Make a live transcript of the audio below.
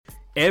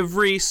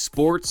every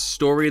sports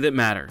story that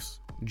matters.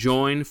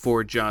 Join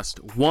for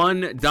just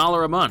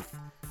 $1 a month.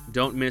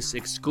 Don't miss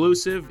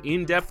exclusive,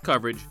 in-depth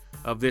coverage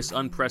of this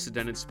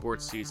unprecedented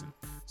sports season.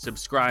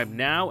 Subscribe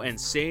now and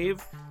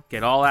save.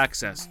 Get all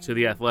access to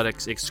The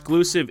Athletic's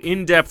exclusive,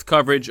 in-depth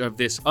coverage of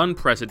this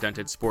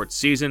unprecedented sports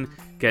season.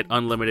 Get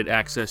unlimited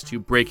access to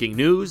breaking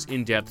news,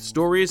 in-depth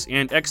stories,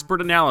 and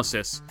expert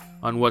analysis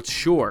on what's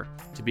sure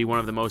to be one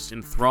of the most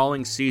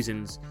enthralling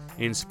seasons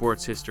in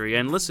sports history.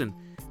 And listen,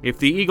 if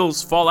the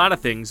Eagles fall out of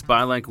things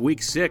by like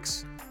week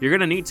 6, you're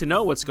going to need to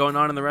know what's going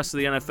on in the rest of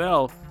the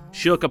NFL.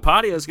 Sheil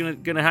Kapadia is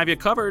going to have you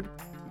covered.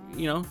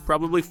 You know,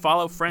 probably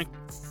follow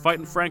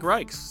fighting Frank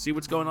Reichs, see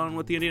what's going on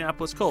with the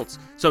Indianapolis Colts.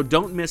 So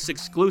don't miss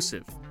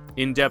exclusive,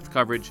 in-depth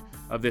coverage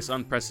of this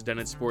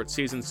unprecedented sports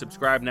season.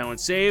 Subscribe now and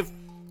save.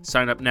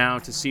 Sign up now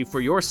to see for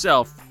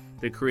yourself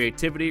the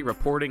creativity,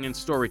 reporting, and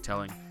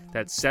storytelling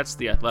that sets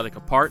The Athletic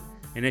apart.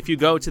 And if you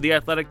go to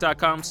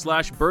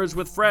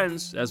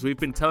theathletic.com/birdswithfriends, as we've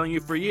been telling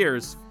you for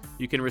years,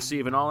 you can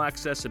receive an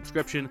all-access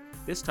subscription,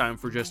 this time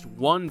for just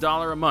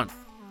 $1 a month.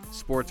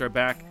 Sports are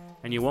back,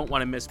 and you won't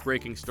want to miss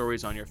breaking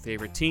stories on your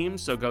favorite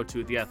teams, so go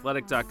to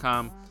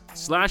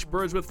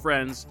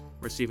theathletic.com/birdswithfriends,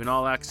 receive an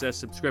all-access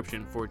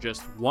subscription for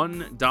just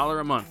 $1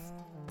 a month.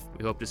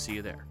 We hope to see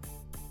you there.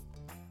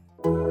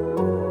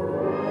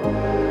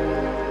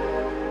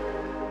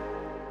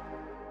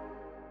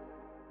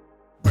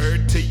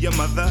 Your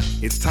mother,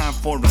 it's time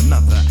for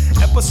another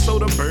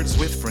episode of Birds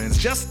with Friends.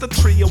 Just a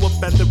trio of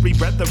feathery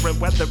brethren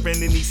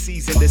weathering any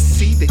season to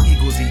see the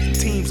Eagles eating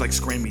teams like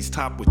Scrammy's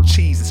top with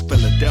cheese. It's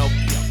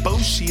Philadelphia, Bo,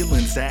 Sheil,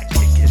 and Zach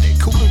kicking it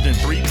cooler than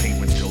 3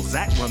 penguins till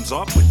Zach runs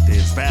off with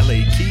his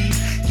valet keys.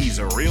 He's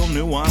a real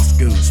nuanced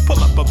goose.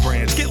 Pull up a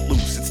branch, get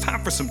loose. It's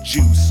time for some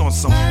juice on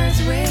some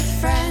Birds with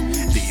Friends.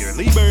 The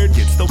early bird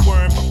gets the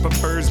worm, but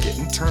prefers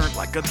getting turned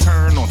like a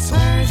turn on some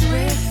Birds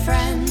with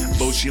Friends.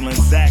 Bo, Sheil, and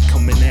Zach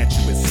coming at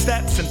you with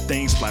stats and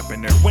things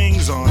flapping their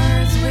wings on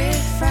Birds with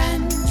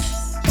Friends.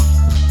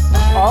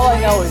 All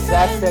I know is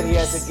Zach said he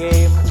has a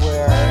game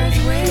where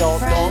Sheil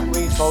don't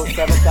read both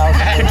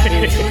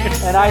 7,000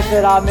 words, and I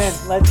said I'm in.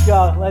 Let's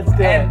go. Let's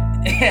do it.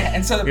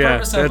 And so the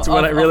purpose that's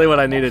what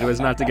I needed was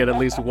not to get at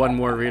least one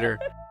more reader.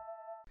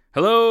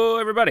 Hello,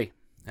 everybody,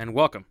 and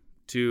welcome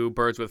to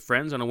Birds with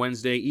Friends on a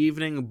Wednesday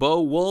evening.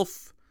 Bo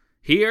Wolf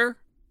here,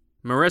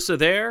 Marissa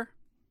there,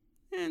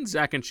 and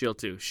Zach and Sheil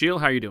too. Sheil,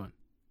 how you doing?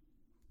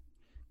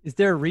 Is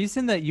there a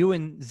reason that you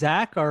and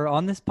Zach are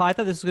on this pod? I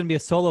thought this was going to be a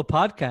solo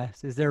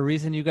podcast. Is there a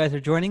reason you guys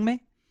are joining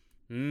me?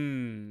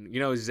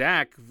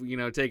 Zach,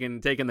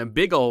 taking the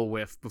big ol'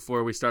 whiff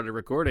before we started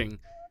recording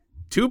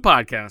 2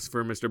 podcasts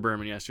for Mr.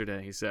 Berman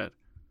yesterday, he said.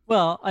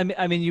 Well, I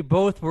mean, you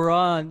both were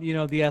on,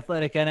 the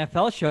Athletic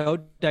NFL show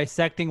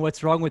dissecting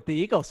what's wrong with the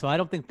Eagles. So I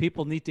don't think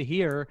people need to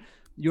hear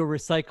your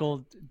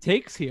recycled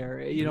takes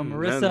here.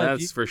 Marissa,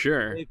 that's for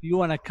sure. If you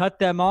want to cut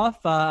them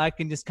off, I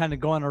can just kind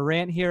of go on a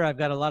rant here. I've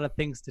got a lot of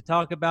things to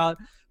talk about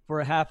for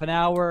a half an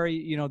hour.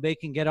 They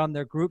can get on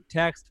their group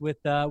text with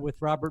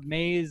Robert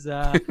Mays,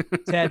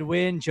 Ted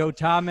Wynn, Joe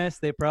Thomas.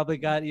 They probably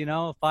got, a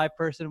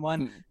 5-person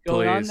one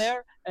going on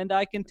there. And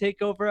I can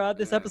take over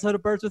this episode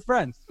of Birds with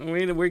Friends.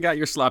 We got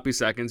your sloppy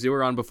seconds. You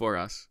were on before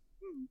us.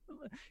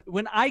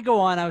 When I go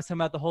on, I was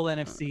talking about the whole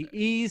NFC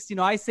East.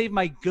 I save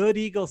my good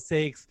Eagles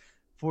takes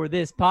for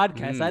this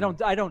podcast. I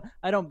don't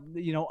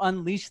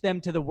unleash them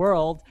to the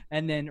world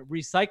and then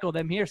recycle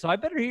them here. So I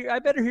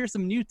better hear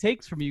some new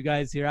takes from you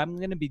guys here. I'm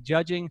going to be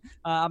judging.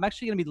 I'm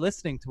actually going to be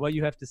listening to what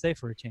you have to say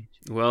for a change.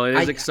 Well, it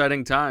is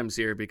exciting times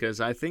here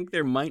because I think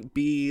there might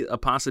be a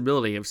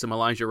possibility of some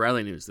Elijah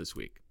Riley news this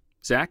week.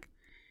 Zach?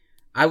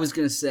 I was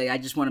going to say, I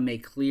just want to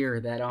make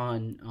clear that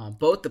on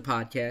both the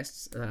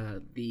podcasts,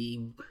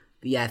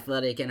 the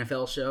Athletic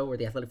NFL show or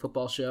the Athletic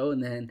Football show,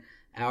 and then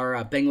our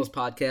Bengals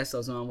podcast I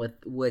was on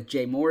with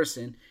Jay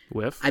Morrison.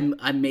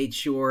 I made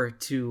sure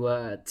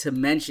to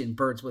mention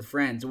Birds with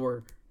Friends,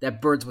 or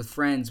that Birds with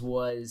Friends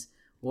was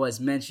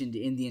mentioned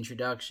in the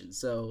introduction.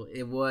 So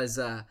it was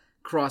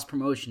cross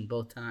promotion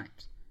both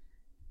times.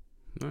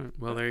 All right,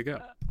 well, there you go.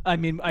 I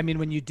mean,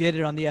 when you did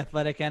it on the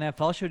Athletic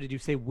NFL show, did you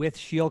say with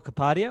Sheil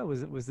Kapadia?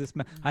 Was this?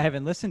 I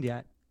haven't listened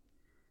yet.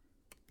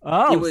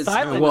 Oh, it was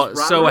silent. Well,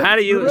 so how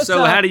do you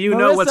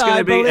know what's going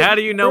to be? How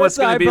do you know what's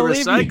going to be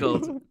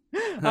recycled?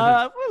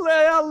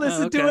 I'll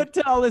listen to it.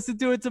 I'll listen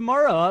to it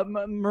tomorrow.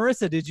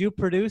 Marissa, did you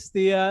produce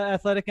the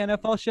Athletic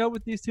NFL show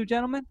with these 2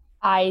 gentlemen?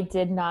 I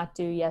did not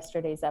do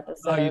yesterday's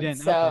episode. Oh, you didn't?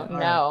 So okay,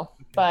 no.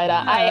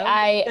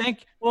 Right.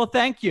 But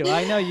thank you.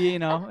 I know you.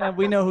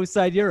 We know whose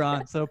side you're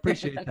on, so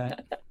appreciate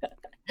that.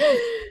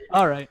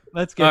 All right,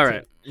 let's get. All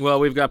right. Well,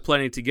 we've got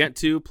plenty to get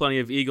to. Plenty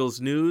of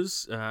Eagles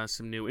news,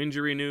 some new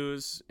injury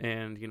news,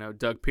 and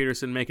Doug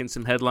Peterson making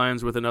some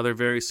headlines with another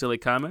very silly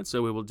comment.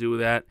 So we will do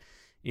that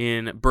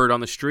in Bird on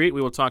the Street.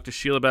 We will talk to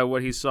Sheil about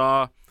what he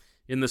saw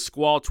in the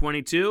Squall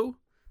 22.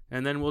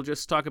 And then we'll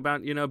just talk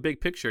about,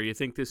 big picture. You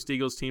think this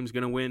Eagles team's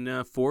going to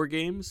win 4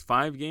 games,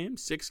 5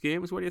 games, 6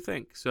 games? What do you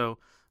think? So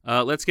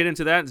let's get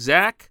into that.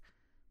 Zach,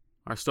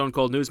 our Stone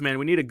Cold Newsman,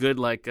 we need a good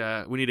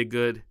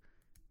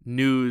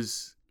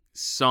news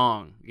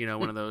song,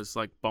 one of those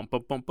like bump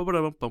bump bump bump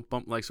bump bump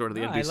bump, like sort of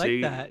the NBC. I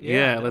like that.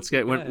 Yeah, let's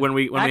get when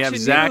we have Action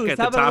Zach news. at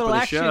the How about a top of little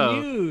the action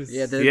show. news?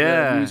 Yeah, the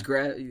Yeah.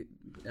 news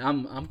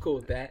I'm cool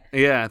with that.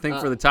 Yeah, I think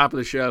for the top of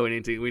the show, we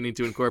need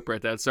to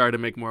incorporate that. Sorry to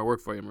make more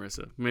work for you,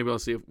 Marissa. Maybe I'll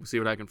see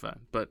what I can find.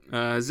 But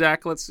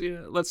Zach, let's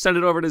send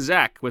it over to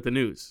Zach with the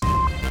news.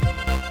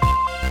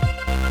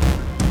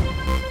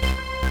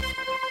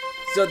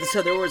 So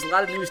there was a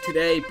lot of news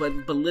today,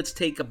 but let's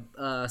take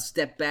a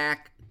step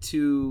back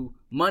to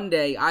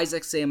Monday.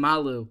 Isaac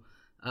Seumalo,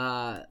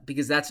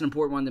 because that's an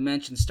important one to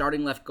mention.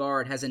 Starting left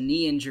guard has a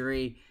knee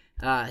injury.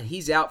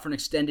 He's out for an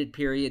extended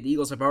period. The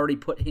Eagles have already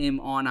put him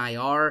on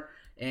IR,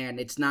 and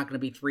it's not going to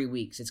be 3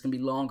 weeks. It's going to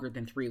be longer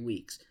than 3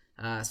 weeks.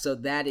 So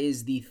that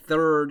is the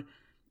third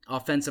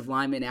offensive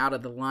lineman out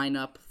of the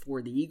lineup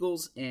for the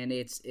Eagles, and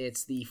it's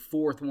the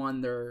fourth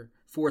one. Their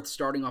fourth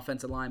starting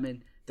offensive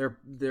lineman.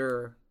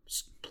 They're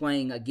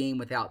playing a game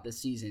without this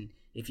season,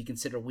 if you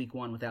consider week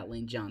 1 without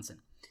Lane Johnson.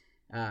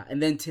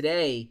 And then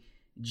today,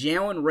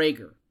 Jalen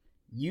Reagor,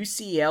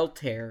 UCL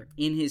tear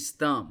in his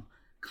thumb,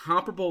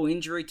 comparable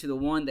injury to the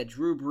one that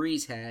Drew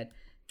Brees had,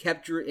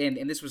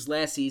 and this was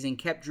last season,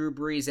 kept Drew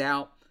Brees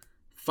out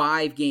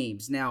 5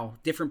 games. Now,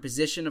 different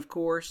position, of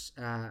course,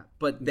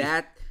 but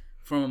that,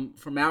 from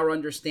our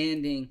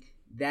understanding,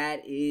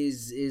 that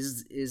is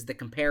the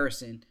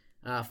comparison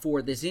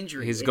for this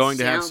injury. He's going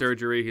to have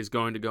surgery. He's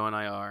going to go on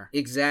IR.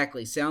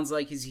 Exactly. Sounds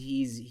like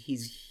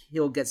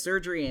he'll get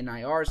surgery and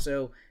IR,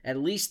 so at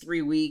least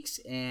 3 weeks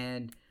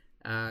and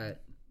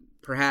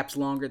perhaps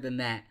longer than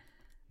that.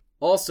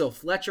 Also,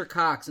 Fletcher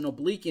Cox, an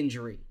oblique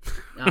injury.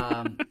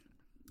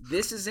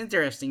 This is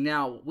interesting.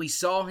 Now, we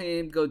saw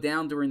him go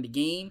down during the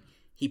game.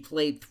 He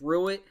played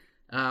through it.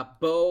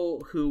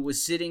 Bo, who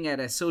was sitting at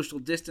a social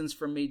distance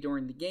from me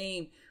during the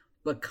game,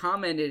 but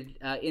commented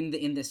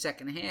in the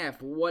second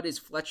half, what is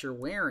Fletcher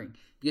wearing?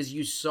 Because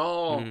you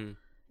saw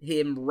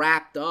him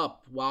wrapped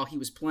up while he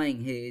was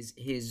playing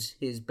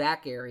his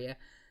back area.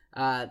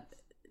 The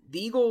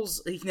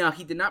Eagles, now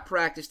he did not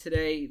practice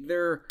today.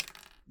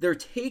 They're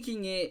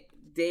taking it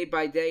day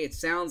by day, it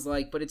sounds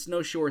like, but it's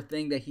no sure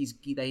thing that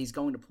he's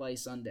going to play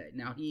Sunday.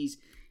 Now he's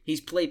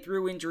played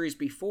through injuries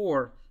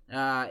before,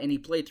 and he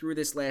played through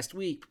this last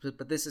week,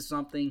 but this is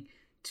something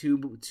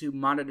to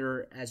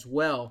monitor as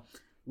well.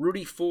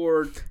 Rudy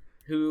Ford,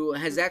 who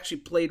has actually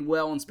played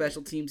well on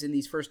special teams in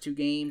these first 2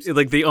 games.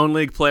 Like the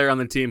only player on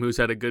the team who's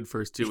had a good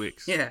first 2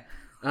 weeks. Yeah.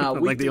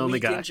 Like the only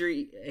guy.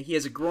 Injury, he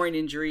has a groin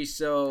injury,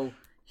 so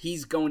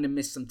he's going to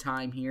miss some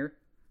time here.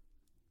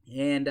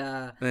 And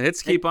the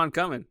hits keep on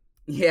coming.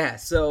 Yeah,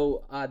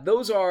 so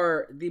those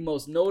are the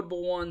most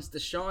notable ones.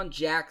 Deshaun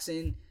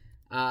Jackson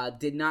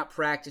did not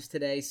practice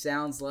today.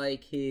 Sounds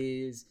like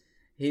his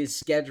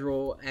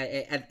schedule,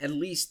 at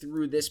least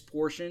through this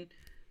portion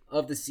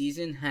of the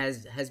season,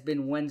 has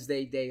been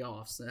Wednesday day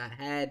off. So I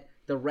had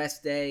the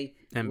rest day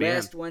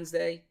last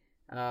Wednesday,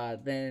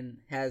 then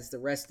has the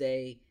rest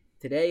day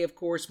today, of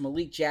course.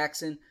 Malik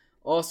Jackson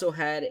also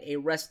had a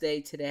rest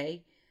day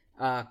today.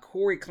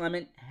 Corey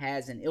Clement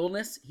has an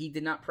illness. He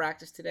did not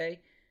practice today.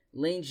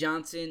 Lane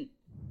Johnson,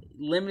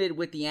 limited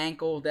with the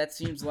ankle. That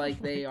seems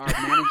like they are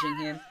managing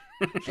him.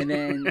 And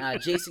then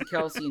Jason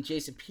Kelsey and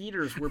Jason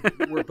Peters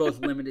were both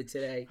limited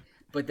today.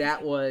 But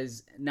that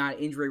was not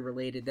injury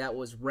related. That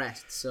was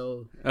rest.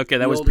 So okay,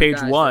 that was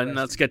page 1.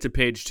 Let's get to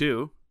page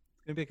 2.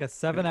 It's gonna be like a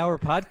 7-hour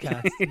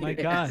podcast. My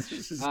gosh,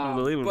 this is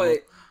unbelievable. But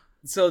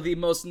so the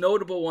most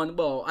notable one,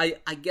 well,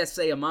 I guess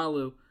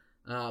Seumalo,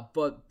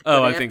 but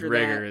I think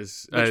Reagor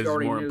is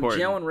more important.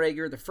 Jalen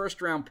Reagor, the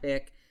first round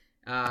pick,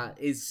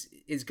 is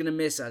going to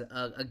miss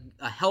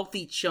a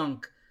healthy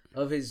chunk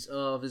of his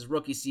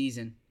rookie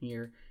season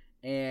here,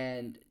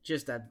 and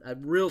just a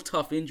real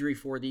tough injury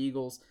for the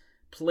Eagles.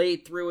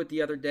 Played through it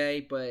the other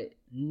day, but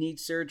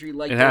needs surgery.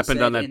 Like it happened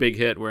on that big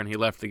hit when he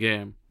left the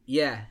game.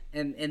 Yeah,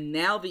 and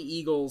now the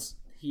Eagles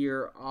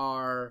here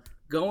are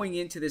going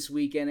into this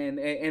weekend,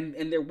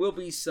 and there will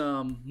be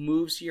some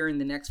moves here in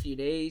the next few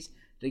days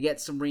to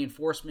get some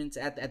reinforcements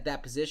at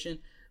that position.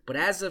 But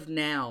as of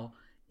now,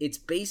 it's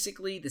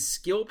basically the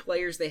skill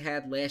players they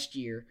had last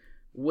year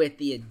with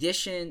the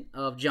addition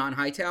of John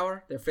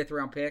Hightower, their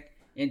 5th-round pick,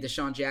 and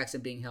Deshaun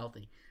Jackson being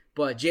healthy.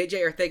 But J.J.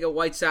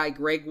 Arcega-Whiteside,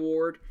 Greg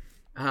Ward,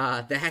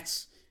 they're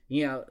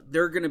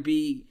going to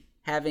be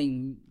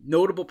having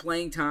notable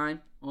playing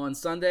time on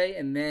Sunday,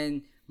 and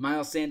then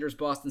Miles Sanders,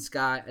 Boston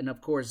Scott, and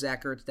of course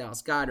Zach Ertz,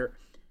 Dallas Goedert.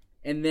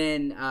 And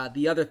then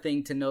the other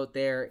thing to note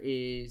there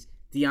is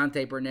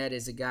Deontay Burnett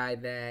is a guy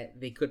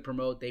that they could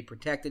promote. They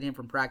protected him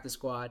from practice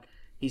squad.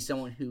 He's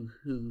someone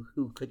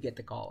who could get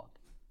the call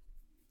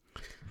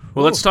up.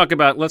 Well, let's talk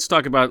about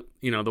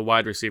the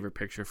wide receiver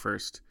picture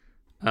first,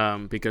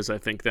 because I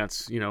think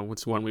that's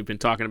it's one we've been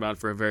talking about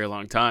for a very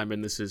long time,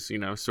 and this is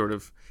sort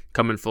of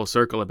coming full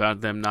circle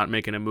about them not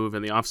making a move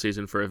in the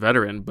offseason for a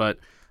veteran. But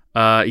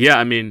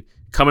coming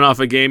off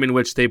a game in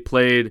which they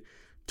played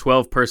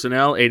 12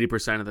 personnel,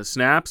 80% of the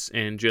snaps,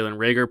 and Jalen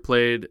Reagor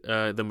played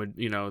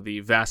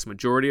the vast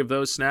majority of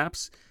those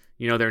snaps.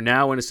 They're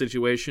now in a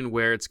situation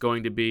where it's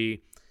going to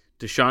be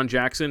Deshaun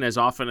Jackson as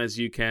often as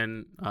you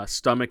can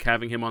stomach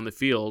having him on the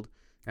field,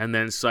 and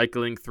then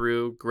cycling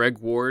through Greg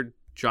Ward,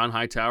 John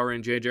Hightower,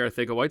 and J.J.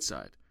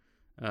 Arcega-Whiteside.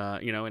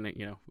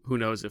 Who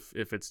knows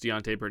if it's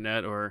Deontay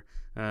Burnett or,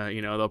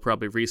 they'll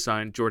probably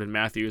re-sign Jordan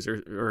Matthews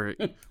or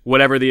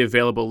whatever the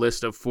available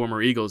list of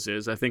former Eagles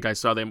is. I think I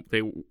saw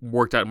they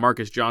worked out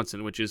Marcus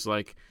Johnson, which is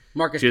like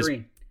Marcus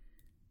Green.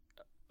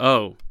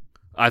 Oh,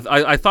 I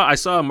thought I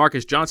saw a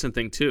Marcus Johnson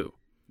thing too.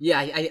 Yeah,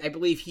 I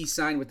believe he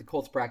signed with the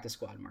Colts practice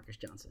squad, Marcus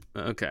Johnson.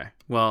 Okay.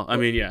 Well, I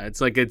mean, yeah, it's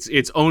like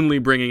it's only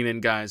bringing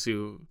in guys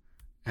who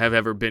have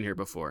ever been here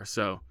before.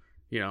 So,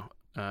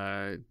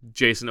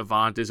 Jason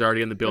Avant is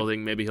already in the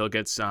building. Maybe he'll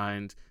get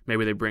signed.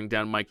 Maybe they bring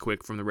down Mike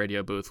Quick from the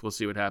radio booth. We'll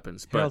see what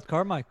happens. Harold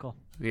Carmichael.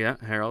 Yeah,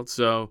 Harold.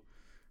 So,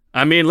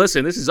 I mean,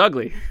 listen, this is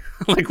ugly.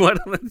 Like, what?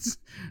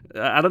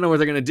 I don't know what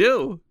they're going to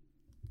do.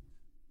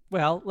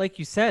 Well, like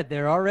you said,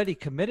 they're already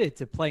committed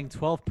to playing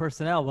 12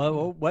 personnel.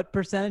 What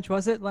percentage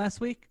was it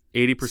last week?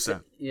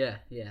 80%. Yeah.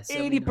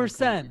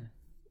 80%.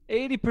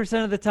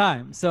 80% of the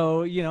time.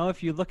 So,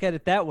 if you look at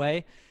it that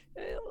way,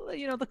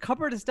 the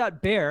cupboard is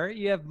not bare.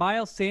 You have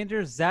Miles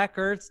Sanders, Zach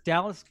Ertz,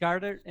 Dallas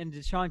Goedert, and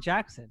Deshaun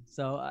Jackson.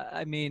 So,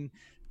 I mean,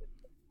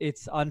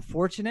 it's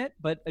unfortunate,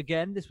 but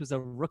again, this was a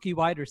rookie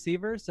wide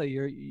receiver. So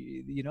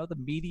the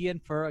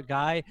median for a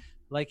guy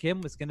like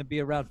him was going to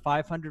be around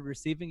 500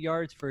 receiving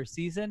yards for a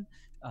season.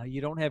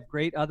 You don't have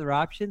great other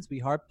options. We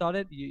harped on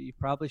it. You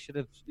probably should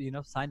have,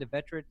 signed a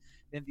veteran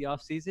in the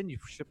offseason. You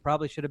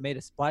probably should have made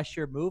a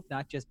splashier move,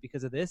 not just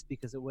because of this,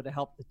 because it would have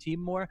helped the team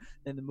more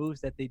than the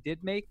moves that they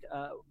did make,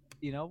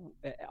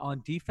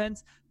 on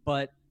defense.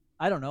 But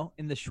I don't know.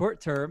 In the short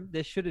term,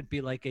 this shouldn't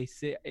be like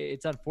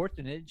it's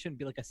unfortunate. It shouldn't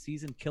be like a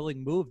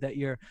season-killing move that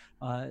your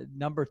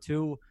number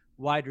 2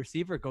 wide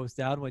receiver goes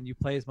down when you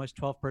play as much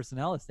 12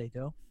 personnel as they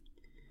do.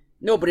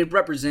 No, but it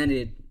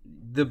represented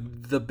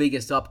the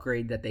biggest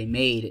upgrade that they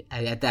made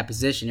at that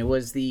position. It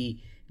was the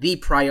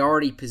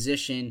priority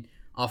position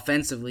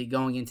offensively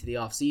going into the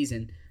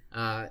offseason.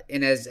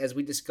 And as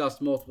we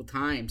discussed multiple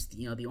times,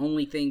 the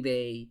only thing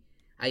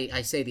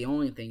I say the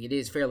only thing, it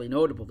is fairly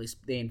notable.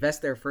 They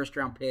invest their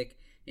first-round pick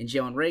in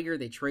Jalen Reagor.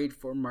 They trade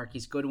for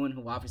Marquise Goodwin,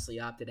 who obviously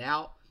opted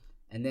out.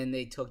 And then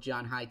they took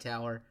John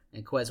Hightower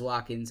and Quez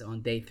Watkins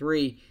on day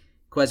 3.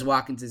 Quez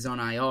Watkins is on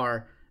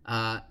IR.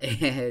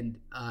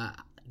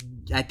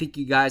 I think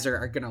you guys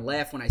are going to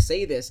laugh when I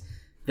say this.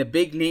 The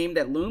big name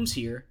that looms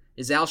here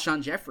is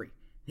Alshon Jeffrey.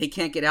 They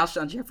can't get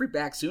Alshon Jeffrey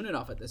back soon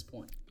enough at this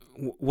point.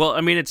 Well,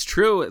 I mean, it's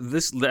true.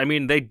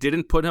 They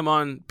didn't put him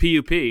on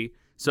PUP,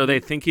 so they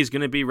think he's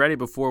going to be ready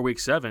before week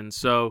 7.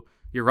 So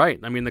you're right.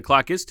 I mean, the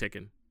clock is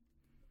ticking.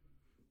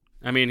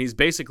 I mean, he's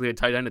basically a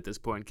tight end at this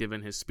point,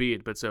 given his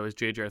speed, but so is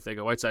J.J.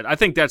 Arcega-Whiteside. I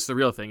think that's the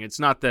real thing. It's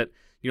not that,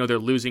 they're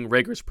losing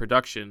Reagor's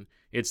production.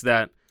 It's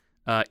that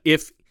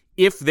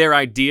if their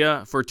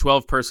idea for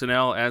 12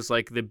 personnel as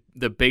like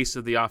the base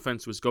of the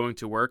offense was going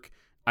to work,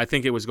 I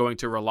think it was going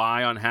to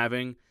rely on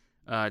having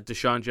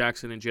Deshaun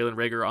Jackson and Jalen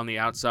Reagor on the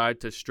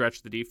outside to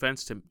stretch the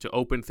defense, to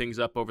open things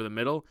up over the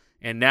middle.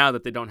 And now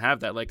that they don't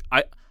have that, like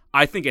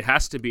I think it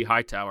has to be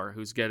Hightower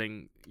who's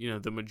getting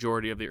the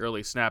majority of the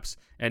early snaps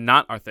and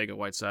not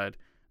Arcega-Whiteside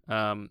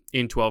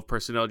in 12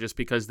 personnel, just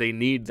because they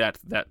need that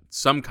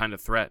some kind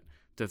of threat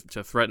to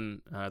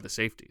threaten the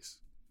safeties.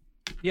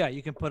 Yeah,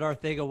 you can put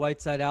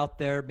Arcega-Whiteside out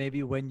there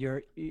maybe when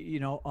you're,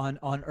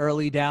 on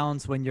early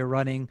downs when you're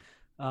running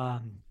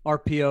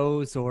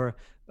RPOs or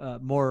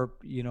more,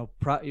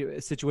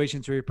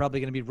 situations where you're probably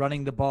going to be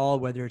running the ball,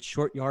 whether it's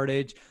short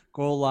yardage,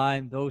 goal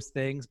line, those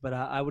things. But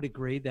I would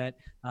agree that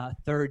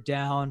third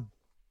down,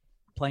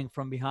 playing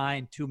from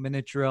behind,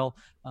 2-minute drill,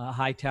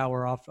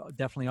 Hightower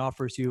definitely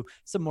offers you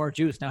some more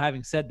juice. Now,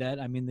 having said that,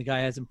 I mean, the guy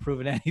hasn't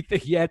proven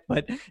anything yet,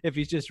 but if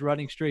he's just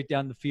running straight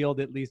down the field,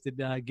 at least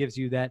it gives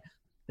you that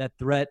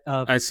threat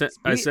of I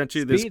sent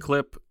you this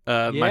clip.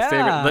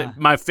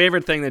 My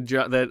favorite thing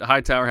that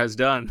Hightower has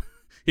done.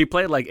 He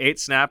played like 8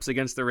 snaps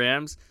against the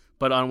Rams,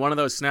 but on one of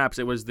those snaps,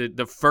 it was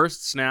the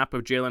first snap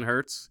of Jalen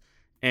Hurts,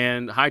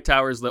 and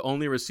Hightower is the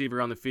only receiver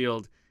on the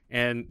field,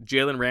 and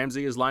Jalen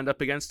Ramsey is lined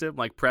up against him,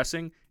 like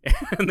pressing,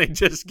 and they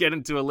just get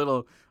into a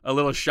little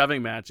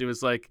shoving match. It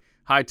was like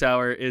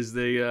Hightower is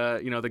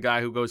the guy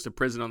who goes to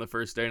prison on the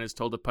first day and is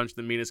told to punch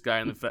the meanest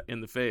guy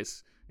in the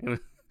face.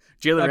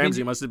 Jalen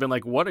Ramsey must have been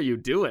like, "What are you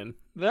doing?"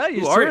 Well,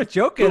 you're sort of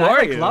joking.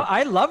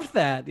 I loved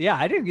that. Yeah,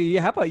 I didn't.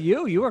 How about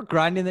you? You were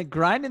grinding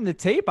the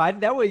tape. I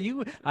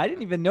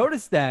didn't even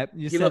notice that.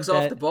 He looks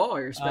off the ball. I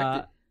respect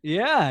it.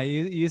 Yeah,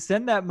 you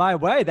send that my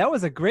way. That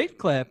was a great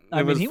clip.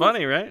 It was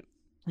funny, right?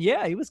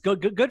 Yeah, he was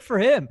good for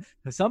him.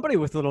 Somebody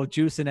with a little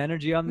juice and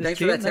energy on this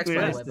team. Thanks for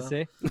that text, nice to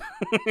see.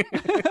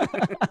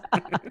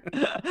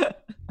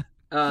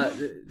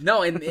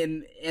 No,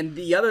 and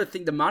the other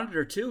thing to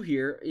monitor too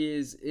here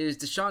is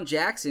Deshaun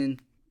Jackson.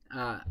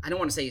 I don't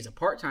want to say he's a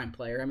part-time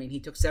player. I mean,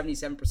 he took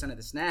 77% of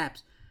the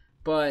snaps,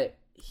 but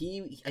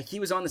he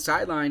was on the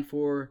sideline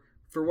for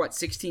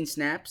 16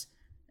 snaps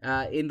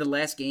in the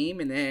last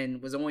game, and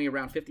then was only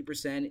around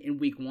 50% in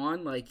week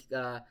 1. Like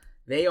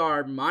they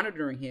are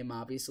monitoring him,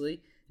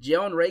 obviously.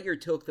 Jalen Reagor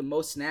took the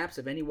most snaps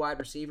of any wide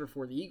receiver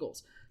for the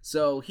Eagles.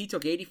 So he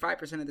took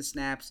 85% of the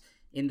snaps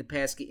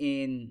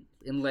in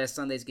last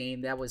Sunday's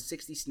game. That was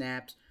 60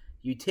 snaps.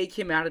 You take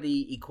him out of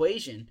the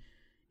equation.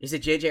 Is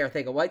it J.J.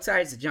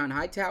 Arcega-Whiteside? Is it John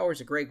Hightower?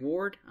 Is it Greg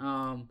Ward?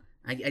 I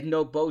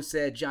know Bo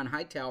said John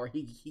Hightower.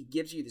 He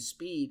gives you the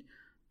speed,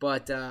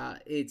 but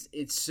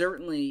it's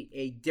certainly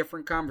a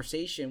different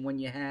conversation when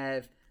you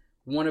have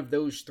one of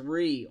those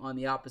three on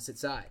the opposite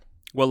side.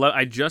 Well,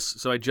 I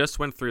just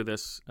went through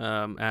this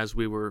as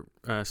we were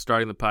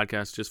starting the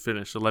podcast, just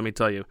finished. So let me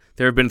tell you,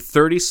 there have been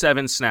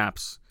 37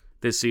 snaps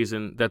this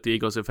season that the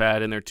Eagles have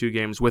had in their 2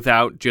 games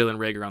without Jalen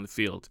Reagor on the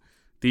field.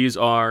 These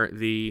are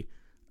the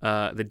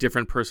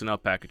different personnel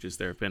packages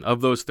there have been.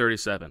 Of those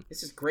 37,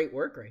 this is great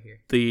work right here.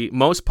 the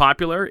most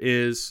popular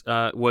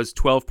was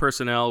 12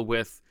 personnel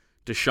with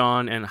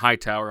Deshaun and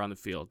Hightower on the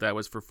field. That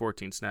was for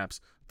 14 snaps.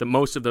 The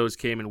most of those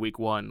came in week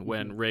 1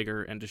 when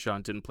Reagor and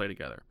Deshaun didn't play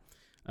together.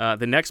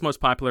 The next most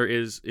popular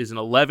is an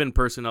 11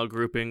 personnel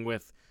grouping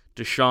with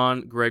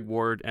Deshaun, Greg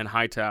Ward, and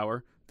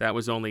Hightower. That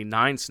was only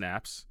 9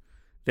 snaps.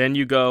 Then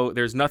you go,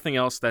 there's nothing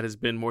else that has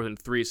been more than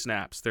 3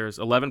 snaps. There's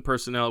 11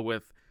 personnel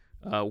with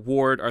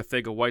Ward,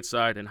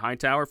 Arcega-Whiteside, and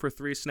Hightower for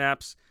 3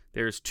 snaps.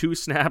 There's 2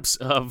 snaps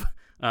of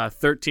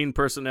 13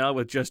 personnel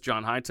with just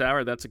John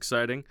Hightower. That's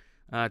exciting.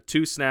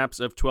 2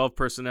 snaps of 12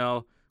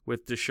 personnel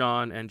with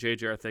Deshaun and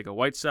J.J.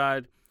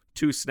 Arcega-Whiteside.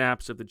 2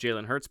 snaps of the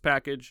Jalen Hurts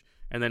package.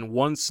 And then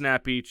 1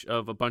 snap each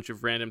of a bunch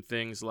of random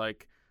things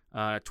like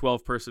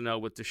 12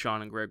 personnel with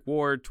Deshaun and Greg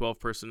Ward, 12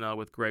 personnel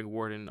with Greg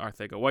Ward and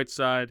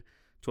Arcega-Whiteside,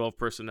 12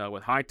 personnel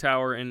with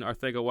Hightower and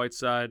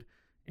Arcega-Whiteside,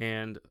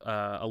 and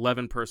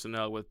 11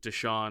 personnel with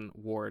Deshaun,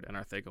 Ward, and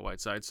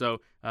Arcega-Whiteside.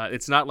 So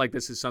it's not like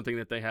this is something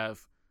that they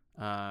have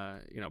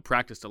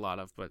practiced a lot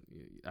of, but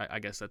I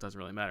guess that doesn't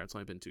really matter. It's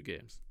only been 2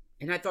 games.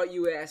 And I thought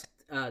you asked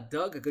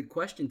Doug a good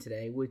question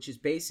today, which is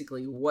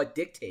basically what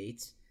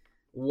dictates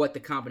what the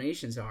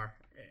combinations are.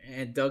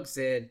 And Doug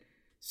said,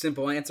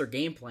 simple answer,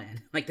 game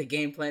plan. Like the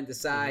game plan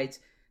decides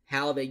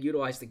how they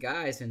utilize the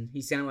guys. And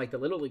he sounded like the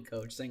Little League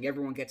coach saying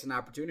everyone gets an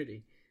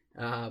opportunity.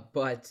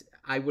 But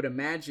I would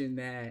imagine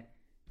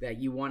that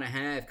you want to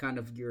have kind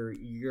of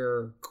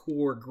your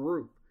core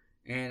group.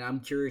 And I'm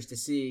curious to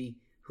see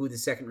who the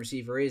second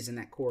receiver is in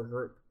that core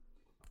group.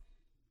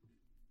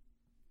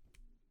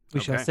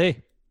 We shall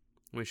see.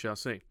 We shall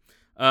see.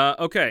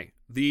 Okay.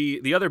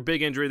 The other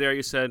big injury there,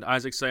 you said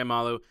Isaac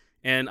Seumalo.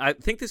 And I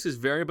think this is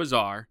very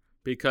bizarre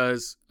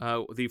because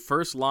the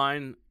first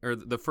line or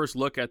the first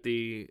look at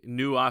the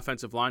new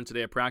offensive line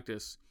today at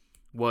practice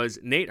was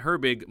Nate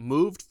Herbig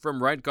moved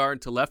from right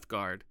guard to left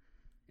guard,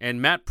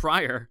 and Matt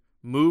Pryor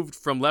moved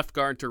from left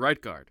guard to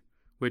right guard,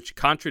 which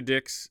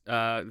contradicts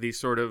the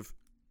sort of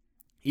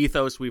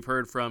ethos we've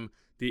heard from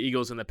the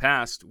Eagles in the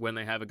past when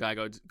they have a guy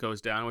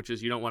goes down, which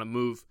is you don't want to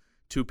move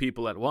 2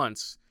 people at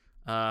once.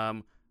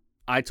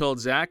 I told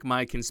Zach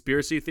my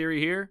conspiracy theory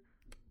here.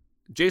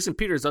 Jason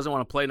Peters doesn't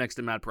want to play next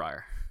to Matt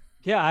Pryor.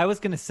 Yeah, I was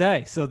gonna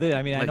say. So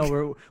I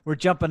know we're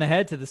jumping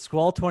ahead to the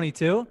Squall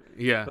 22.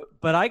 Yeah,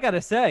 but I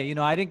gotta say,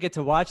 I didn't get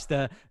to watch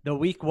the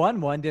week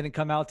one didn't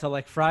come out till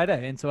like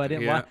Friday, and so I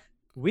didn't watch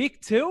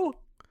week 2.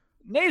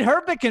 Nate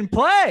Herbig can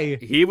play.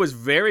 He was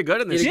very good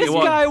in this game.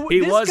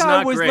 This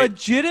guy was great.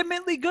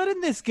 Legitimately good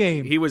in this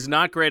game. He was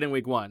not great in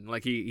week 1.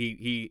 Like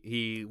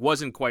he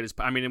wasn't quite as.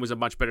 I mean, it was a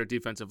much better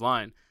defensive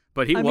line.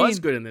 But he was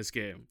good in this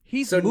game.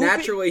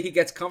 Naturally, he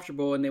gets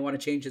comfortable and they want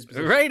to change his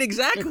position. Right,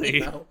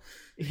 exactly.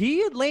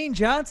 He and Lane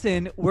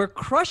Johnson were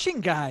crushing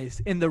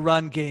guys in the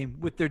run game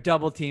with their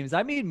double teams.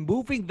 I mean,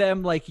 moving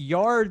them like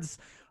yards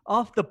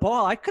off the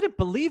ball. I couldn't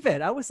believe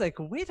it. I was like,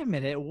 wait a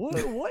minute.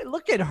 What?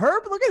 Look at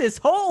Herb. Look at this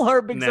hole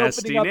Herbig's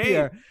opening up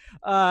here.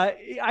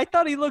 I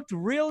thought he looked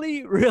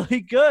really, really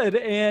good.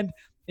 And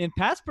in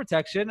pass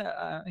protection,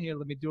 here,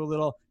 let me do a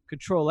little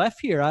Control F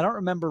here. I don't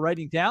remember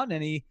writing down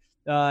any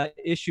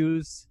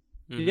issues.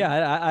 Mm-hmm.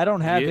 Yeah, I don't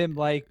have him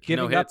like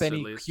giving up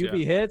any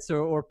QB hits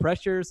or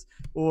pressures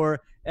or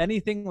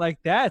anything like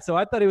that. So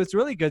I thought he was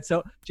really good.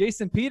 So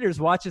Jason Peters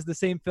watches the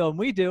same film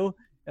we do,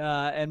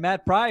 and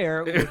Matt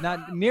Pryor was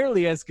not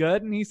nearly as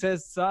good. And he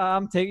says,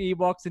 he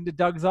walks into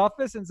Doug's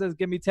office and says,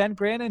 give me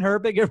 $10,000 and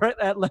Herbig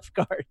at left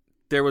guard.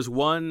 There was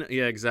one,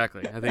 yeah,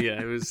 exactly. I think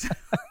it was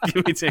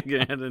give me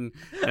 $10,000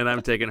 and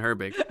I'm taking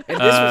Herbig. And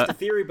this was the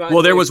theory by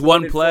there was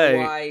one play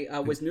why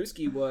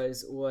Wisniewski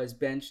was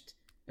benched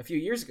a few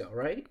years ago,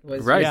 right?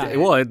 Right. Yeah.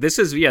 Well, this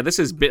is.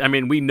 I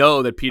mean, we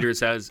know that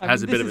Peters has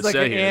a bit of a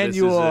say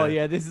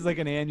here. This is like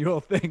an annual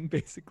thing,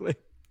 basically.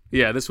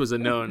 Yeah, this was a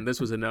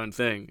known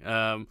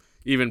thing.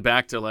 Even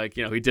back to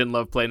he didn't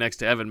love play next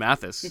to Evan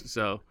Mathis,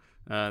 so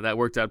that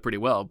worked out pretty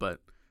well. But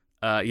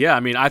I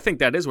mean, I think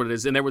that is what it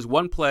is. And there was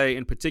one play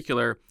in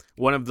particular.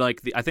 One of I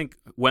think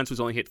Wentz was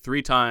only hit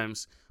 3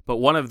 times, but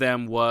one of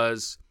them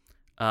was.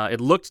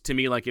 It looked to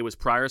me like it was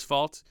Pryor's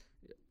fault.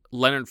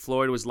 Leonard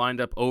Floyd was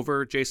lined up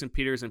over Jason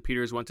Peters, and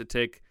Peters went to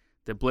take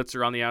the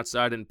blitzer on the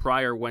outside, and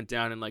Pryor went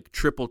down and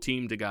triple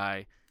teamed a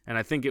guy, and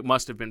I think it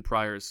must have been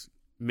Pryor's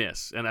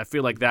miss. And I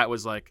feel like that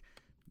was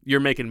you're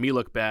making me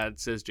look bad,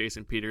 says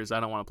Jason Peters. I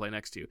don't want to play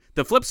next to you.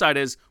 The flip side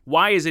is,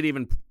 why is it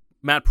even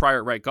Matt Pryor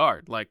at right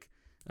guard? Like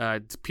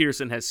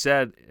Peterson has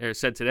said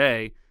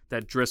today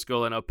that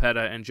Driscoll and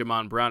Opeta and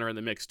Jamon Brown are in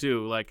the mix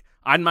too. Like,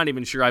 I'm not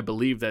even sure I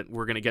believe that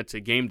we're going to get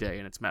to game day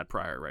and it's Matt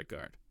Pryor at right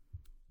guard.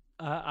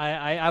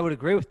 I would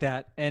agree with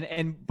that,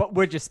 but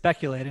we're just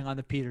speculating on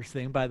the Peters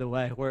thing, by the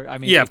way.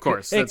 Of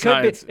course,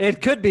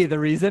 it could be the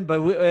reason,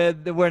 but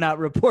we're not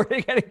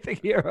reporting anything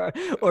here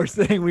or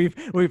saying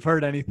we've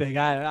heard anything.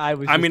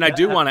 I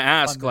do want to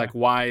ask like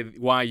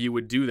why you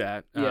would do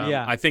that.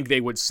 Yeah. I think they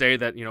would say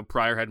that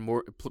Pryor had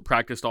more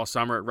practiced all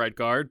summer at right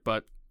guard,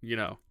 but they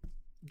don't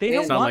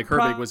it's not want like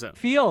Herbig was a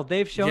field.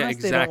 They've shown us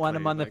they don't want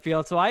him on the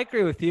field. So I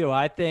agree with you.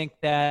 I think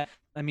that.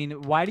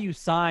 Why do you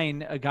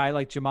sign a guy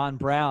like Jamon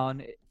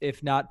Brown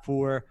if not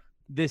for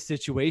this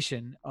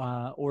situation?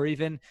 Or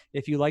even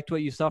if you liked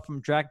what you saw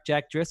from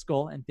Jack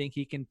Driscoll and think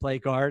he can play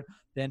guard,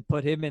 then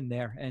put him in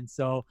there. And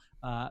so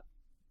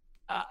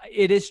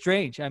it is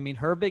strange.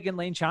 Herbig and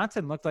Lane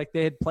Johnson looked like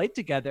they had played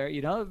together,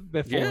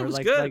 before. Yeah, it was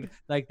like, good.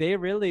 Like they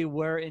really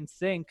were in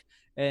sync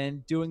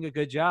and doing a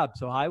good job.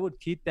 So I would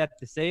keep that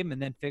the same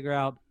and then figure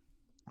out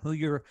who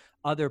your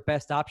other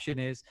best option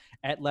is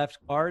at left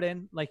guard.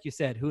 And like you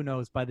said, who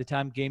knows, by the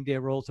time game day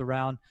rolls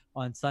around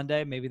on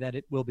Sunday, maybe that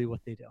it will be what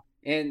they do.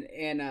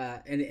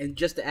 And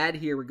just to add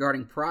here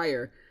regarding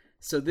Pryor,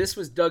 so this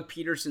was Doug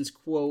Peterson's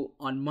quote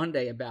on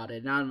Monday about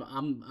it. And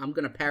I'm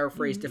going to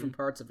paraphrase different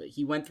parts of it.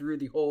 He went through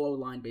the whole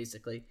O-line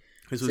basically.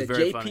 This was said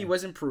very JP funny.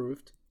 Was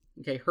improved.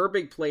 Okay,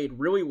 Herbig played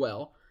really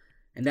well.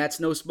 And that's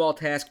no small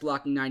task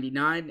blocking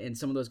 99 and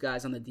some of those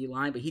guys on the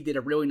D-line, but he did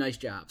a really nice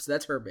job. So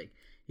that's Herbig.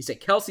 He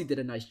said Kelsey did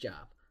a nice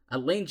job.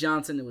 Lane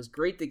Johnson, it was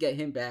great to get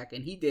him back,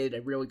 and he did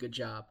a really good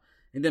job.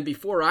 And then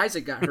before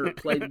Isaac got hurt,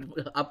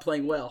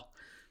 playing well.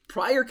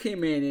 Pryor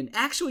came in and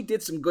actually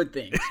did some good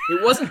things.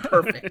 It wasn't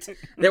perfect.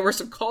 There were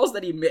some calls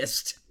that he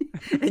missed.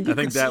 And I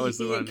think that was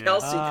the he one. And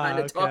Kelsey kind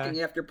of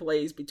talking after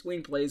plays,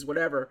 between plays,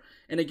 whatever.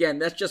 And again,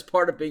 that's just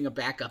part of being a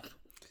backup.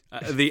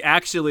 The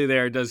actually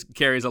there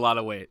carries a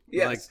lot lot.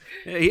 Yes.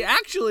 Like he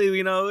actually,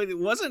 it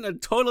wasn't a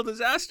total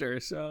disaster.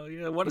 So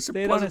what a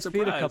stayed on his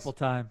surprise. feet a couple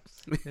times.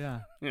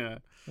 Yeah, yeah.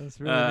 That's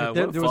really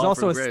there was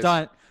also a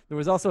stunt. There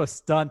was also a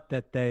stunt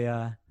that they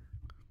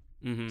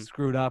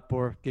screwed up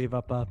or gave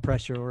up a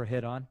pressure or a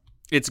hit on.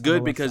 It's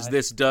good because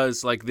this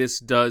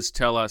does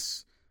tell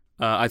us.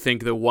 I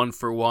think the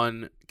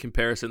 1-for-1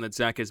 comparison that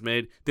Zach has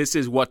made. This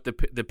is what the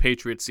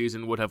Patriots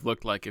season would have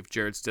looked like if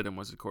Jarrett Stidham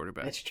was a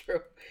quarterback.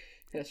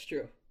 That's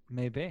true.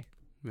 Maybe.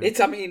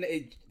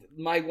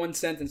 My one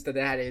sentence to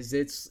that is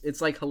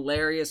it's like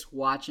hilarious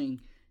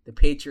watching the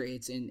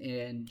Patriots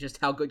and just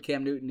how good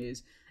Cam Newton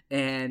is,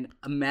 and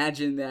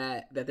imagine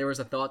that there was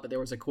a thought that there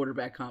was a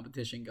quarterback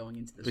competition going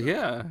into this.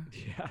 Yeah.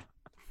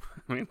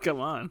 Come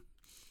on.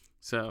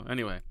 So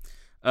anyway,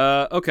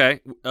 okay.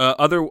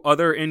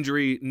 Other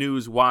injury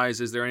news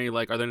wise, are there any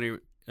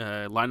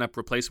lineup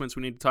replacements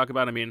we need to talk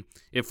about?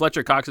 If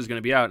Fletcher Cox is going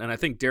to be out, and I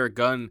think Derek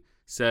Gunn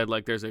said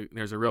there's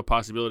a real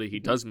possibility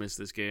he does miss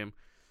this game.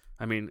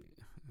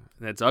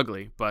 That's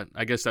ugly, but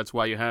I guess that's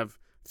why you have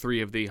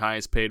 3 of the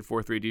highest paid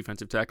 4-3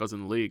 defensive tackles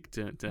in the league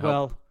to help.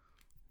 Well,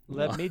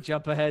 let me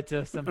jump ahead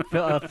to some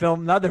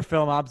another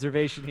film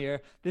observation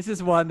here. This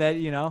is one that,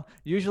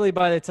 usually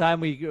by the time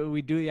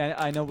we do,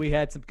 I know we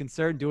had some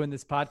concern doing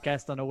this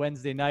podcast on a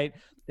Wednesday night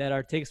that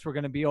our takes were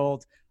going to be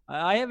old.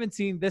 I haven't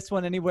seen this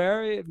one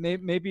anywhere.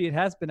 Maybe it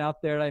has been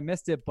out there and I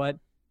missed it, but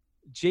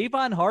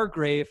Javon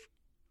Hargrave,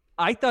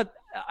 I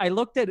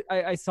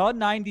saw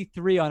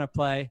 93 on a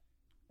play,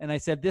 and I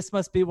said, this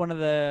must be one of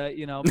the,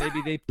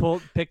 maybe they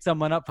picked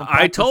someone up from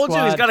I told you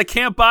he's got a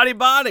camp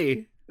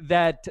body.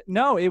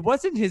 No, it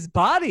wasn't his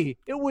body.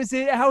 It was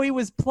how he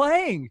was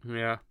playing.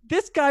 Yeah.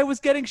 This guy was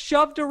getting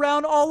shoved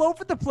around all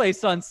over the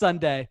place on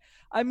Sunday.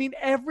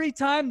 Every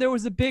time there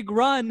was a big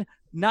run,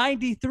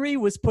 93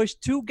 was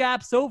pushed 2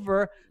 gaps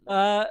over,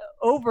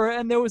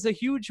 and there was a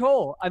huge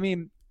hole.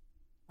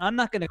 I'm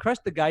not going to crush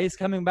the guy. He's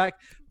coming back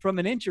from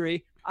an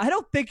injury. I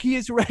don't think he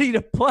is ready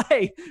to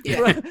play.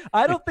 Yeah.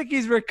 I don't think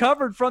he's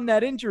recovered from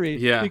that injury.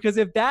 Yeah. Because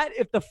if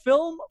the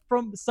film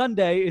from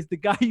Sunday is the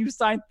guy you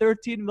signed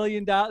 $13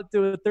 million to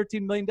a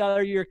 $13 million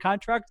a year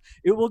contract,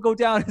 it will go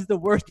down as the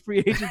worst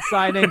free agent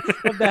signing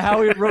of the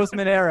Howie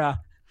Roseman era.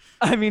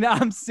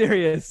 I'm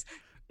serious.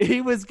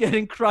 He was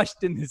getting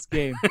crushed in this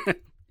game.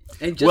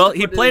 He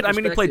played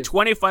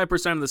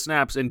 25% of the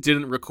snaps and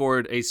didn't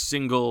record a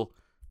single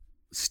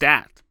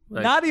stat.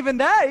 Not even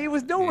that. He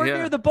was nowhere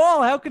near the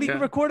ball. How could he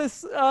record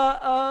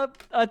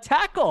a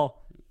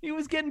tackle? He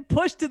was getting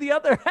pushed to the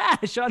other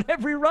hash on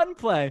every run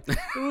play.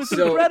 It was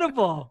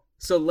incredible.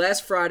 So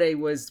last Friday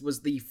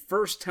was the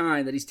first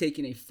time that he's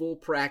taken a full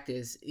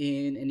practice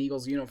in an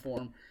Eagles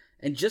uniform.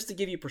 And just to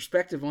give you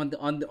perspective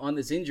on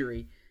this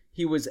injury,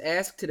 he was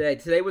asked today.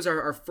 Today was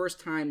our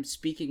first time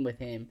speaking with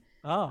him.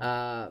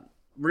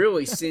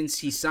 Really, since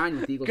he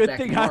signed with the Eagles. Good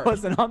thing I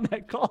wasn't on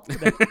that call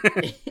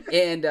today.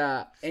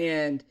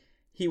 and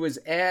he was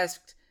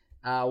asked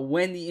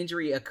when the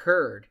injury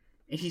occurred,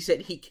 And he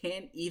said he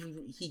can't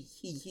even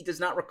he does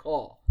not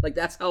recall. Like,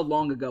 that's how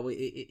long ago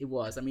it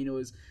was. I mean, it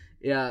was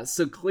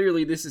so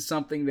clearly this is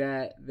something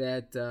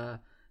that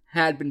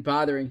had been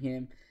bothering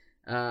him.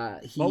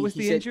 What was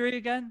the injury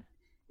again?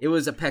 It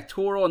was a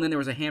pectoral, and then there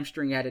was a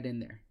hamstring added in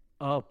there.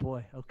 Oh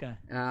boy, okay.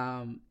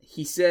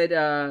 He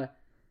said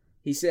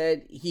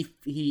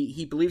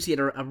he believes he had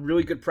a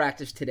really good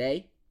practice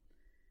today.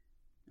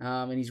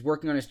 And he's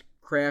working on his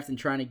craft and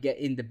trying to get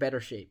into better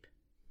shape.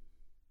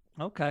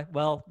 Okay.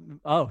 Well,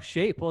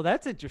 shape. Well,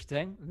 that's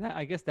interesting.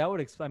 I guess that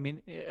would explain. I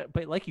mean,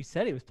 but like you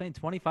said, he was playing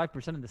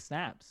 25% of the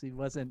snaps. He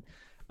wasn't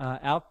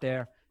out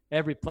there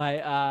every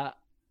play.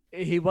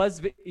 He was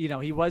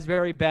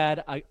very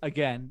bad.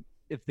 Again,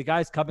 if the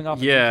guy's coming off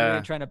an injury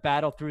and trying to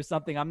battle through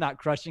something, I'm not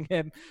crushing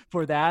him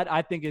for that.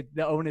 I think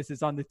the onus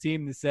is on the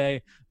team to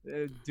say,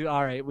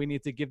 all right, we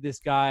need to give this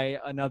guy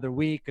another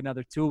week,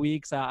 another 2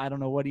 weeks. I don't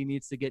know what he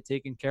needs to get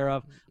taken care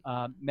of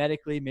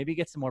medically, maybe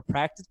get some more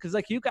practice. Because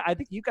I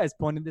think you guys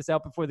pointed this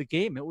out before the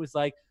game. It was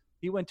like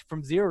he went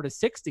from 0 to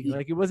 60.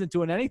 Like he wasn't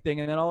doing anything.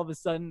 And then all of a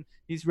sudden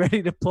he's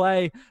ready to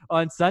play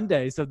on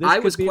Sunday. So I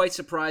was quite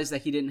surprised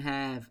that he didn't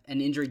have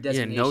an injury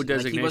designation. Yeah, no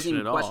designation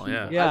at all.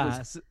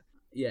 Yeah.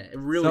 Yeah, it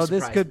really. So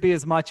this could be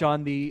as much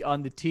on the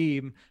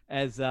team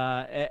as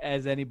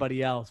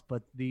anybody else,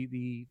 but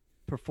the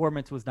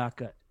performance was not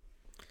good.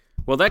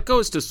 Well, that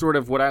goes to sort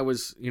of what I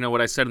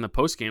said in the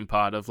post-game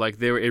pod of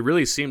like it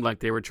really seemed like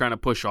they were trying to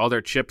push all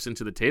their chips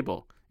into the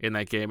table in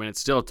that game, and it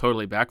still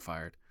totally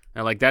backfired.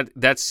 And like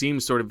that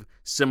seems sort of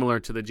similar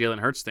to the Jalen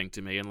Hurts thing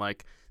to me. And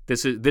like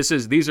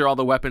these are all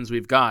the weapons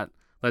we've got.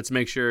 Let's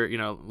make sure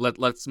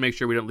let's make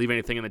sure we don't leave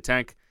anything in the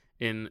tank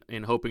in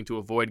hoping to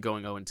avoid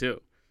going 0-2.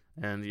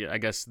 And I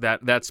guess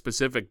that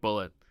specific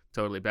bullet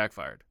totally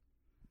backfired.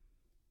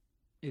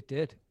 It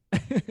did.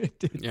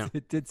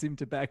 It did seem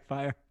to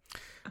backfire.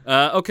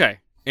 Okay.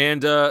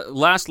 And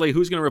lastly,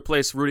 who's going to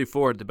replace Rudy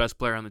Ford, the best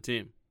player on the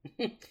team?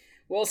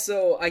 Well,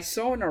 so I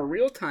saw in our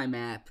real-time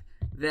app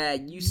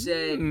that you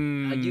said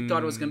you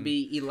thought it was going to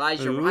be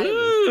Elijah Riley.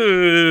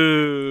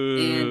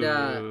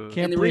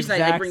 And the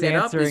reason I bring that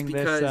up is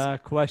because this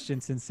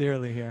question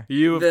sincerely here.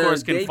 You, of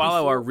course, can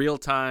follow our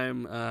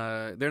real-time,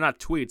 they're not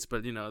tweets,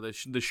 but,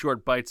 the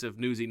short bites of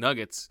newsy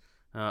nuggets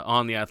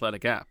on the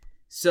Athletic app.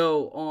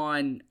 So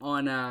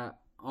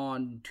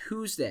on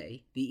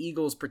Tuesday, the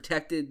Eagles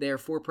protected their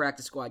 4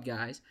 practice squad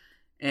guys,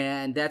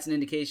 and that's an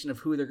indication of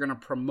who they're going to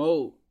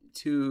promote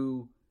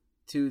to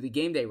the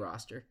game day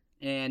roster.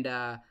 And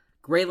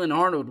Grayland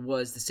Arnold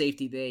was the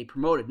safety they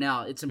promoted.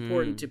 Now, it's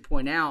important to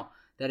point out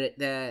that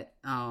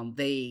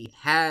they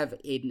have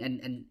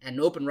an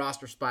open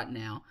roster spot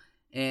now,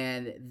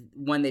 and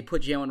when they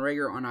put Jalen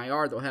Reagor on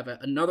IR, they'll have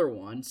another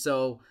one.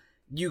 So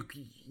you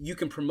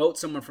can promote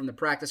someone from the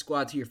practice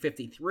squad to your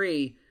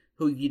 53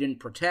 who you didn't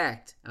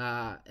protect,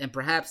 and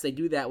perhaps they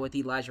do that with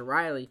Elijah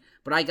Riley.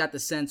 But I got the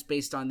sense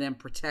based on them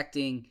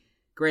protecting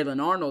Grayland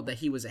Arnold that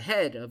he was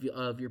ahead of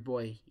your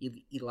boy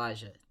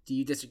Elijah. Do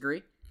you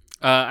disagree?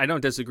 I don't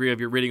disagree of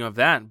your reading of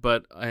that,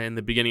 but in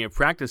the beginning of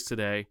practice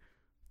today,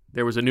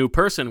 there was a new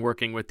person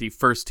working with the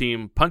first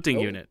team punting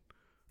unit,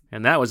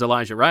 and that was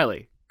Elijah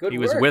Riley. Good he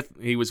work.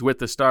 He was with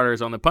the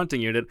starters on the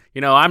punting unit.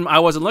 I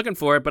wasn't looking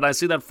for it, but I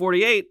see that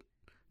 48,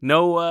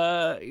 no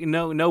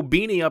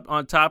beanie up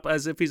on top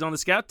as if he's on the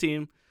scout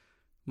team.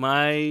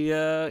 My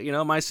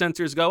my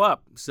sensors go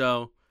up.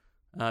 So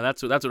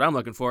that's what I'm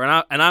looking for.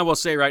 And I will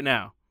say right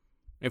now,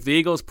 if the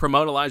Eagles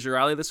promote Elijah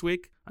Riley this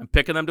week, I'm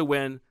picking them to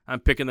win. I'm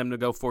picking them to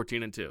go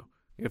 14-2.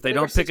 If they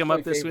don't pick him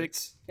up this week,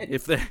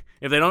 if they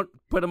don't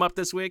put him up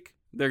this week,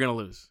 they're gonna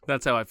lose.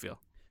 That's how I feel.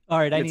 All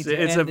right,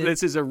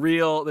 This is a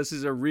real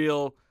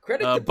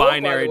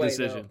binary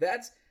decision. Though.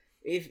 That's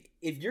if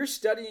you're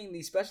studying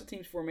these special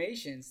teams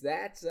formations,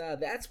 that's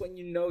when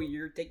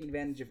you're taking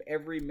advantage of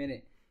every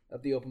minute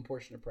of the open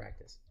portion of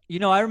practice.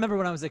 I remember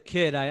when I was a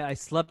kid, I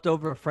slept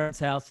over a friend's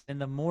house in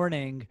the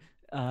morning.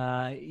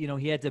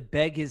 He had to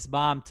beg his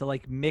mom to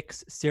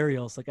mix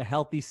cereals, like a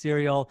healthy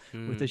cereal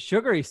with a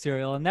sugary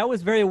cereal. And that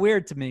was very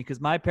weird to me because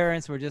my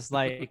parents were just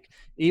like,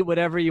 eat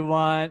whatever you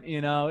want.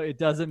 it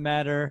doesn't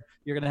matter.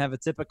 You're going to have a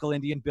typical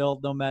Indian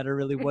build no matter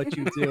really what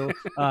you do,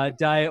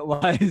 diet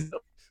wise,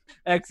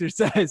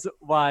 exercise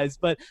wise.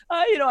 But,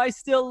 I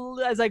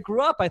still, as I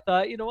grew up, I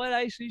thought,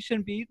 I actually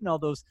shouldn't be eating all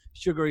those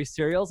sugary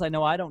cereals. I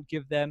know I don't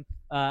give them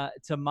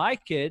to my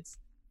kids.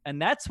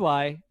 And that's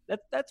why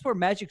that's where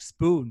Magic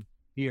Spoon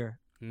here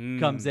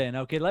comes in.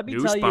 Okay, let me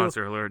tell you.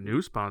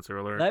 New sponsor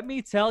alert. Let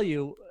me tell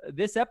you,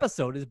 this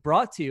episode is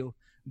brought to you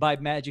by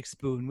Magic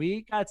Spoon.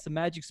 We got some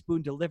Magic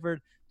Spoon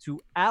delivered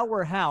to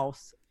our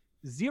house.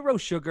 0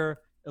 sugar,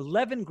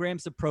 11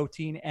 grams of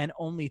protein, and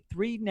only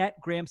 3 net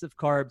grams of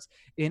carbs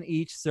in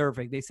each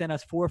serving. They sent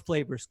us 4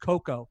 flavors: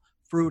 cocoa,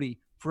 fruity,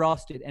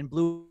 frosted, and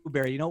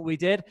blueberry. You know what we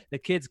did? The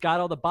kids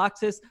got all the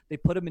boxes. They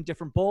put them in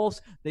different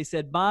bowls. They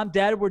said, Mom,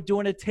 Dad, we're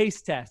doing a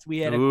taste test. We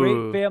had a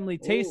great family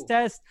taste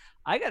test.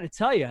 I got to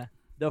tell you,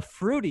 the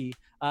fruity,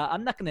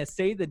 I'm not going to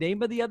say the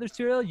name of the other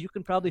cereal. You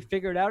can probably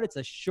figure it out. It's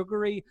a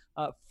sugary,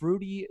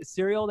 fruity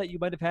cereal that you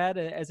might have had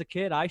as a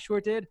kid. I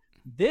sure did.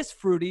 This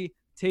fruity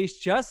tastes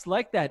just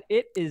like that.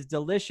 It is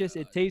delicious.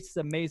 It tastes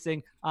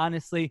amazing.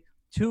 Honestly,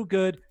 too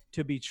good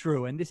to be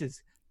true. And this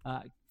is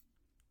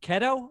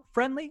keto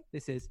friendly.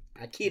 This is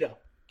keto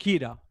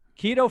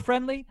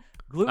friendly.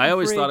 Gluten-free. I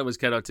always thought it was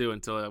keto too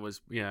until I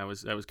was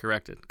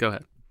corrected. Go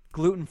ahead.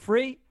 Gluten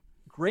free,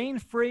 grain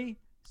free,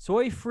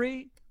 soy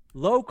free,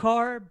 low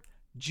carb,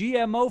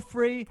 GMO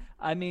free.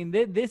 I mean,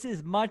 this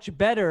is much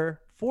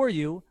better for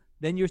you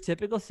than your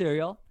typical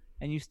cereal,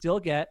 and you still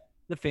get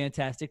the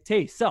fantastic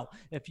taste. So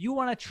if you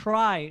want to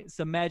try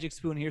some Magic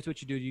Spoon, here's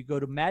what you do. You go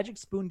to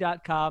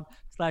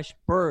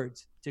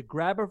magicspoon.com/birds to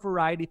grab a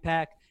variety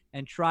pack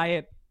and try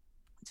it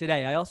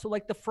today. I also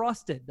like the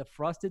frosted. The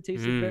frosted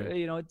tasted,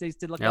 it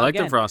tasted like, I like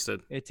the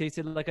frosted. It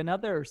tasted like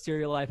another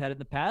cereal I've had in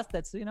the past.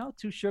 That's,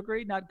 too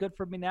sugary, not good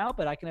for me now,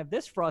 but I can have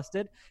this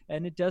frosted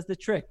and it does the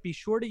trick. Be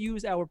sure to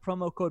use our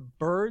promo code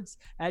BIRDS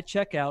at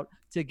checkout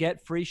to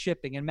get free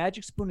shipping. And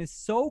Magic Spoon is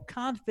so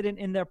confident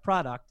in their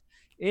product,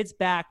 it's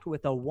backed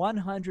with a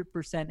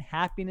 100%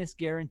 happiness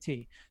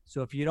guarantee.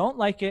 So if you don't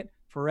like it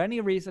for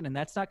any reason, and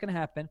that's not going to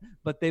happen,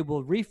 but they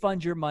will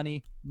refund your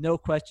money, no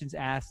questions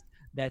asked.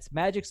 That's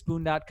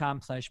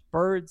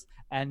magicspoon.com/birds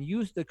and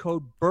use the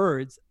code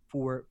BIRDS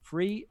for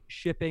free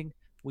shipping.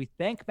 We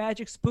thank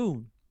Magic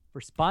Spoon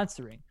for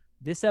sponsoring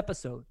this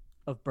episode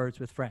of Birds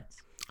with Friends.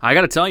 I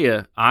got to tell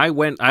you, I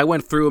went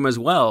through them as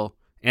well,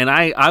 and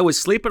I was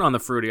sleeping on the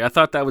fruity. I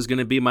thought that was going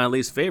to be my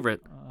least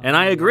favorite, and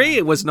I agree,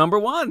 it was number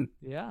one.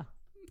 Yeah.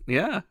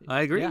 Yeah,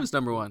 I agree, it was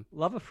number one.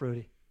 Love a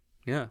fruity.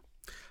 Yeah.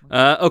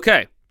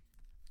 Okay.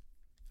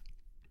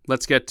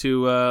 Let's get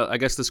to, I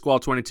guess, the Squall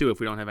 22 if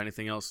we don't have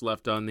anything else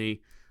left on the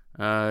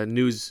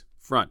news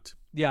front.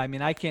 Yeah, I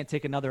mean, I can't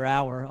take another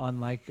hour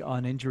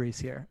on injuries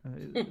here.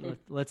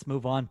 Let's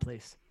move on,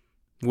 please.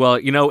 Well,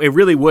 it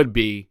really would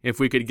be if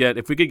we could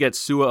get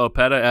Sua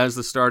Opeta as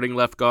the starting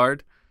left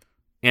guard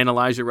and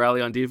Elijah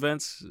Raleigh on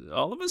defense.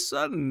 All of a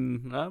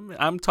sudden,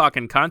 I'm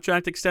talking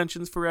contract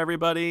extensions for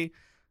everybody.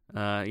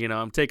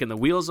 I'm taking the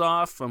wheels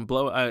off. I'm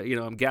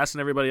gassing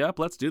everybody up.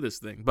 Let's do this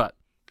thing. But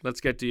let's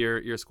get to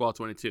your Squall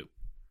 22.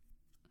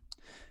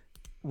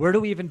 Where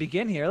do we even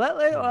begin here?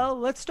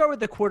 Let's start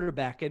with the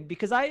quarterback, and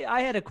because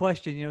I had a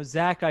question.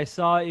 Zach, I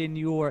saw in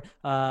your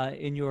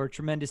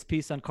tremendous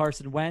piece on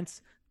Carson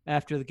Wentz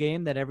after the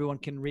game that everyone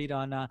can read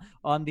on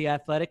The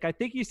Athletic. I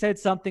think you said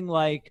something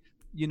like,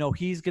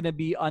 he's going to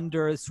be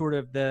under sort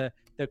of the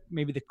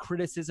maybe the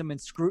criticism and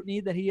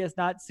scrutiny that he has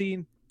not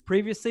seen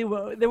previously.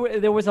 Well,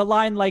 there was a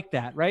line like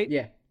that, right?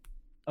 Yeah.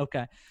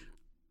 Okay.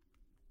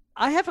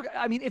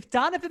 If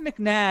Donovan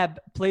McNabb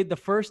played the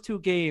first two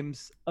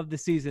games of the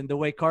season the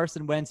way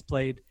Carson Wentz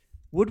played,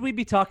 would we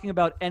be talking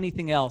about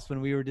anything else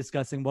when we were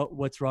discussing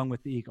what's wrong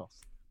with the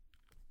Eagles?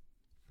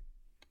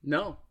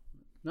 No.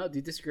 Do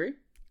you disagree?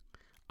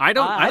 I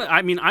don't.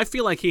 I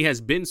feel like he has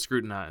been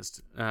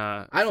scrutinized.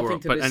 I don't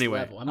think to this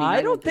level.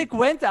 I don't think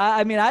Wentz.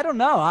 I don't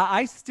know.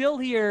 I still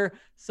hear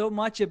so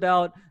much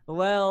about,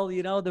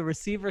 the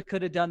receiver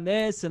could have done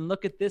this, and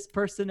look at this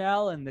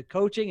personnel and the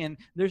coaching, and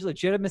there's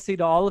legitimacy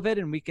to all of it,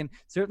 and we can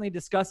certainly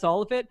discuss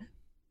all of it.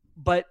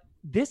 But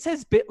this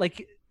has been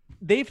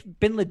they've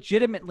been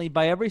legitimately,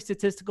 by every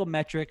statistical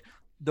metric,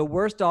 the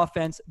worst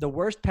offense, the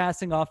worst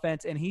passing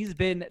offense, and he's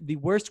been the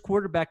worst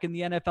quarterback in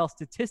the NFL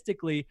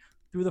statistically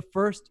through the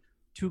first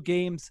two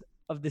games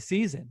of the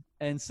season.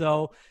 And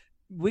so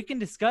we can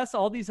discuss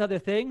all these other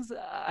things.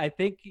 I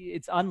think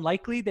it's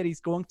unlikely that he's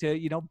going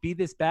to, be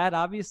this bad,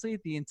 obviously,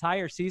 the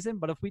entire season.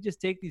 But if we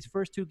just take these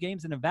first two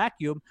games in a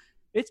vacuum,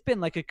 it's been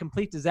like a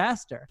complete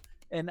disaster.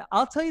 And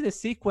I'll tell you the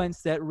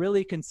sequence that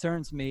really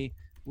concerns me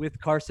with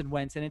Carson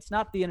Wentz, and it's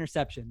not the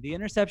interception. The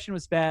interception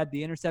was bad.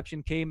 The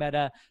interception came at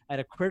a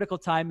critical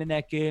time in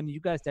that game.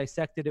 You guys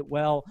dissected it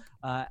well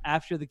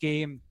after the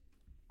game.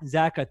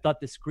 Zach, I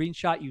thought the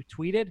screenshot you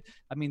tweeted,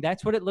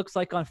 that's what it looks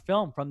like on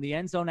film from the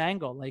end zone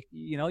angle.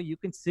 You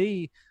can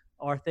see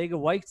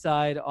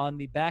Arcega-Whiteside on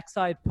the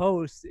backside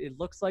post. It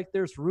looks like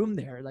there's room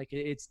there.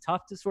 It's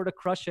tough to sort of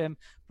crush him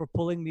for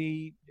pulling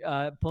the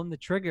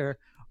trigger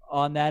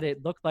on that.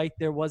 It looked like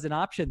there was an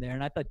option there.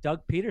 And I thought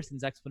Doug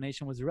Peterson's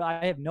explanation was real.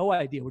 I have no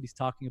idea what he's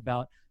talking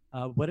about.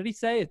 What did he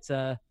say? It's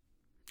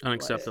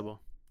unacceptable.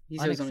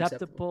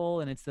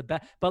 Unacceptable, and it's the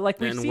best. But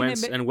we've seen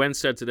him. And Wentz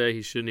said today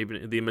he shouldn't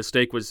even. The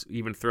mistake was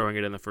even throwing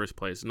it in the first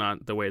place,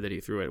 not the way that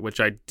he threw it, which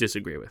I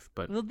disagree with.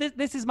 But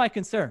this is my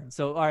concern.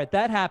 So all right,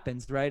 that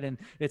happens, right? And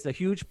it's a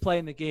huge play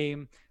in the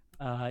game.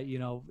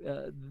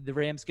 The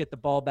Rams get the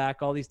ball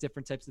back. All these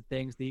different types of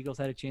things. The Eagles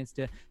had a chance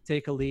to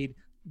take a lead.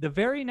 The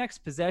very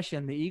next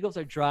possession, the Eagles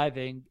are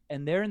driving,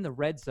 and they're in the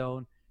red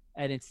zone,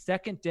 and it's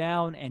 2nd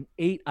down and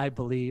 8, I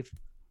believe,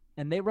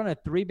 and they run a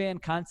 3-man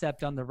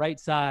concept on the right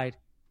side.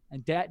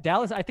 And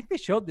Dallas, I think they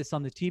showed this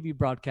on the TV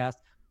broadcast.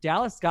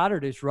 Dallas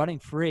Goedert is running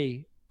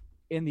free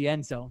in the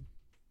end zone.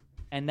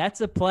 And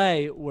that's a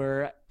play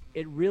where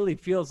it really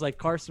feels like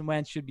Carson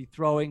Wentz should be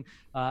throwing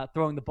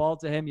the ball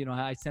to him.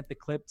 I sent the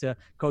clip to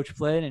Coach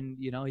Flynn, and,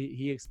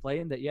 he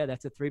explained that,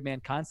 that's a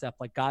 3-man concept.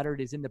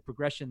 Goedert is in the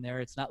progression there.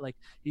 It's not like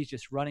he's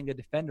just running a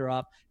defender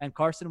off. And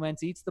Carson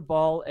Wentz eats the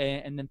ball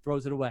and then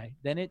throws it away.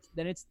 Then it's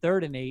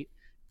 3rd and 8.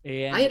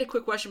 And I had a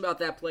quick question about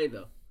that play,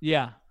 though.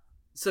 yeah,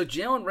 So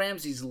Jalen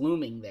Ramsey's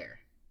looming there.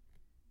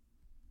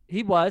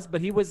 he was,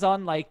 but he was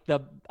on like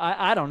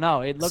I don't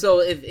know. It looked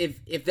So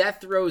if that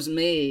throw's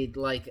made,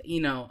 like,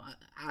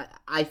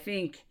 I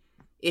think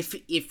if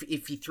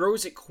he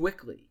throws it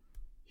quickly,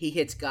 he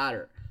hits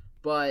Goddard.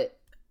 But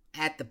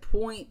at the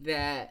point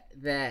that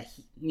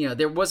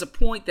there was a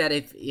point that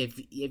if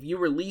you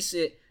release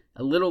it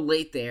a little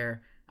late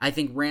there, I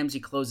think Ramsey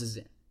closes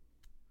in.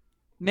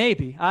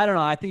 maybe. I don't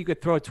know. I think you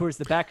could throw it towards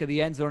the back of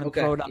the end zone and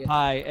throw it up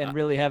high and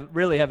really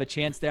have a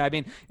chance there. I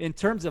mean, in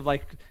terms of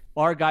like,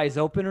 are guys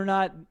open or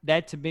not?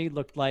 That to me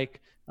looked like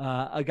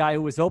a guy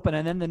who was open.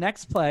 And then the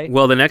next play.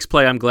 Well, the next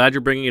play, I'm glad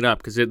you're bringing it up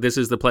because this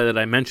is the play that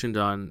I mentioned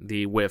on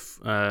the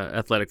WIF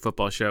Athletic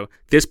Football Show.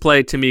 This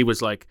play to me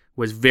was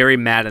very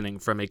maddening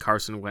from a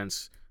Carson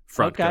Wentz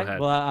front. Okay,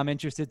 well, I'm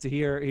interested to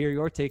hear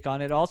your take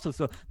on it also.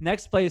 So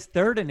next play is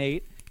 3rd and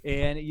 8,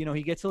 and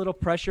he gets a little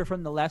pressure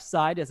from the left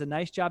side. Does a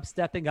nice job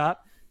stepping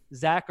up.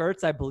 Zach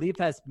Ertz, I believe,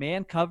 has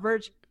man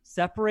coverage,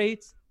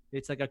 separates.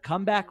 It's like a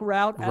comeback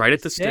route right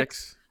at the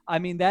sticks. I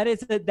mean, that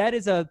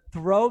is a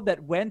throw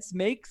that Wentz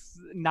makes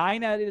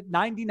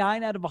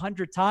 99 out of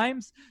 100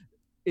 times.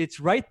 It's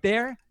right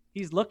there.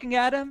 He's looking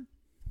at him,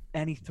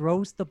 and he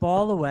throws the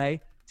ball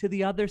away to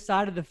the other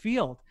side of the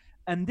field.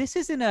 And this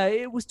isn't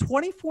it was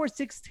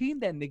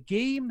 24-16 then. The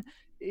game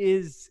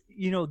is,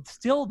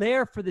 still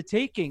there for the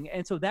taking.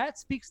 And so that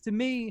speaks to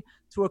me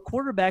to a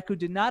quarterback who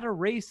did not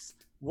erase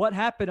what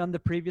happened on the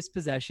previous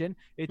possession.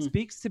 It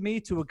speaks to me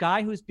to a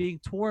guy who's being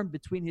torn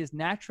between his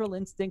natural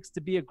instincts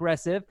to be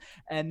aggressive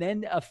and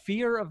then a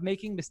fear of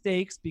making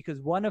mistakes because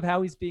one of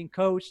how he's being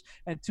coached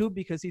and two,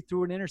 because he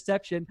threw an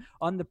interception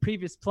on the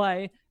previous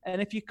play.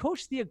 And if you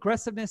coach the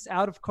aggressiveness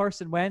out of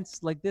Carson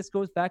Wentz, like this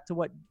goes back to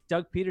what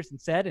Doug Peterson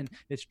said, and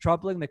it's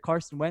troubling that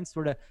Carson Wentz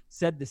sort of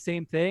said the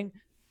same thing.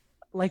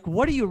 Like,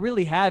 what do you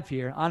really have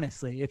here,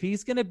 honestly? If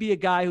he's going to be a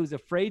guy who's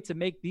afraid to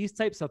make these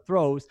types of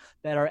throws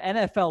that are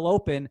NFL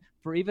open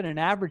for even an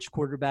average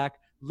quarterback,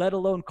 let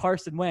alone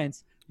Carson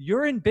Wentz,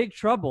 you're in big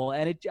trouble.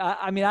 And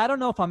I don't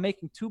know if I'm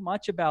making too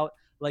much about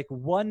like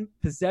one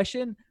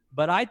possession,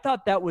 but I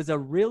thought that was a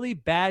really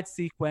bad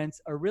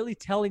sequence, a really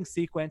telling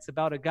sequence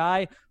about a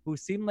guy who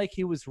seemed like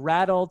he was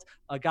rattled,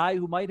 a guy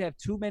who might have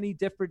too many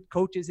different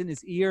coaches in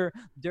his ear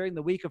during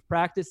the week of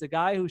practice, a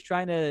guy who's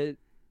trying to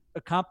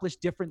accomplish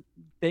different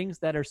things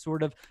that are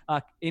sort of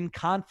in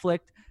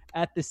conflict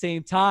at the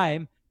same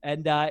time.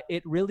 And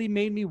it really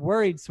made me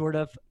worried sort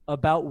of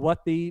about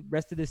what the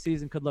rest of the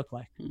season could look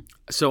like.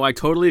 So I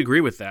totally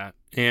agree with that.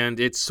 And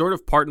it's sort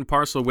of part and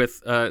parcel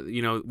with,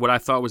 what I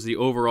thought was the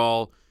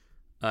overall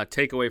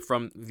takeaway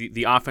from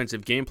the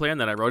offensive game plan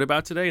that I wrote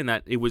about today, and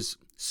that it was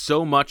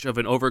so much of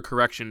an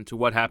overcorrection to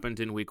what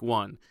happened in week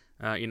 1.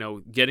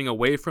 Getting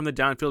away from the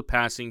downfield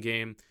passing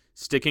game,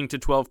 sticking to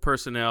 12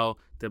 personnel,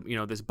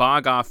 this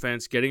bog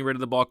offense, getting rid of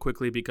the ball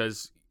quickly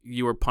because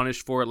you were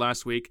punished for it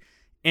last week.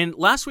 And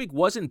last week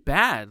wasn't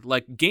bad,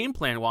 like game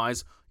plan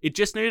wise. It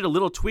just needed a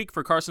little tweak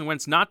for Carson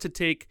Wentz not to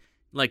take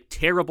like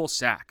terrible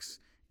sacks.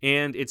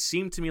 And it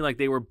seemed to me like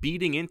they were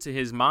beating into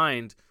his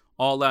mind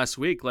all last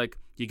week. Like,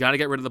 you got to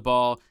get rid of the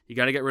ball. You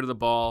got to get rid of the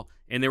ball.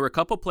 And there were a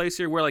couple plays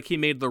here where like he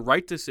made the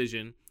right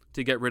decision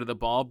to get rid of the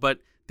ball. But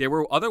there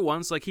were other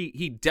ones like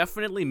he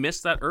definitely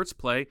missed that Ertz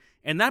play.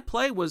 And that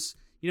play was,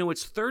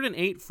 it's 3rd and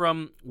 8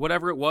 from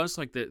whatever it was,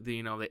 like the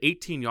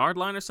 18-yard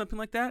line or something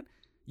like that.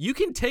 You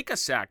can take a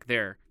sack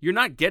there. You're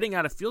not getting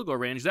out of field goal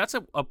range. That's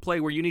a play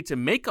where you need to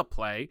make a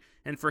play.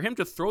 And for him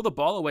to throw the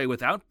ball away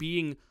without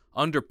being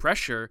under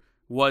pressure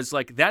was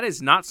like, that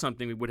is not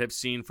something we would have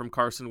seen from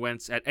Carson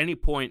Wentz at any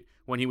point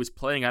when he was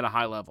playing at a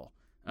high level.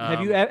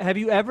 Have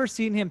you ever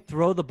seen him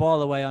throw the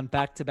ball away on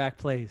back-to-back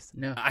plays?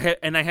 No. I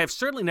have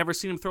certainly never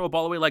seen him throw a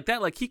ball away like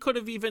that. Like, he could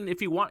have even, if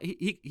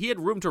he had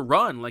room to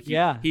run. Like,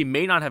 he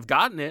may not have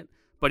gotten it,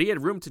 but he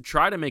had room to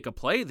try to make a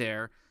play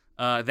there.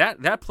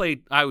 That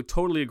play, I would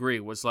totally agree,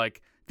 was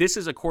like, this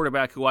is a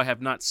quarterback who I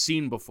have not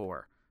seen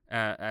before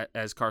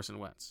as Carson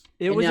Wentz.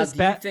 Do you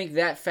think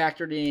that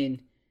factored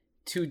in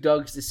to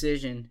Doug's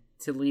decision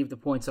to leave the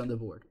points on the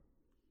board?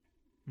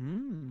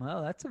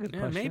 Well, that's a good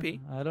question. Maybe.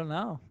 I don't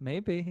know.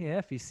 Maybe, yeah,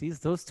 if he sees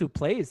those two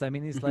plays. I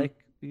mean, he's like,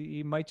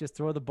 he might just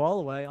throw the ball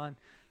away on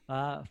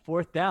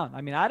 4th down.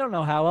 I mean, I don't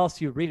know how else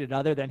you read it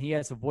other than he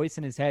has a voice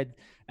in his head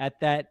at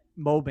that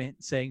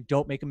moment saying,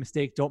 don't make a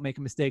mistake, don't make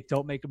a mistake,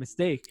 don't make a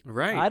mistake.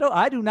 Right.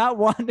 I do not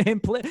want him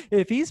play.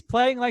 If he's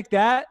playing like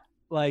that,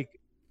 like,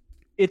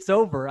 it's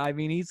over. I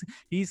mean,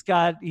 he's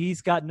got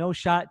no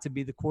shot to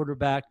be the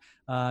quarterback,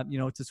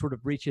 to sort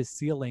of reach his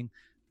ceiling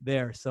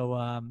there.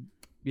 So,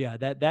 yeah,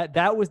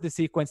 that was the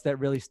sequence that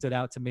really stood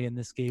out to me in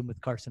this game with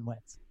Carson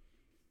Wentz.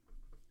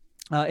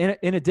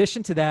 In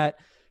addition to that,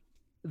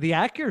 the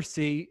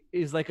accuracy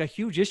is like a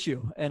huge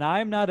issue, and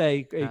I'm not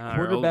a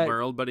quarterback.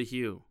 Our old buddy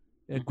Hugh.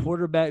 a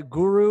quarterback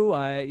guru,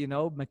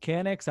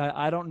 mechanics.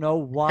 I don't know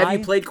why. Have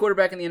you played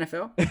quarterback in the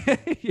NFL?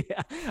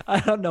 Yeah, I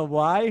don't know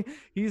why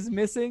he's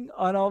missing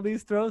on all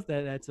these throws.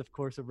 That's of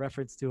course a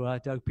reference to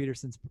Doug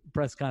Peterson's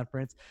press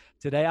conference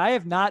today. I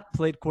have not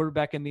played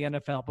quarterback in the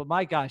NFL, but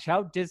my gosh,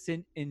 how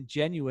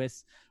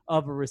disingenuous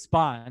of a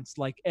response.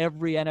 Like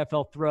every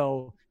NFL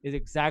throw is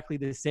exactly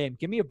the same.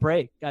 Give me a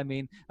break. I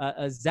mean,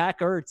 a Zach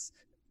Ertz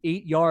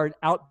 8-yard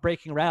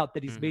out-breaking route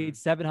that he's made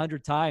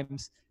 700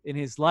 times in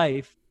his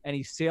life, and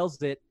he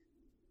sails it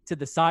to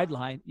the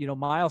sideline.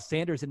 Miles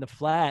Sanders in the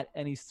flat,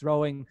 and he's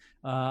throwing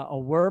a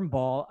worm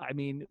ball. I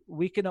mean,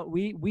 we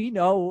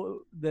know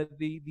that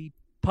the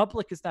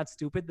public is not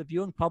stupid. The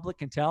viewing public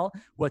can tell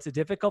what's a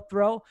difficult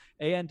throw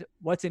and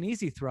what's an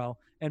easy throw.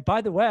 And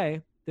by the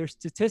way, there's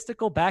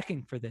statistical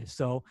backing for this.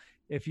 So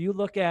if you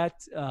look at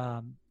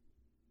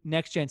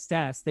Next Gen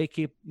Stats, they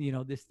keep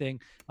this thing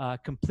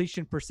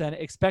completion percent,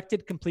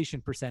 expected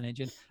completion percentage,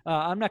 and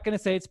I'm not going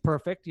to say it's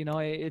perfect.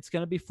 It's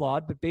going to be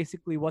flawed, but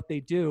basically what they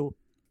do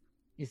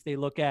is they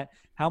look at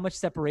how much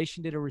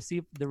separation did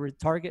the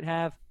target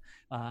have,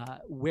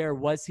 where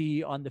was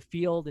he on the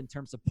field in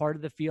terms of part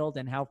of the field,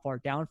 and how far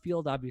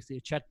downfield. Obviously,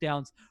 a check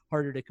down's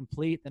harder to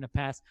complete than a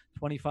pass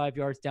 25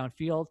 yards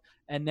downfield,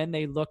 and then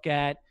they look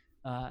at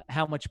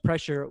how much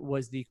pressure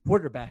was the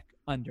quarterback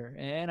under.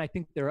 And I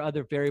think there are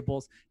other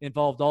variables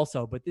involved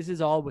also, but this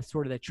is all with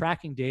sort of the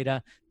tracking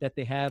data that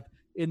they have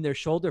in their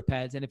shoulder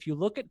pads. And if you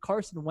look at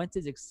Carson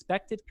Wentz's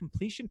expected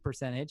completion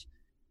percentage,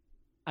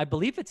 I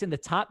believe it's in the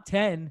top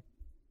 10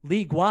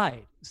 league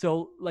wide.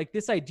 So like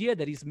this idea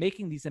that he's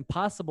making these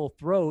impossible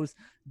throws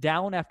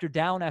down after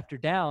down after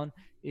down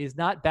is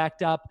not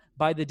backed up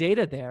by the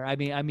data there. I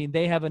mean,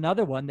 they have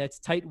another one that's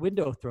tight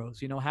window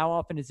throws. How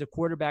often is a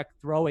quarterback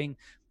throwing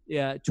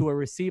to a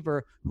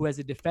receiver who has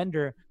a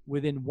defender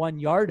within 1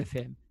 yard of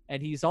him?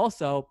 And he's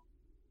also,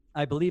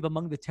 I believe,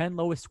 among the 10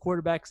 lowest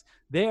quarterbacks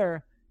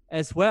there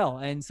as well.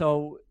 And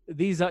so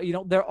these are,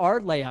 there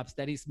are layups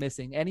that he's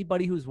missing.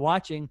 Anybody who's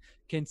watching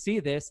can see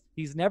this.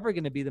 He's never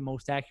going to be the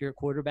most accurate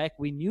quarterback.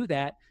 We knew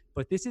that,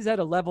 but this is at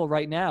a level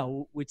right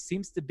now, which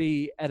seems to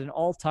be at an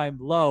all-time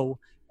low.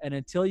 And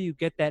until you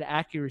get that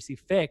accuracy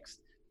fixed,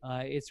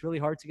 it's really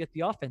hard to get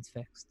the offense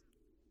fixed.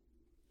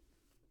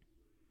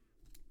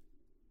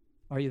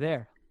 Are you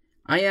there?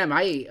 I am.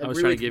 I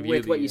agree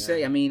with what you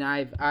say. I mean,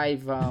 I've I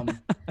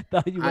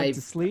thought you went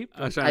to sleep.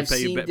 I was trying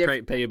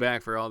to pay you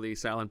back for all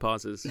these silent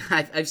pauses.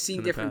 I've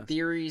seen different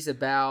theories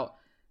about,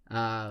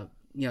 I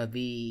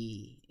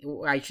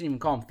shouldn't even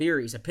call them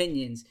theories,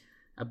 opinions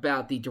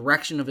about the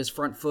direction of his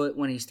front foot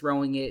when he's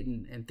throwing it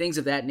and things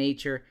of that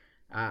nature.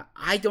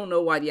 I don't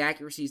know why the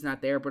accuracy is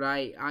not there, but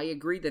I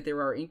agree that there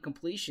are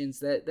incompletions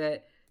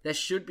that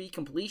should be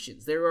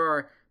completions. There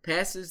are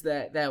passes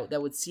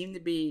that would seem to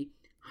be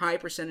high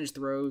percentage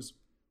throws,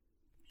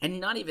 and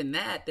not even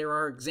that. There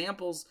are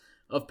examples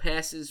of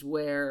passes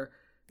where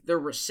they're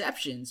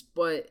receptions,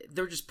 but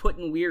they're just put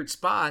in weird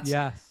spots.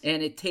 Yes.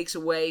 And it takes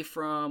away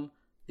from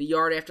the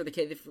yards after the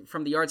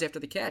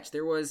catch.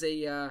 There was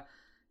a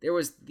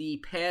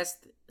pass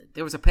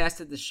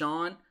to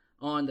Deshaun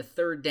on the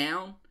third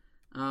down,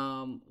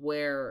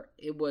 where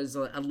it was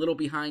a little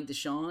behind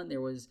Deshaun. There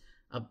was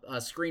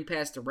a screen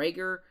pass to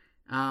Reagor.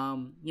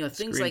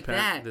 Things like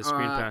that. The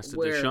screen pass to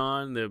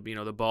Deshaun,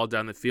 the ball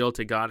down the field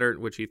to Goddard,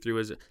 which he threw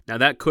as now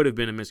that could have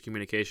been a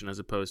miscommunication as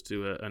opposed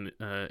to an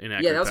inaccurate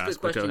pass. Yeah, that was a good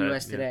question you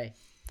asked today.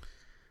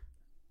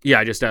 Yeah,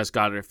 I just asked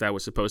Goddard if that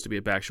was supposed to be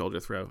a back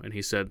shoulder throw, and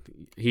he said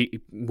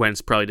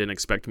Wentz probably didn't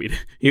expect me to.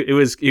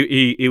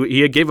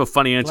 He gave a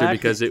funny answer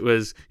because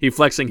he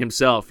flexing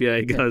himself. Yeah,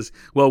 he goes,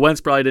 well,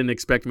 Wentz probably didn't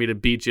expect me to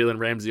beat Jalen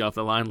Ramsey off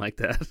the line like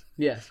that.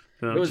 Yeah,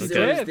 so, it was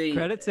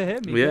credit to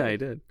him. He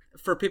did.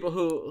 For people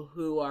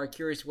who are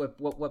curious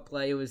what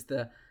play, it was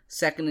the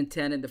 2nd and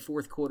 10 in the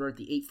fourth quarter at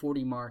the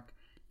 8:40 mark,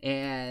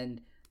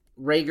 and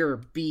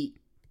Reagor beat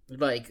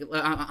Goddard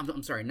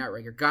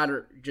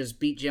just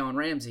beat Jalen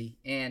Ramsey,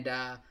 and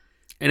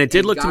it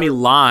did look to me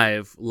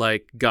live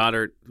like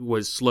Goddard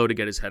was slow to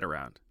get his head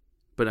around.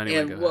 But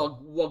anyway,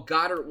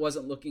 Goddard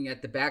wasn't looking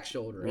at the back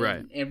shoulder,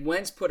 right? And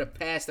Wentz put a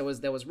pass that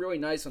was really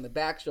nice on the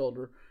back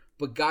shoulder,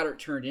 but Goddard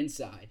turned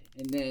inside,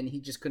 and then he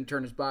just couldn't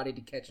turn his body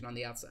to catch it on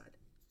the outside.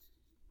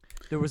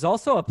 There was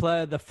also a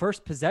play, the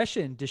first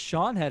possession,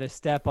 Deshaun had a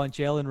step on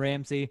Jalen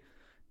Ramsey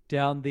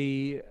down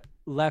the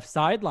left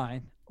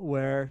sideline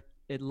where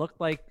it looked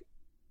like,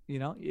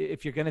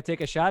 if you're going to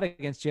take a shot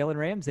against Jalen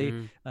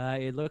Ramsey,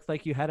 it looked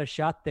like you had a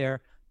shot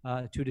there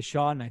to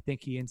Deshaun. I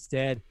think he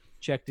instead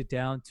checked it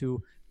down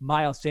to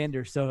Miles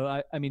Sanders.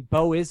 So,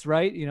 Bo is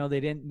right. They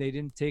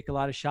didn't take a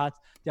lot of shots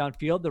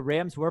downfield. The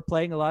Rams were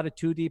playing a lot of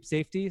 2 deep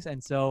safeties.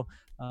 And so,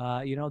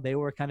 they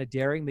were kind of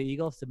daring the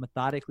Eagles to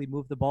methodically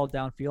move the ball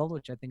downfield,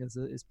 which I think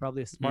is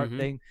probably a smart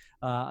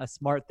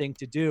thing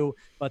to do.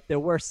 But there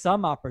were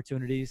some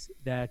opportunities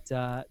that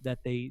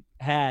they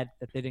had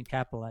that they didn't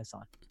capitalize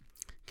on.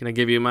 Can I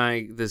give you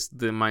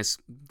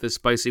the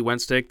spicy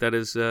Wentz take that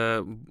is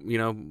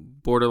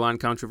borderline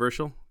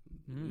controversial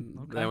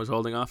that I was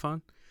holding off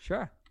on?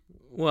 Sure.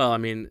 Well,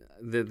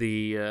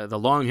 the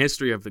long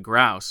history of the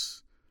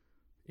grouse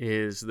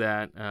is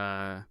that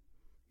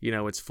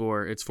it's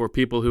for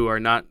people who are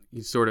not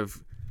sort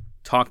of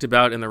talked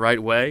about in the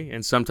right way,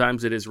 and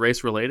sometimes it is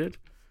race related.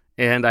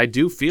 And I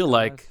do feel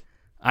like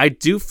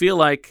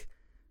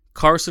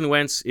Carson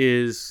Wentz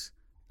is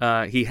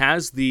he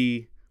has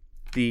the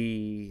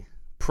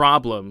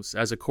problems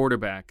as a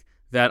quarterback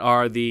that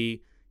are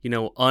the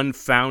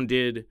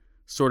unfounded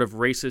sort of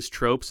racist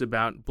tropes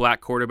about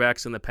black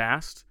quarterbacks in the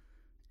past.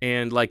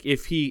 And like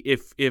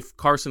if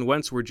Carson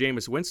Wentz were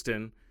Jameis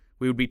Winston,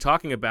 we would be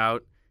talking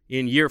about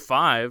in year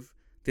 5,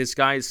 this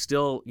guy is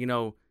still,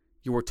 you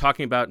were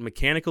talking about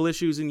mechanical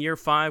issues in year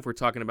 5. We're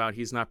talking about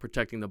he's not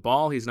protecting the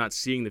ball, he's not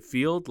seeing the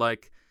field.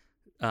 Like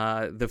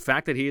the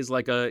fact that he is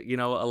like a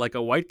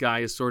white guy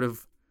is sort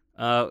of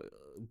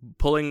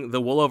pulling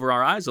the wool over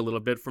our eyes a little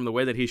bit from the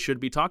way that he should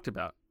be talked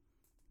about.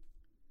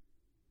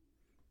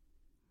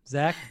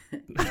 Zach?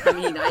 I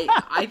mean,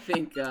 I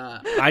think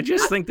I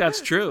just think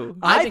that's true.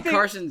 I think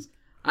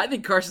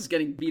Carson's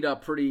getting beat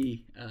up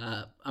pretty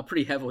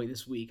heavily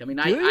this week. I mean,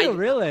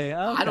 really? Okay.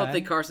 I don't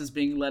think Carson's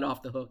being let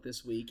off the hook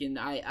this week, and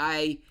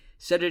I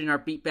said it in our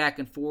beat back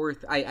and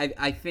forth.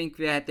 I think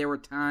that there were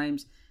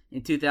times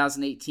in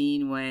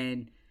 2018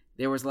 when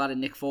there was a lot of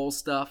Nick Foles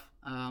stuff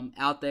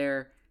out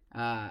there,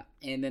 and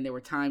then there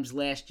were times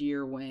last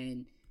year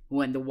when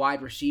the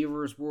wide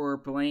receivers were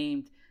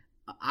blamed.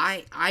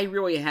 I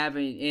really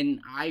haven't,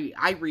 and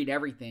I read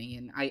everything,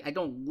 and I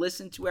don't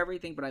listen to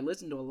everything, but I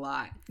listen to a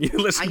lot. You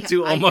listen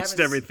to almost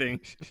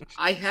everything.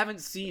 I haven't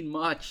seen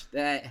much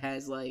that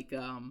has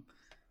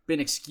been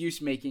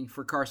excuse making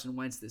for Carson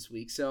Wentz this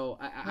week. So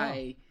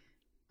I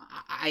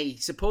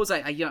suppose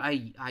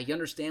I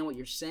understand what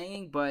you're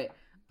saying, but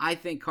I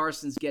think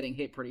Carson's getting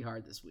hit pretty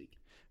hard this week.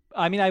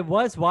 I mean, I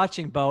was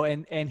watching Bo,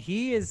 and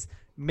he is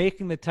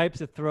making the types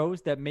of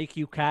throws that make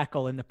you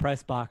cackle in the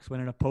press box when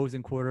an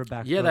opposing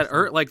quarterback. Yeah, that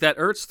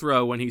Ertz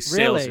throw when he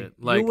sails it.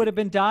 Like, you would have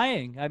been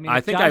dying. I mean,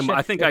 I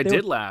think I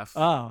did laugh.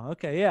 Oh,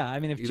 okay, yeah. I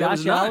mean, if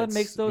Josh Allen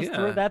makes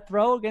that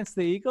throw against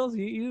the Eagles,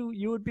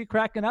 you would be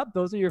cracking up.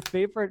 Those are your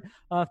favorite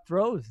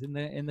throws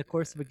in the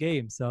course of a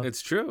game. So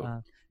it's true.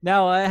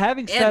 Now,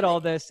 having said all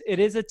this, it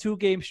is a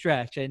 2-game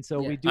stretch, and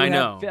so we do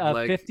have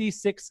a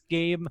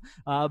 56-game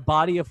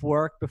body of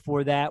work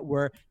before that,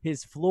 where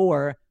his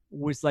floor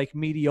was like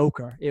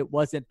mediocre. It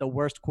wasn't the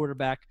worst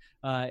quarterback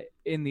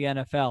in the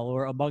NFL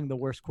or among the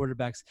worst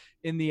quarterbacks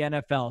in the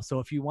NFL.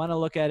 So if you want to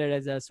look at it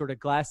as a sort of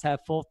glass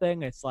half full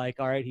thing, it's like,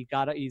 all right,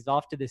 he's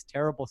off to this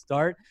terrible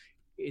start.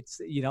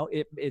 It's,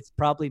 it's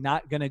probably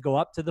not going to go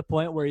up to the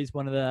point where he's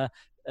one of the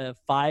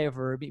 5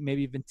 or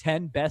maybe even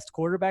 10 best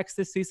quarterbacks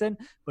this season,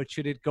 but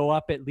should it go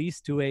up at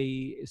least to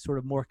a sort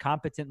of more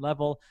competent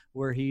level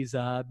where he's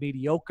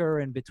mediocre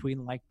and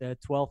between like the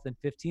 12th and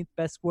 15th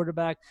best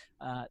quarterback,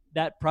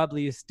 that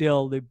probably is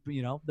still the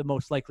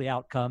most likely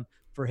outcome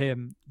for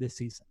him this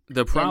season.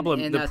 The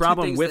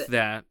problem with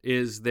that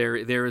is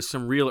there is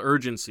some real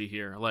urgency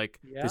here. Like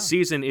the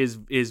season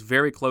is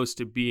very close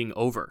to being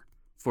over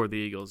for the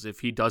Eagles if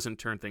he doesn't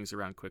turn things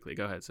around quickly.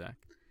 Go ahead, Zach.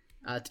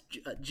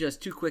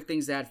 Just 2 quick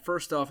things. That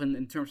first off,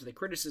 in terms of the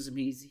criticism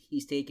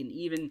he's taken,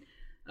 even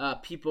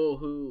people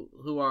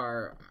who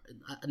are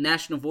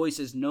national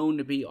voices known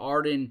to be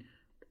ardent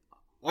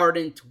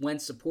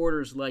Wentz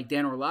supporters like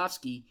Dan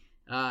Orlovsky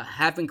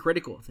have been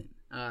critical of him.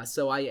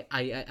 So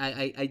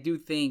I do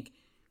think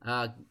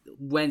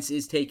Wentz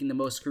is taking the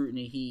most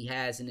scrutiny he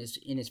has in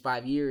his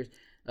 5 years.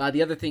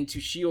 The other thing,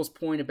 to Shields'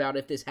 point about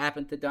if this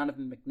happened to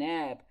Donovan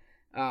McNabb.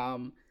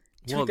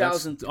 Well,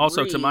 that's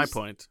also to my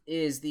point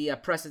is the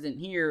precedent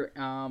here.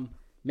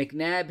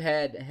 McNabb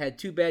had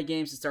 2 bad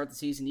games to start the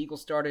season.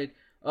 Eagles started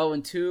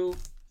 0-2.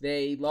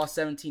 They lost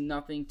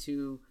 17-0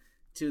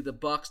 to the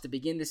Bucks to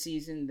begin the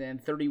season. Then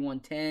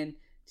 31-10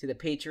 to the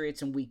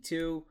Patriots in week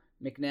 2.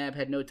 McNabb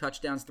had no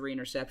touchdowns, 3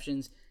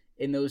 interceptions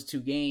in those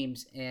 2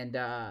 games, and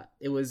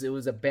it was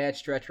a bad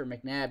stretch for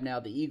McNabb. Now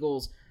the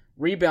Eagles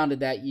rebounded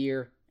that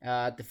year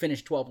to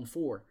finish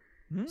 12-4.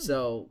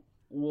 So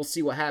we'll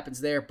see what happens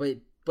there,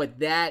 but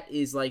that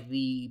is like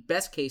the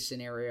best case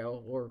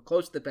scenario, or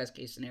close to the best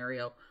case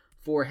scenario,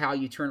 for how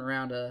you turn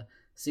around a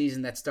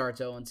season that starts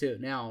 0-2.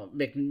 Now,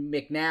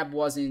 McNabb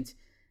wasn't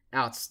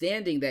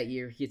outstanding that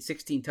year. He had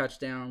 16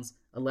 touchdowns,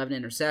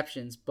 11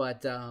 interceptions,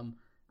 but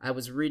I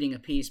was reading a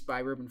piece by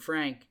Reuben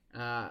Frank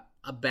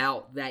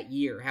about that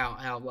year, how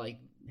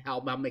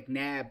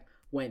McNabb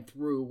went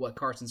through what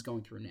Carson's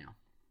going through now.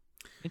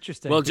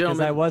 Interesting. Well,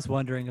 gentlemen, I was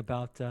wondering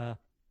about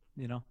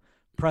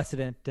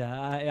precedent.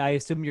 I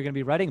assume you're going to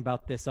be writing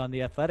about this on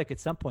The Athletic at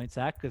some point,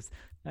 Zach, because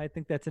I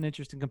think that's an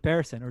interesting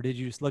comparison. Or did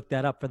you just look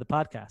that up for the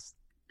podcast?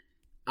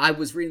 I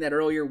was reading that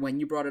earlier when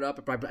you brought it up.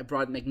 I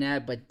brought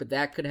McNabb, but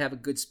that could have a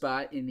good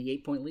spot in the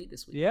 8-point lead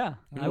this week. Yeah,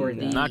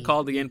 not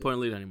called the 8-point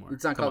lead anymore.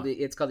 It's not called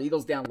it's called the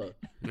Eagles Download.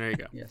 There you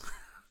go. Yes.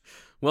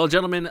 Well,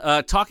 gentlemen,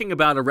 talking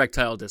about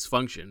erectile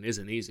dysfunction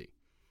isn't easy.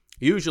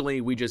 Usually,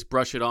 we just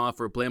brush it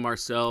off or blame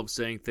ourselves,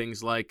 saying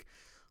things like,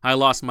 "I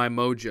lost my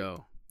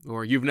mojo,"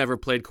 or "You've never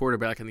played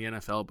quarterback in the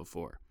NFL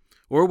before,"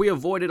 or we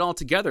avoid it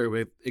altogether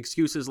with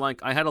excuses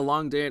like, "I had a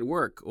long day at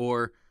work,"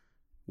 or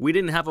We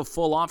didn't have a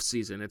full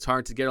off-season. It's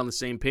hard to get on the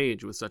same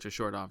page with such a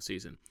short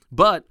off-season.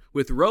 But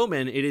with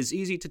Roman, it is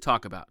easy to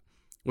talk about.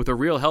 With a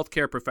real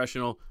healthcare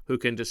professional who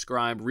can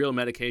describe real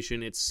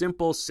medication, it's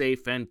simple,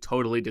 safe, and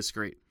totally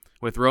discreet.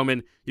 With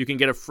Roman, you can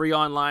get a free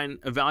online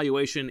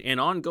evaluation and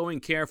ongoing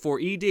care for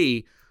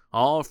ED,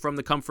 all from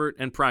the comfort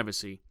and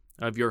privacy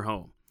of your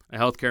home. A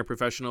healthcare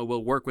professional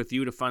will work with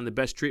you to find the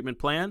best treatment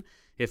plan.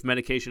 If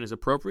medication is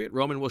appropriate,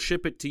 Roman will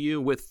ship it to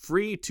you with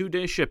free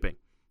 2-day shipping.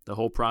 The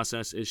whole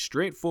process is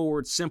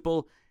straightforward,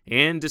 simple,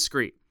 and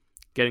discreet.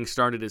 Getting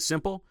started is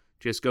simple.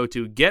 Just go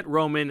to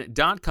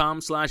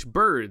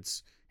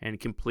getroman.com/birds and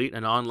complete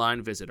an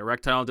online visit.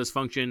 Erectile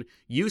dysfunction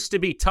used to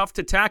be tough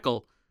to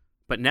tackle,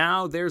 but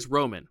now there's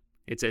Roman.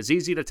 It's as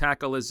easy to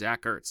tackle as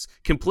Zach Ertz.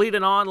 Complete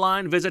an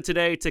online visit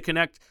today to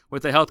connect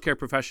with a healthcare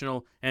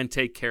professional and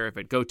take care of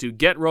it. Go to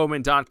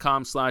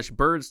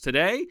getroman.com/birds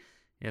today.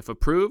 If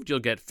approved, you'll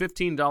get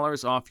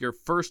 $15 off your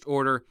first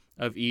order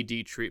of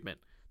ED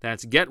treatment.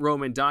 That's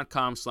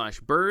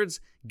getroman.com/birds,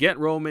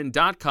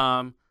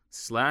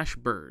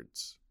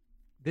 getroman.com/birds.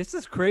 This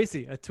is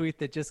crazy. A tweet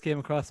that just came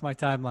across my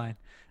timeline.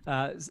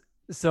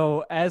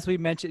 So as we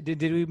mentioned,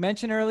 did we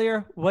mention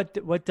earlier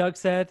what Doug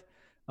said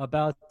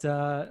about,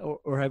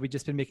 or have we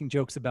just been making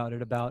jokes about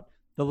it, about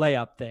the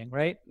layup thing,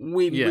 right?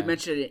 We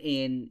mentioned it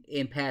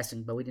in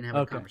passing, but we didn't have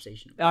a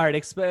conversation. All right,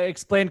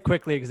 explain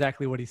quickly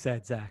exactly what he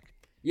said, Zach.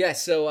 Yeah,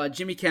 so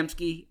Jimmy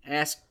Kempski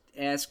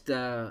asked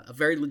a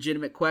very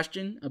legitimate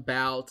question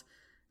about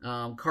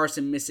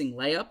Carson missing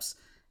layups,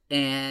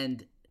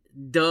 and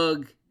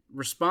Doug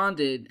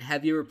responded,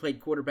 "Have you ever played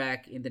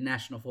quarterback in the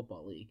National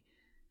Football League?"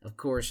 Of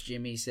course,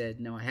 Jimmy said,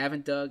 "No, I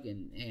haven't, Doug,"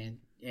 and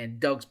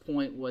Doug's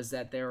point was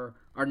that there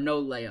are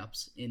no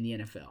layups in the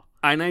NFL.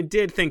 And I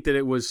did think that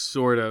it was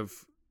sort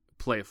of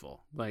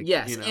playful. Like,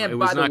 yes, and it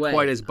was not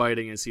quite as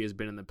biting as he has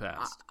been in the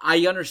past.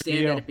 I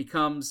understand that it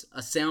becomes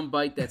a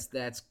soundbite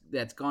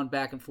that's gone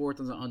back and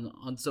forth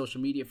on social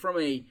media. From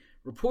a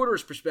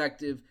reporter's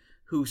perspective,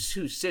 who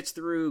sits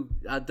through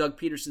Doug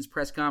Peterson's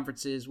press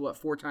conferences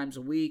 4 times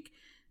a week,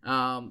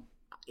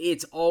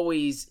 it's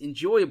always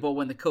enjoyable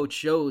when the coach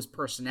shows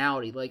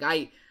personality. Like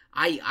I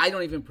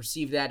don't even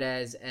perceive that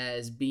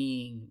as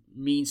being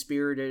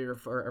mean-spirited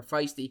or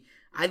feisty.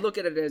 I look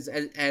at it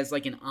as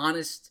like an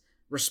honest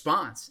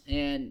response,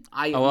 and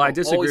I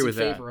disagree always with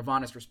in favor that. of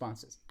honest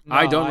responses. No,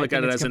 I don't look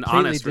at it as an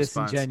honest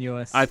response.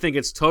 Disingenuous. I think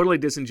it's totally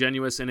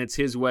disingenuous, and it's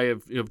his way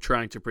of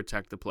trying to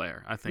protect the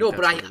player. I think. No,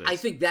 but I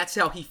think that's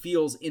how he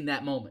feels in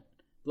that moment.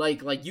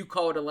 Like you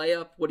call it a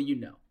layup. What do you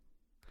know?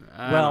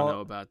 I don't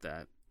know about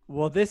that.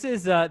 Well, this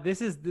is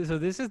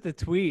the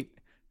tweet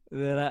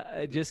that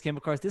I just came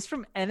across. This is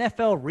from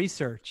NFL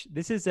Research.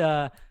 This is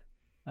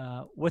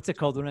what's it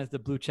called when it has the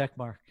blue check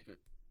mark?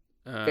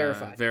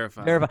 Verified.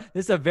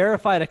 This is a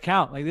verified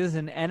account. Like, this is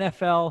an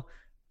NFL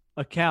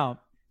account,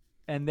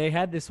 and they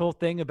had this whole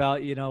thing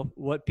about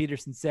what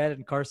Peterson said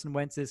and Carson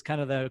Wentz's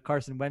kind of the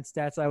Carson Wentz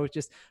stats. I was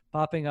just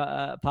popping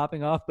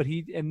off, but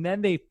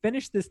then they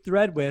finished this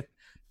thread with,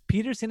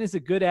 Peterson is a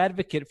good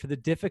advocate for the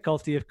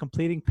difficulty of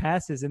completing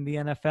passes in the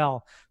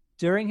NFL.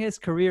 During his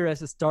career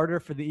as a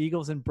starter for the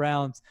Eagles and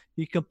Browns,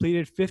 he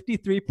completed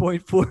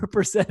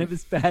 53.4% of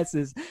his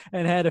passes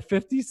and had a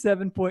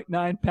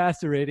 57.9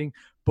 passer rating.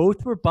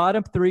 Both were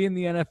bottom 3 in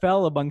the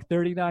NFL among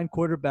 39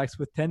 quarterbacks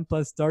with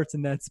 10-plus starts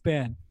in that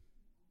span.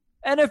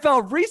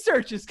 NFL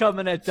Research is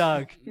coming at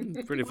Doug.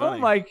 Pretty funny.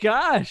 Oh, my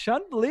gosh.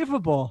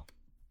 Unbelievable.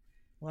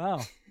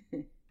 Wow.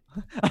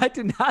 I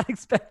did not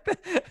expect that.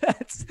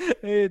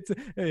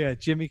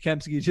 Jimmy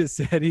Kempski just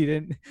said he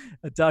didn't.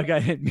 Doug, I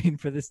didn't mean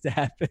for this to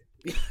happen.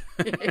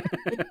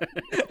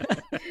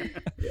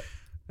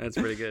 That's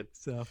pretty good.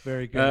 So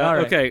very good. All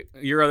right. Okay,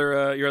 your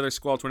other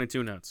Squall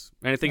 22 notes.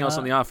 Anything else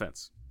on the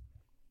offense?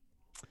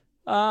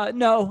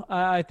 No,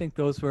 I think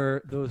those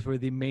were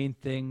the main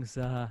things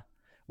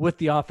with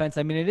the offense.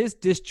 I mean, it is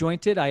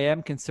disjointed. I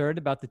am concerned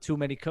about the too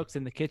many cooks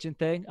in the kitchen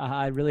thing.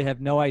 I really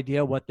have no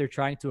idea what they're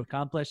trying to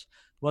accomplish,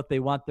 what they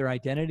want their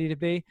identity to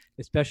be,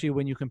 especially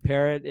when you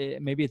compare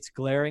it. Maybe it's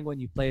glaring when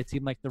you play a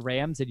team like the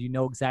Rams and you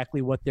know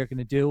exactly what they're going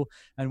to do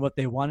and what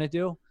they want to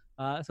do.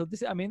 So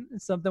this, I mean,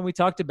 it's something we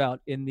talked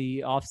about in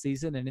the off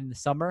season and in the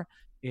summer,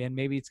 and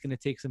maybe it's going to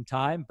take some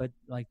time, but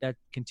like that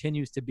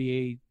continues to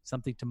be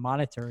something to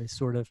monitor, is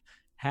sort of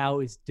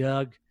how is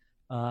Doug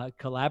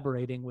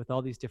collaborating with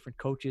all these different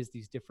coaches,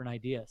 these different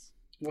ideas.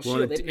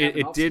 Well,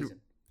 it did.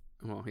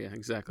 Well, yeah,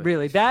 exactly.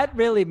 Really, that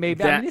really made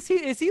me. I mean,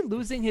 is he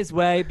losing his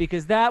way?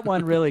 Because that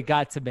one really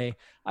got to me.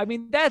 I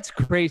mean, that's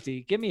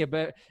crazy. Give me a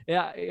bit.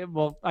 Yeah.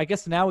 Well, I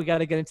guess now we got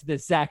to get into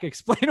this. Zach,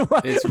 explain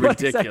what. It's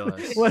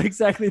ridiculous. What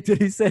exactly did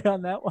he say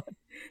on that one?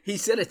 He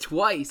said it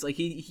twice. Like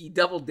he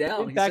doubled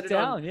down. He backed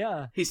down.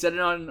 Yeah. He said it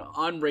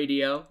on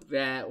radio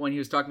that when he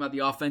was talking about the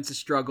offensive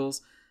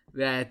struggles,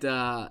 that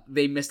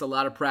they missed a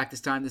lot of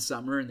practice time this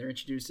summer and they're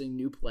introducing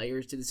new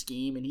players to the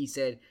scheme. And he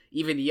said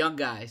even the young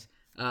guys,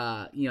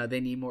 they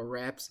need more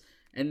reps.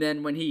 And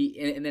then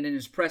and then in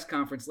his press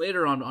conference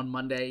later on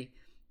Monday,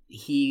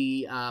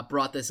 he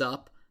brought this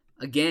up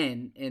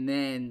again. And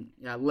then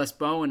Les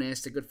Bowen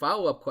asked a good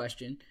follow-up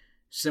question,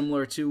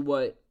 similar to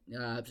what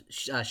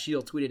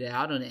Shield tweeted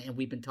out, and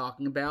we've been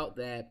talking about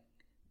that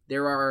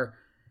there are.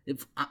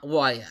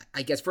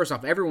 I guess first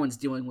off, everyone's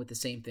dealing with the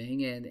same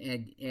thing,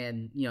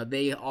 and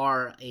they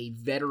are a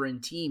veteran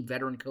team,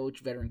 veteran coach,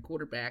 veteran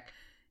quarterback,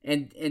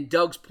 and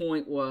Doug's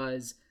point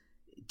was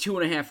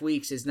 2.5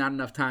 weeks is not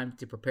enough time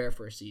to prepare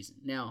for a season.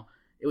 Now,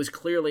 it was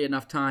clearly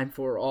enough time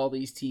for all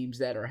these teams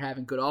that are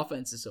having good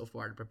offenses so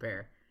far to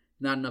prepare.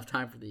 Not enough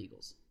time for the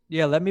Eagles.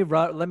 Yeah,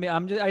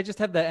 I just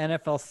have the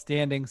NFL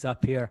standings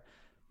up here.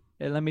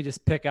 And let me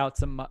just pick out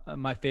some of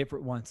my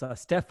favorite ones.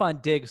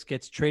 Stephon Diggs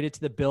gets traded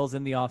to the Bills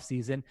in the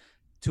offseason,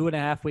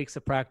 2.5 weeks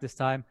of practice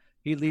time.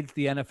 He leads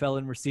the NFL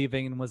in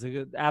receiving and was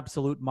an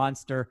absolute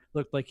monster.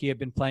 Looked like he had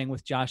been playing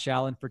with Josh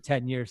Allen for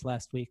 10 years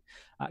last week.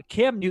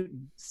 Cam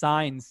Newton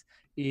signs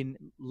in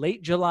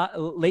late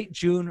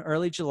June,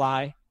 early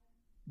July.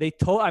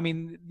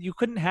 You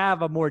couldn't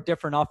have a more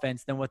different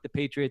offense than what the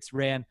Patriots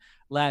ran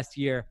last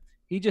year.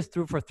 He just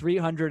threw for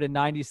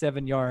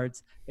 397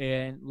 yards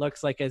and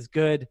looks like as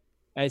good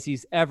as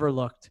he's ever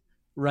looked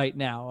right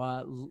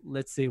now.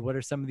 Let's see, what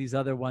are some of these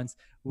other ones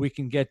we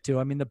can get to?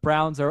 I mean, the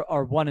Browns are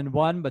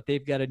 1-1, but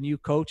they've got a new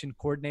coach and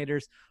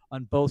coordinators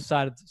on both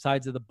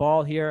sides of the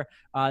ball here.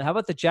 How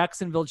about the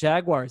Jacksonville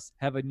Jaguars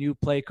have a new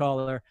play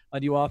caller, a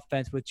new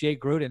offense with Jay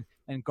Gruden,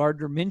 and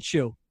Gardner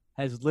Minshew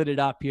has lit it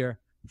up here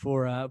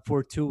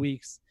for 2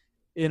 weeks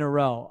in a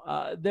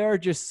row. There are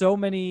just so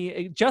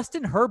many.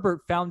 Justin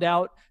Herbert found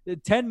out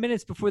 10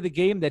 minutes before the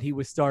game that he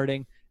was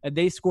starting, and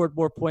they scored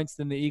more points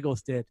than the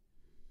Eagles did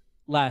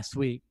last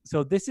week.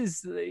 So this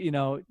is,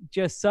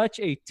 just such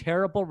a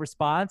terrible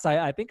response.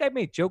 I think I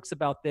made jokes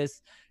about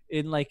this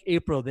in like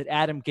April that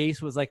Adam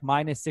Gase was like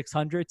minus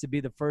 600 to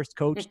be the first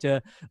coach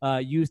to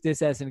use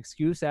this as an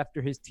excuse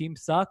after his team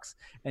sucks.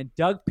 And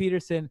Doug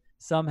Peterson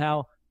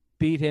somehow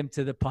beat him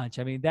to the punch.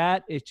 I mean,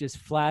 that is just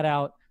flat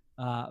out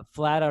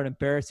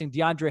embarrassing.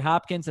 DeAndre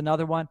Hopkins,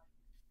 another one,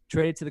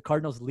 traded to the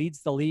Cardinals,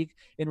 leads the league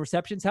in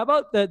receptions. How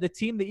about the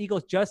team the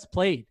Eagles just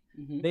played?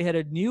 Mm-hmm. They had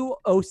a new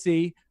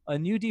OC, a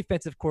new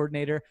defensive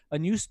coordinator, a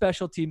new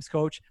special teams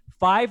coach,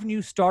 5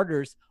 new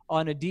starters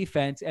on a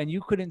defense, and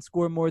you couldn't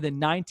score more than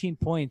 19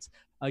 points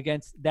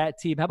against that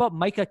team. How about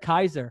Micah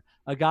Kiser,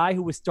 a guy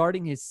who was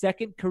starting his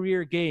second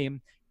career game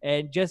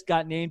and just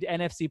got named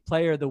NFC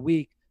Player of the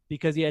Week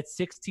because he had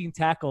 16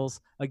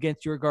 tackles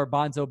against your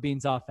Garbanzo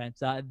Beans offense.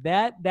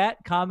 That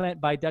comment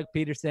by Doug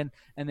Peterson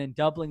and then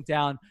doubling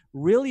down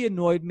really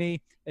annoyed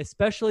me,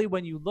 especially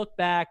when you look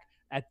back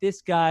at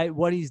this guy,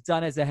 what he's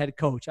done as a head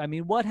coach. I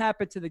mean, what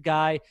happened to the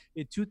guy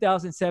in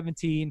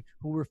 2017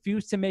 who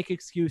refused to make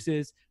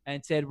excuses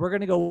and said, we're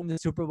going to go win the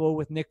Super Bowl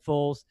with Nick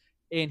Foles,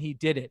 and he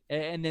did it,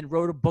 and then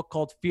wrote a book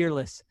called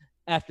Fearless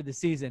after the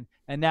season.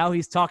 And now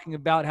he's talking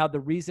about how the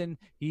reason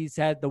he's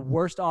had the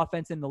worst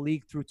offense in the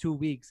league through 2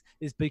 weeks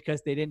is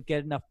because they didn't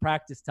get enough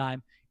practice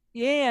time.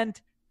 And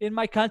in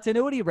my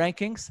continuity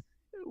rankings,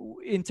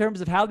 in terms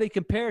of how they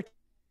compare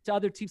to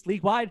other teams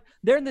league-wide,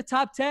 they're in the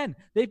top 10.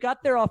 They've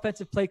got their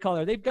offensive play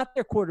caller. They've got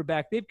their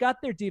quarterback. They've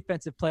got their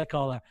defensive play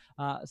caller.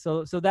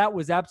 So that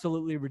was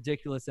absolutely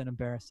ridiculous and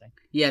embarrassing.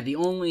 Yeah,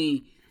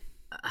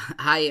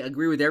 I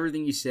agree with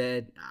everything you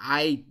said.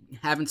 I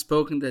haven't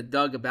spoken to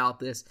Doug about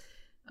this.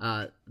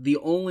 The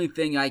only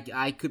thing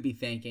I could be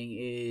thinking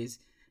is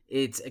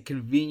it's a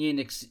convenient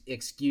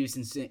excuse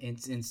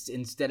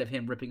instead of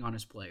him ripping on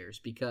his players,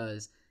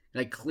 because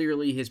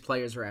clearly his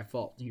players are at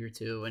fault here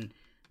too,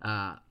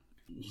 and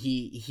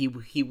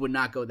he would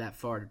not go that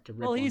far to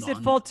rip. Well, he's at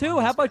fault too.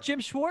 How about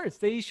Jim Schwartz?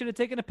 They should have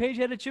taken a page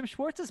out of Jim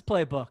Schwartz's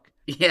playbook.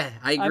 Yeah,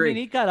 I agree. I mean,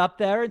 he got up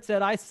there and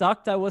said, I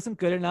sucked. I wasn't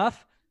good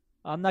enough.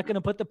 I'm not going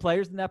to put the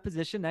players in that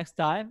position next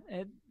time.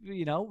 And,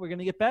 we're going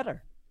to get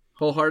better.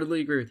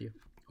 Wholeheartedly agree with you.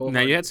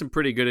 Now, you had some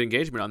pretty good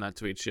engagement on that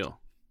tweet, Shield.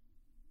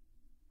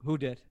 Who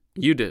did?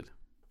 You did.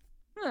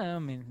 I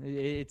mean,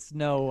 it's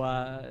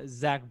no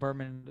Zach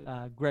Berman,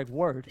 Greg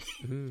Ward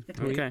tweet,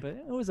 okay. But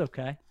it was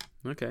okay.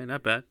 Okay,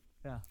 not bad.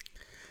 Yeah.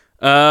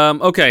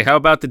 Okay, how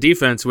about the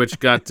defense, which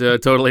got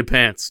totally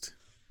pantsed?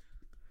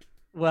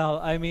 Well,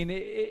 I mean,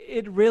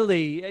 it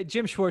really,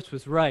 Jim Schwartz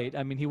was right.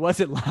 I mean, he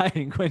wasn't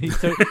lying when he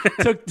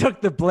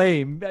took the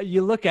blame.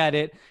 You look at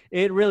it,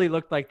 it really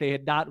looked like they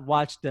had not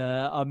watched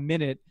a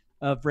minute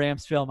of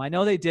Rams film. I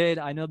know they did.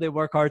 I know they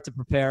work hard to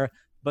prepare.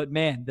 But,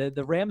 man,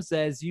 the Rams,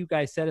 as you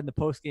guys said in the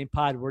post-game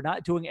pod, we're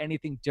not doing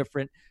anything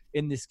different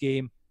in this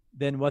game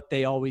than what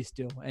they always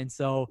do. And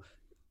so,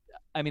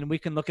 I mean, we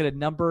can look at a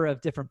number of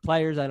different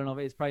players. I don't know if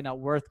it's probably not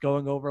worth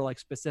going over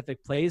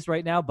specific plays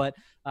right now, but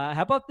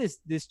how about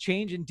this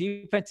change in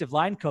defensive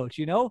line coach?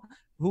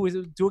 Who is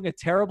doing a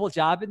terrible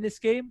job in this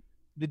game?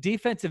 The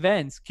defensive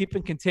ends keep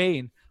and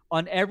contain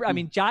on every. I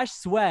mean, Josh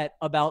Sweat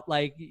about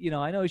I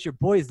know he's your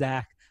boy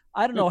Zach.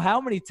 I don't know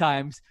how many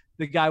times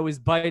the guy was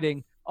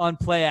biting on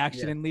play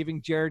action and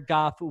leaving Jared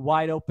Goff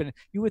wide open.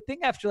 You would think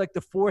after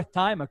the 4th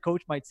time a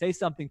coach might say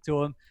something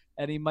to him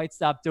and he might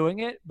stop doing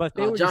it, but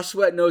Josh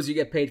Sweat knows you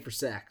get paid for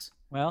sacks.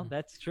 Well,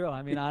 that's true.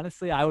 I mean,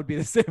 honestly, I would be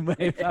the same way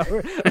if I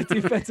were a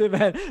defensive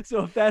end.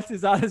 So if that's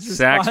his honest response,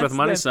 Sacks with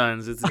money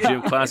signs. It's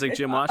a classic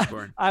Jim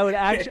Washburn.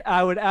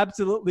 I would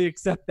absolutely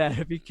accept that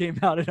if he came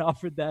out and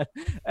offered that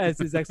as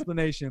his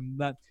explanation.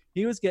 But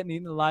he was getting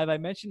eaten alive. I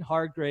mentioned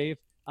Hargrave.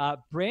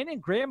 Brandon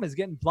Graham is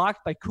getting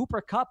blocked by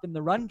Cooper Kupp in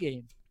the run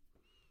game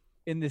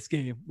in this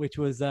game, which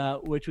was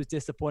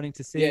disappointing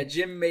to see. Yeah,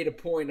 Jim made a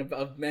point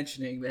of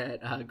mentioning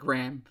that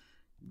Graham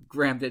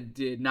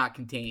did not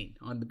contain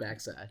on the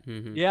backside.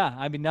 Mm-hmm. Yeah,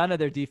 I mean, none of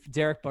their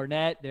Derek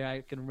Barnett, there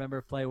I can remember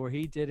a play where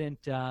he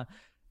didn't.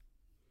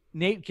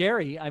 Nate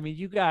Gary, I mean,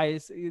 you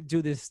guys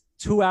do this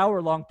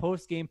 2-hour-long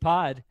post-game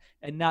pod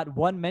and not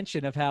one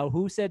mention of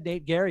who said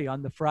Nate Gary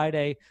on the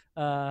Friday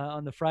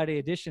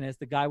edition as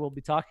the guy we'll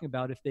be talking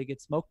about if they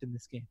get smoked in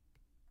this game.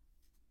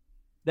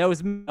 That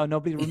was me. Oh,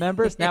 nobody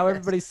remembers. Now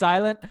everybody's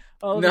silent.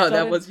 Oh no,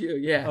 that was you.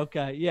 Yeah.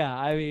 Okay. Yeah.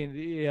 I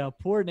mean,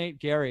 poor Nate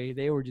Gary.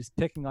 They were just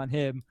picking on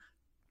him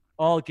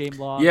all game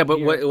long. Yeah, but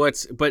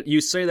but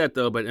you say that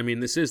though. But I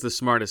mean, this is the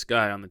smartest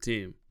guy on the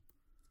team.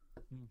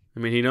 I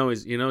mean, he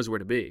knows where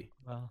to be.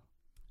 Well,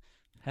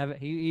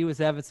 he was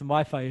having some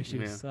Wi-Fi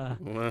issues. Yeah.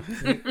 That's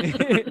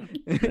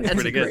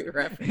pretty a good. great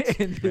reference.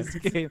 In this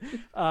game.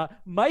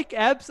 Mike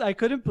Epps, I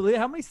couldn't believe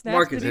how many snaps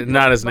Marcus, did he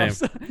not play?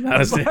 his name.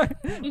 Not his name.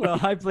 Well,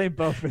 I blame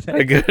both for that.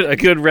 A good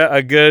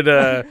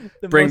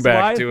The bring most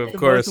back to, of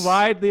course. The most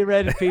widely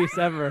read piece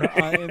ever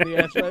in the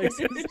Athletics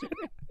history.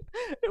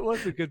 It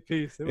was a good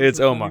piece. It's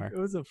Omar. It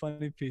was a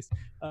funny piece.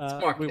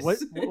 Marcus. Wait,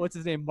 what's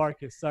his name?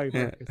 Marcus. Sorry,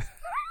 Marcus.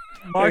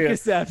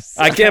 Marcus Epps.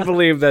 I can't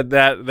believe that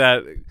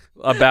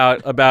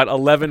about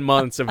 11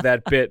 months of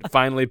that bit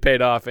finally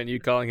paid off, and you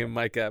calling him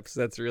Mike Epps.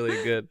 That's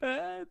really good.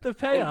 The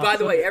payoff. And by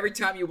the way, every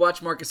time you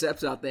watch Marcus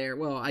Epps out there,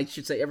 well, I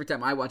should say every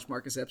time I watch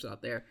Marcus Epps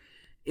out there,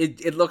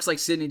 it looks like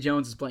Sidney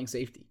Jones is playing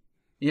safety.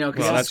 You know,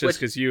 well, that's just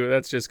because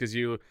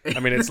you. I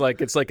mean, it's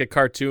like a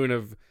cartoon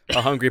of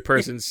a hungry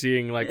person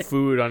seeing like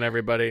food on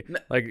everybody.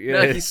 Like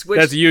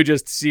that's you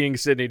just seeing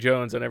Sidney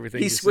Jones on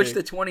everything. He switched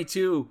to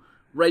 22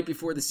 right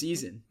before the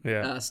season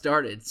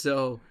started,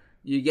 so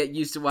you get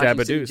used to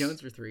watching Sidney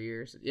Jones for 3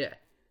 years. Yeah.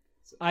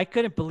 I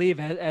couldn't believe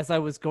as I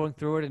was going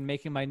through it and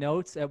making my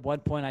notes. At one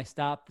point, I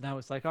stopped and I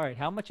was like, "All right,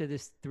 how much of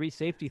this 3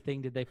 safety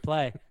thing did they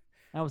play?"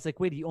 I was like,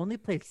 wait, he only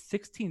played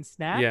 16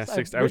 snaps? Yeah,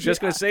 I was just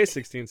going to say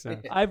 16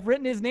 snaps. I've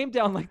written his name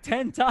down like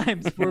 10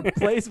 times for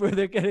plays where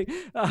they're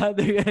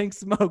getting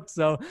smoked.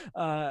 So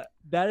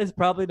that is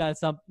probably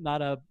not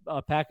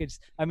a package.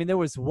 I mean, there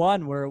was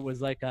one where it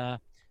was like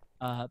a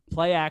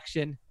play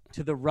action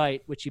to the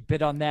right, which he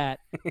bit on that,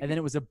 and then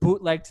it was a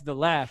bootleg to the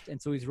left,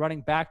 and so he's running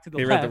back to the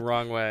left. He read the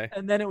wrong way.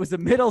 And then it was a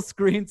middle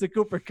screen to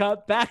Cooper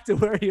Kupp back to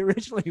where he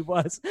originally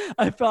was.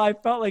 I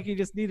felt like he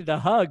just needed a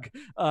hug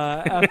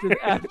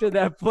after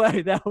that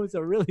play. That was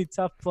a really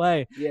tough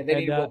play. Yeah, they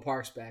need Will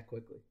Parks back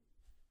quickly.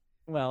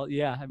 Well,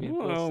 yeah, I mean,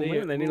 we'll see.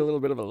 Maybe they need a little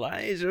bit of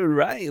Elijah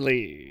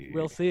Riley.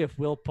 We'll see if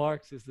Will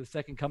Parks is the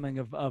second coming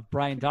of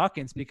Brian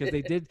Dawkins, because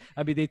they did.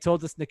 I mean, they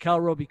told us Nickel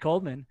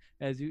Roby-Coleman,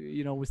 as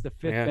you know, was the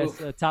fifth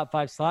best top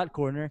 5 slot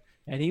corner,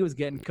 and he was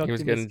getting cooked. He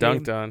was getting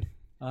dunked on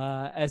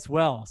as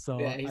well. So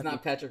yeah, he's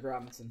not Patrick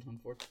Robinson,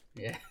 unfortunately.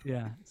 Yeah.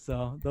 Yeah.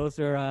 So those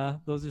are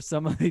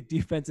some of the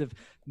defensive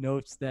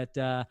notes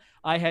that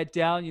I had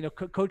down. You know,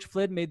 Coach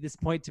Flynn made this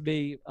point to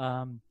me.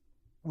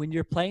 When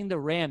you're playing the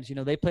Rams, you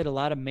know, they played a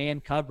lot of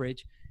man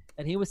coverage,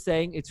 and he was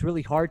saying it's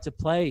really hard to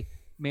play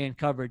man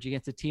coverage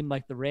against a team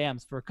like the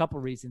Rams for a couple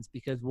reasons,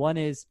 because one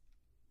is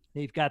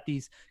they've got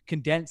these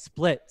condensed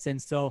splits.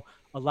 And so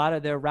a lot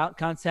of their route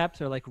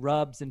concepts are like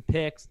rubs and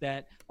picks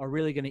that are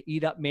really going to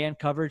eat up man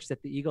coverage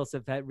that the Eagles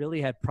have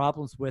really had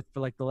problems with for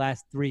like the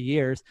last 3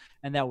 years.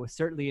 And that was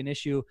certainly an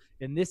issue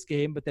in this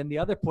game. But then the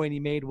other point he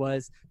made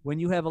was when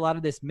you have a lot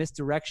of this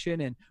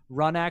misdirection and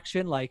run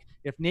action, like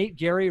if Nate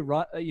Gary,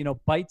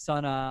 bites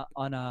on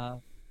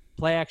a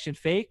play action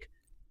fake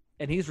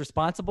and he's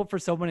responsible for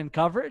someone in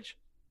coverage,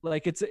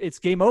 like it's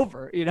game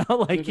over, you know,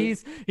 like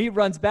he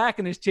runs back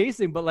and is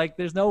chasing, but like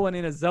there's no one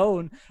in a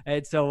zone.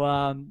 And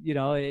so,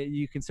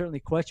 you can certainly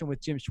question with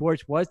Jim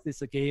Schwartz, was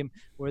this a game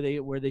where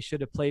they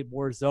should have played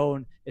more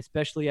zone,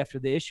 especially after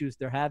the issues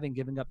they're having,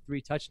 giving up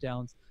 3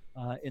 touchdowns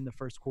in the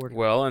first quarter.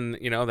 Well, and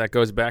that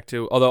goes back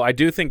to, although I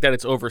do think that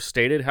it's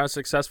overstated how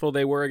successful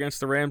they were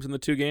against the Rams in the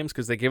 2 games,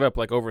 because they gave up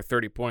like over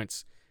 30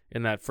 points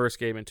in that first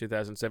game in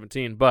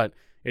 2017. But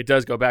it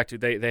does go back to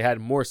they had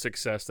more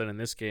success than in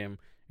this game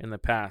in the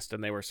past,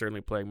 and they were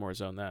certainly playing more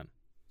zone then.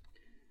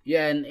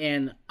 Yeah,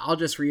 and I'll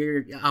just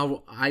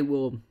I'll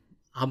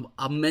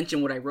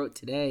mention what I wrote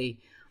today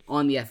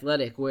on The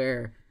Athletic,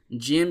 where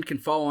Jim can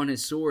fall on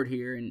his sword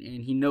here, and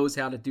he knows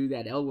how to do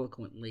that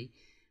eloquently.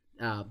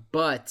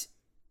 But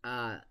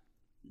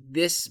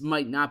this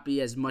might not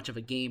be as much of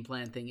a game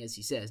plan thing as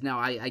he says. Now,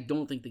 I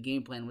don't think the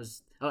game plan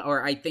was,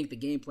 or I think the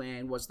game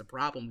plan was the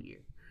problem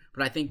here.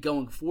 But I think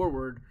going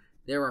forward,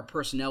 there are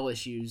personnel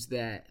issues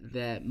that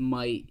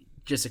might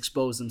just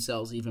expose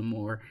themselves even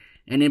more,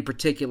 and in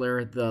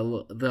particular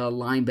the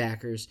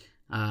linebackers.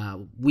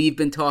 We've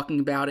been talking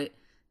about it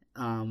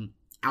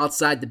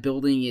outside the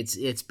building.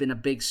 It's been a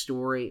big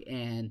story,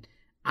 and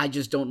I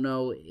just don't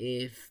know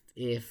if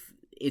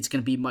it's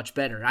going to be much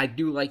better. I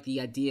do like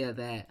the idea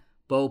that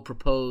Bo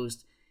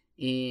proposed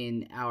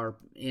in our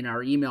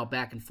email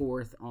back and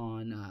forth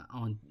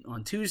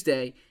on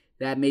Tuesday,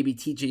 that maybe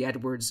TJ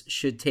Edwards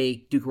should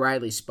take Duke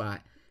Riley's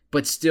spot.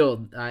 But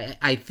still,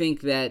 I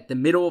think that the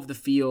middle of the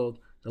field,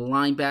 the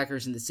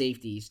linebackers and the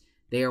safeties,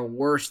 they are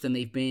worse than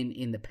they've been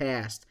in the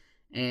past.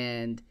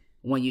 And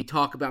when you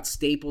talk about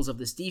staples of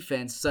this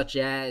defense, such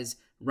as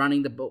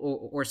running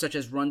such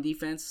as run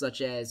defense,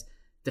 such as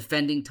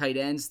defending tight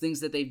ends, things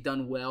that they've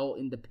done well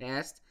in the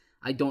past,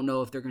 I don't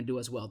know if they're going to do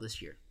as well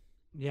this year.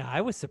 Yeah,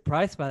 I was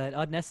surprised by that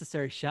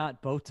unnecessary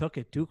shot Bo took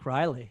at Duke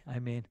Riley. I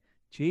mean,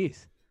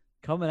 geez,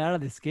 coming out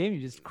of this game, you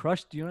just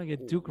crushed. You don't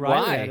get Duke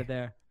Riley out of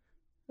there.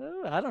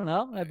 I don't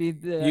know. I mean,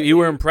 you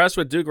were impressed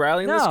with Duke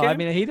Riley in this game? No, I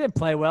mean, he didn't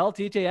play well.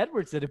 TJ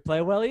Edwards didn't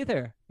play well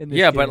either in this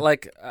game. But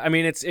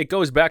it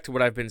goes back to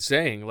what I've been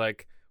saying.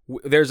 Like,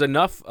 there's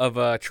enough of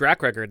a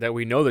track record that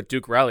we know that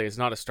Duke Riley is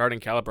not a starting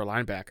caliber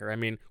linebacker. I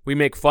mean, we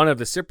make fun of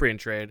the Cyprien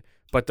trade,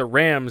 but the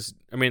Rams,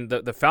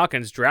 the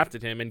Falcons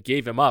drafted him and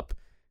gave him up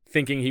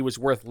thinking he was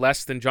worth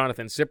less than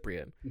Jonathan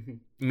Cyprien. Mm-hmm.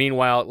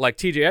 Meanwhile, like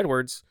TJ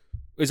Edwards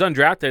is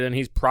undrafted and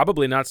he's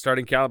probably not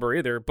starting caliber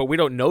either, but we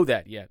don't know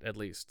that yet, at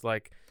least.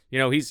 Like,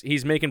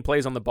 he's making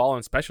plays on the ball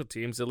on special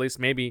teams. At least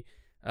maybe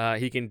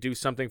he can do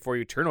something for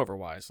you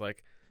turnover-wise.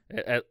 Like,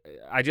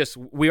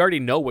 we already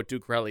know what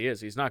Duke Riley is.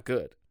 He's not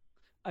good.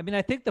 I mean,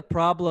 I think the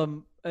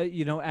problem, at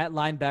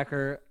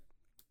linebacker,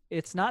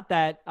 it's not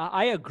that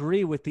I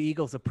agree with the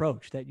Eagles'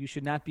 approach that you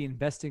should not be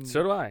investing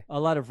a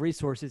lot of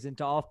resources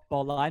into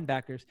off-ball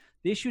linebackers.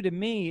 The issue to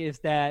me is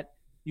that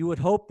you would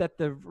hope that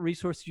the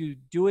resources you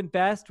do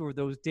invest, or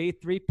those day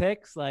 3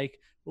 picks, like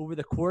over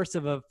the course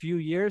of a few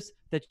years,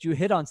 that you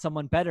hit on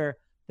someone better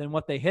than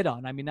what they hit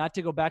on. I mean, not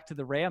to go back to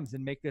the Rams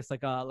and make this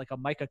like a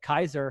Micah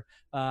Kaiser,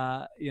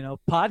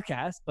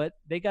 podcast, but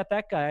they got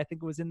that guy. I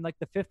think it was in like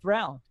the 5th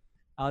round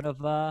out of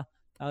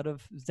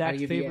Zach's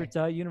favorite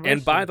university.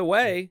 And by the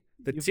way,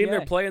 the team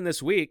they're playing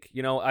this week,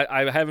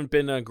 I haven't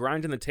been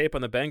grinding the tape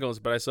on the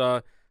Bengals, but I saw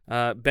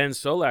Ben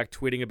Solak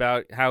tweeting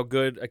about how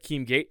good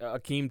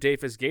Akeem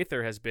Davis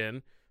Gaither has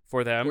been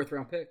for them. 4th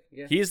round pick.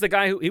 Yeah. He's the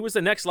guy he was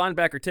the next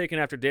linebacker taken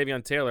after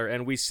Davion Taylor,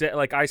 and we said,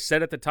 like I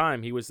said at the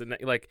time, he was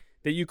that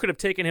you could have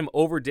taken him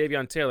over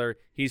Davion Taylor.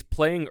 He's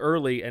playing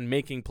early and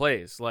making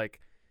plays. Like,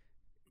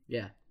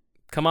 yeah.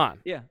 Come on.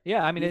 Yeah.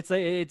 I mean,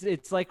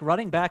 it's like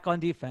running back on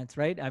defense,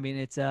 right? I mean,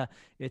 it's a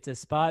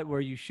spot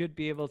where you should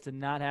be able to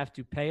not have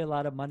to pay a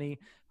lot of money,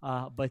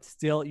 but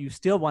you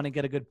still want to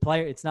get a good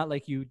player. It's not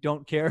like you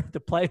don't care if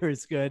the player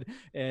is good.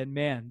 And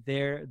man,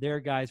 their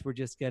guys were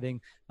just getting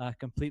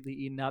completely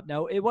eaten up.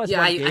 No, it was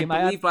one game.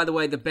 I believe, by the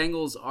way, the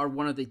Bengals are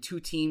one of the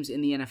 2 teams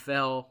in the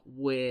NFL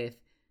with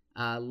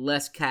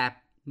less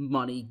cap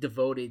money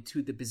devoted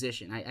to the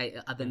position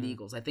than the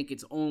Eagles. I think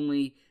it's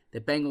only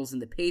the Bengals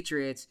and the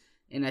Patriots.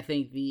 And I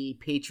think the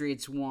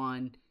Patriots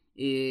one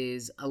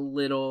is a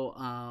little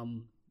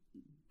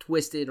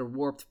twisted or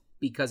warped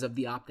because of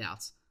the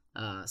opt-outs.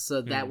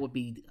 So that would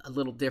be a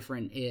little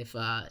different if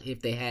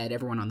they had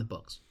everyone on the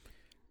books.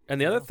 And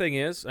the other thing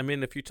is, I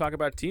mean, if you talk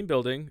about team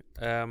building,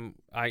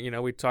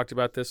 we talked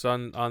about this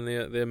on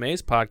the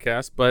Amaze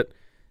podcast, but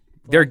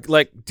they're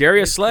like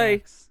Darius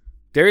Slay.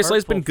 Darius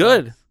Slay's been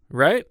good,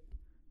 right?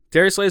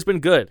 Darius Slay's been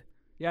good.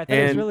 Yeah, I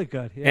think he's really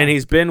good. Yeah. And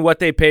he's been what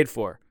they paid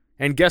for.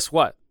 And guess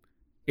what?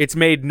 It's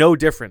made no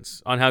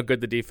difference on how good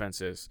the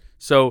defense is.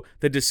 So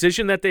the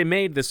decision that they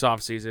made this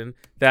offseason,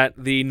 that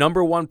the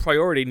number one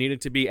priority needed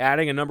to be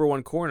adding a number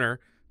 1 corner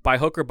by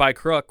hook or by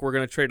crook, we're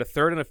going to trade a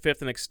 3rd and a 5th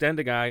and extend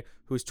a guy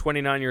who's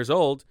 29 years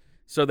old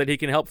so that he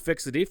can help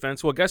fix the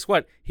defense. Well, guess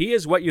what? He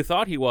is what you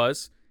thought he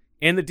was,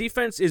 and the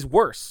defense is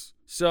worse.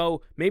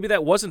 So maybe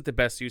that wasn't the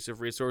best use of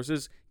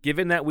resources,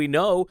 given that we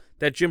know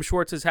that Jim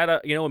Schwartz has had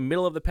a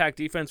middle-of-the-pack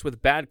defense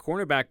with bad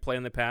cornerback play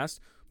in the past.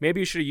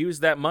 Maybe you should have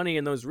used that money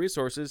and those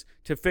resources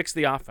to fix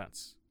the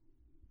offense.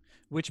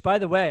 Which, by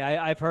the way,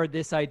 I've heard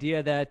this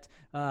idea that,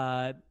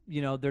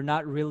 they're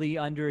not really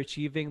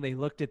underachieving. They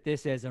looked at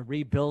this as a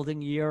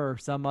rebuilding year or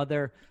some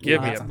other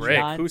Give me a break.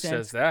 Nonsense. Who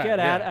says that?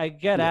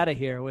 Get out of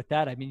here with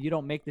that. I mean, you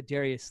don't make the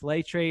Darius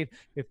Slay trade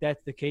if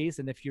that's the case.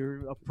 And if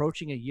you're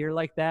approaching a year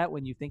like that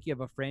when you think you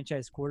have a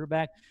franchise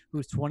quarterback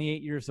who's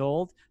 28 years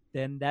old,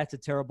 then that's a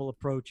terrible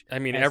approach. I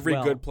mean, every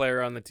good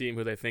player on the team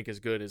who they think is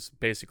good is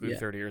basically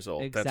 30 years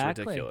old. Exactly. That's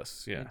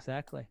ridiculous. Yeah.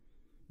 Exactly.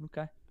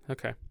 Okay.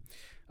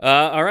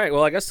 All right.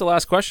 Well, I guess the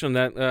last question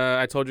that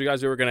I told you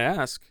guys we were going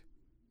to ask.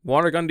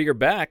 Water gun to your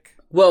back.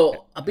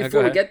 Well,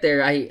 before we get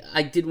there,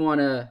 I did want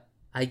to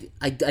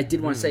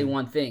say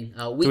one thing.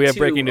 Do we have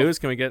breaking news?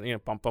 Can we get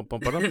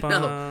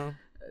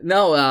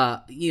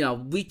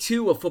No, week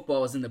 2 of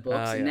football is in the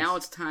books, and now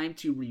it's time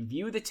to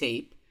review the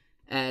tape,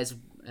 as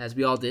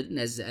we all did, and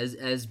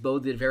as Bo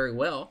did very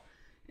well,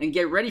 and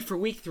get ready for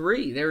week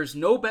 3. There's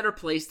no better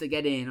place to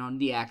get in on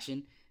the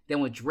action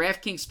than with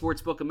DraftKings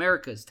Sportsbook,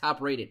 America's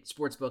top-rated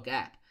sportsbook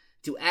app.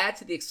 To add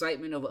to the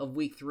excitement of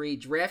week 3,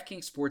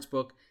 DraftKings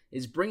Sportsbook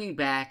is bringing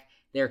back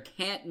their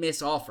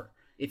can't-miss offer.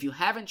 If you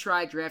haven't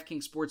tried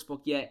DraftKings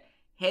Sportsbook yet,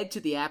 head to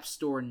the App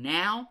Store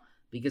now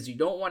because you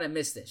don't want to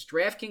miss this.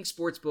 DraftKings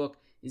Sportsbook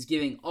is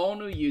giving all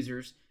new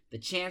users the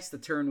chance to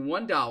turn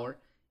 $1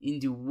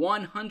 into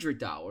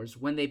 $100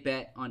 when they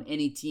bet on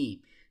any team.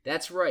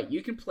 That's right,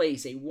 you can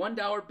place a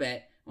 $1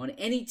 bet on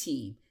any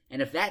team,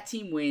 and if that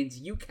team wins,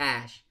 you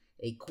cash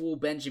a cool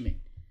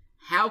Benjamin.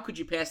 How could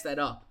you pass that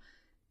up?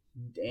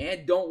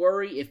 And don't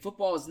worry, if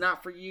football is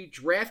not for you,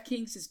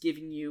 DraftKings is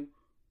giving you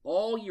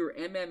all your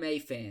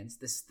MMA fans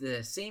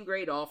the same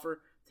great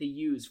offer to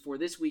use for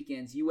this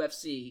weekend's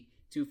UFC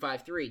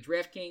 253.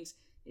 DraftKings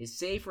is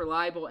safe,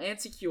 reliable, and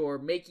secure,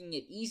 making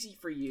it easy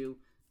for you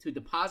to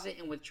deposit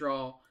and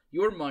withdraw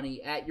your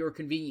money at your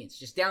convenience.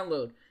 Just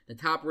download the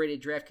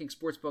top-rated DraftKings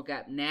Sportsbook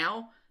app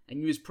now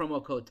and use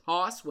promo code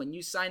TOSS when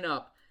you sign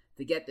up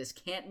to get this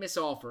can't-miss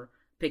offer.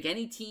 Pick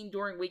any team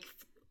during week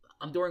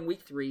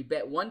 3,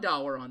 bet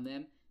 $1 on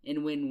them,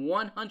 and win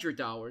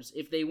 $100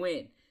 if they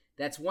win.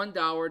 That's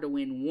 $1 to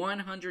win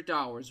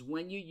 $100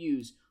 when you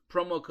use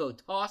promo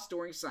code TOSS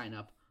during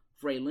sign-up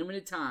for a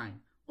limited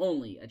time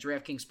only at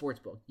DraftKings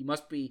Sportsbook. You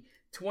must be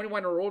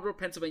 21 or older,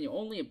 Pennsylvania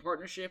only, in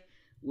partnership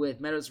with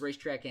Meadows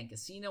Racetrack and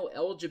Casino.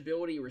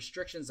 Eligibility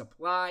restrictions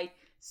apply.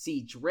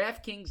 See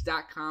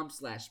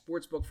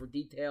DraftKings.com/sportsbook for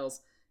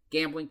details.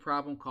 Gambling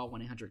problem? Call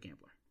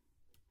 1-800-GAMBLER.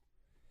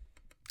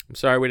 I'm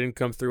sorry we didn't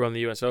come through on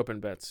the U.S. Open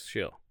bets,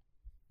 Shield.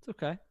 It's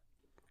okay.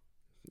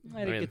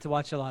 I didn't get to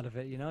watch a lot of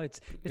it. It's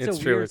it's a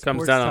true. Weird It comes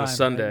sports down on a time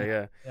Sunday.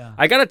 right now. Yeah.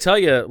 I gotta tell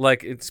you,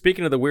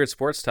 speaking of the weird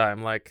sports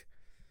time,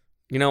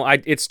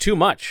 it's too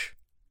much.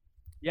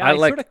 Yeah, I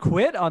sort of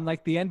quit on the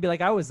NBA.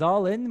 I was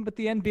all in with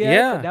the NBA.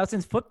 Yeah. But now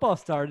since football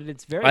started,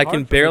 it's very. I hard can for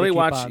me to barely keep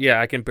watch. up. Yeah,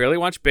 I can barely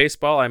watch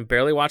baseball. I'm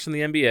barely watching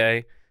the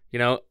NBA.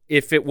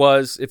 If it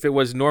was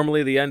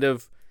normally the end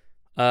of,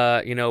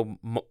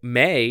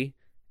 May,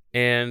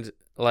 and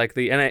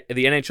the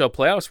NHL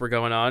playoffs were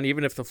going on,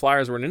 even if the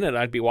Flyers weren't in it,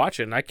 I'd be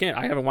watching. I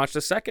haven't watched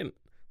a second.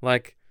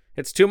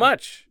 It's too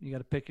much. You got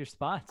to pick your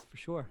spots for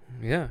sure.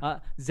 Yeah.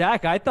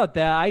 Zach, I thought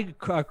that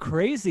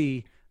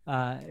crazy.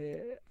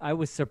 I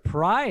was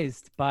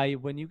surprised by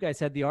when you guys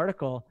had the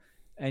article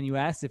and you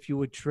asked if you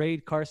would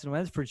trade Carson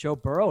Wentz for Joe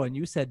Burrow, and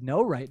you said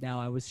no right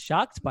now. I was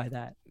shocked by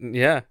that.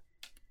 Yeah.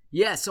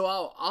 Yeah, so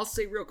I'll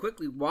say real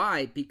quickly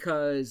why,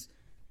 because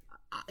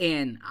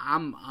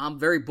I'm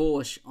very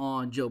bullish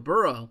on Joe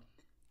Burrow,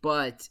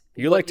 but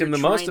you liked him the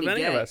most of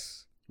any of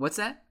us. What's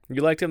that?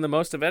 You liked him the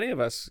most of any of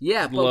us.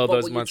 Yeah, but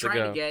what you're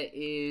trying to get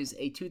is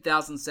a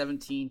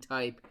 2017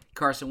 type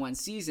Carson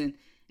Wentz season,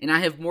 and I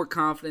have more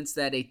confidence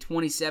that a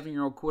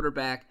 27-year-old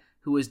quarterback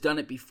who has done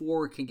it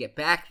before can get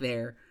back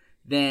there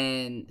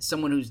than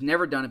someone who's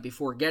never done it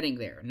before getting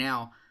there.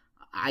 Now,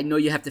 I know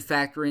you have to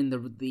factor in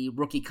the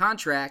rookie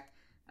contract,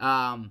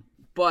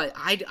 but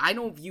I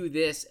don't view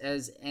this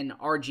as an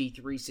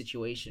RG3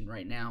 situation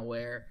right now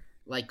where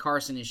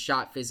Carson is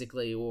shot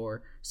physically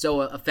or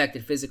so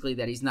affected physically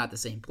that he's not the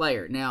same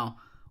player. Now,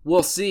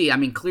 we'll see. I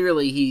mean,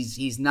 clearly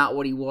he's not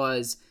what he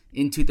was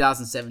in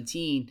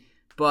 2017,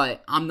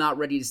 but I'm not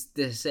ready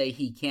to say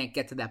he can't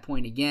get to that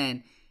point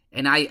again.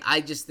 And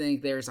I just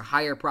think there's a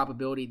higher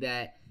probability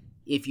that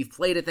if you've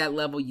played at that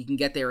level, you can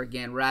get there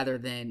again rather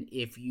than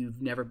if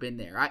you've never been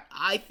there.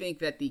 I think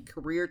that the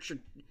career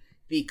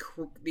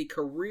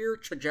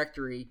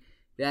trajectory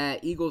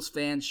that Eagles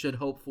fans should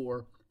hope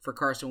for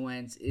Carson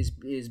Wentz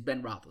is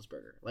Ben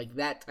Roethlisberger,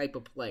 that type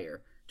of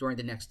player during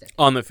the next decade.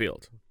 On the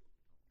field.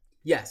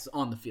 Yes,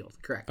 on the field,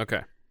 correct.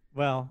 Okay.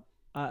 Well,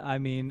 I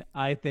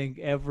think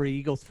every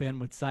Eagles fan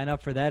would sign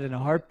up for that in a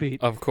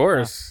heartbeat. Of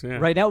course. Yeah.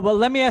 Right now. Well,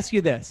 let me ask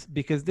you this,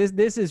 because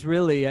this is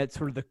really at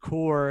sort of the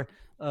core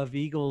of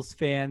Eagles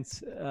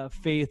fans'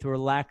 faith or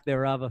lack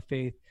thereof of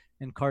faith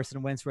in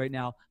Carson Wentz right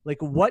now.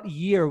 What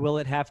year will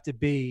it have to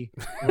be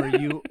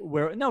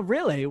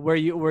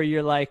where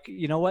you're like,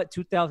 you know what,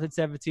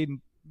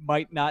 2017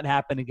 might not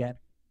happen again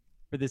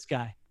for this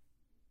guy?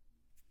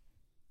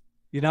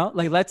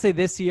 Let's say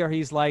this year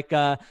he's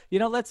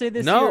let's say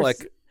this year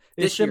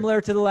is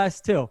similar to the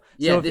last two.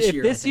 Yeah, so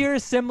if this year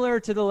is similar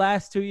to the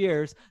last 2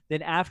 years,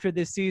 then after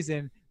this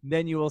season,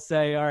 then you will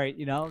say, all right,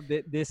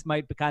 this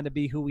might kind of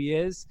be who he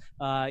is.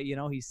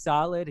 He's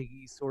solid.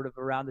 He's sort of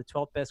around the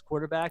 12th best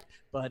quarterback,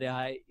 but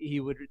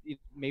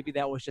maybe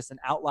that was just an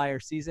outlier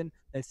season.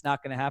 That's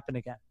not going to happen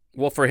again.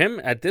 Well, for him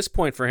at this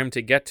point, for him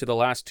to get to the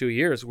last 2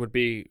 years would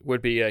be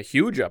a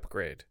huge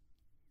upgrade.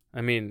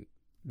 I mean,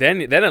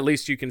 then at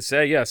least you can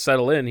say, yeah,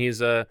 settle in.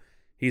 He's a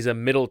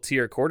middle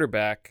tier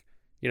quarterback,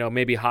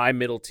 maybe high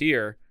middle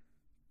tier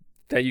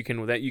that you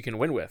can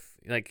win with.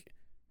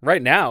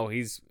 Right now,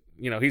 he's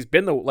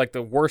been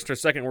the worst or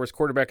second worst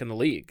quarterback in the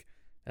league,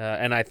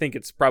 and I think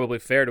it's probably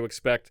fair to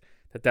expect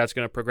that that's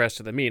going to progress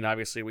to the mean.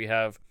 Obviously, we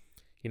have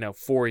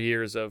 4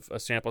 years of a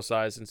sample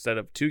size instead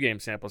of 2-game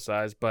sample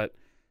size, but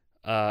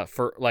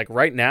for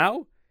right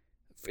now,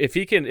 if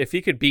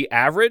he could be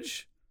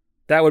average,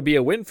 that would be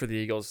a win for the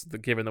Eagles,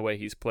 given the way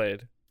he's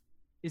played.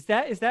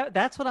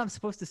 That's what I'm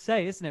supposed to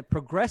say, isn't it?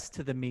 Progress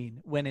to the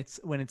mean when it's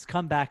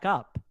come back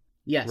up.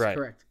 Yes, right.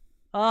 Correct.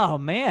 Oh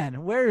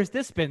man, where has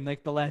this been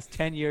like the last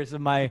 10 years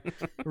of my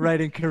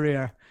writing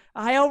career?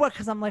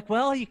 Because I'm like,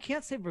 well, you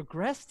can't say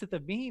regress to the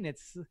mean.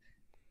 It's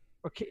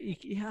okay.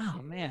 Yeah,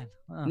 oh man.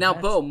 Oh, Now,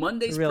 that's Bo,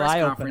 Monday's a real press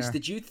eye-opener. conference.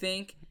 Did you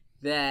think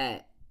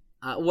that?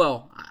 I'm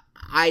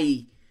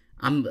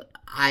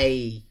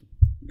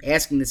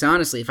asking this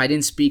honestly. If I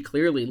didn't speak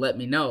clearly, let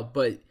me know.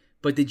 But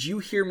did you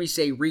hear me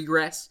say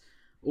regress,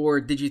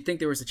 or did you think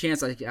there was a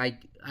chance I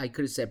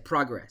could have said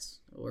progress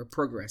or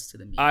progress to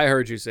the mean? I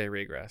heard you say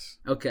regress.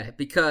 Okay,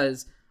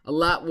 because a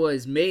lot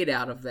was made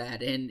out of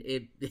that, and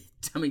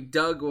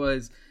Doug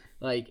was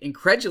like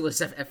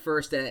incredulous at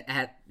first.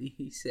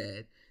 He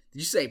said, "Did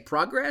you say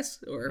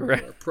progress or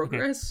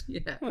progress?"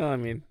 Yeah. Well, I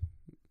mean,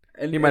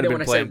 And, He might and have then been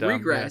when I said playing dumb,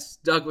 regress,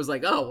 Doug was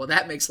like, "Oh, well,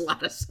 that makes a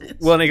lot of sense."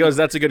 well, and he goes,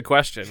 "That's a good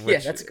question,"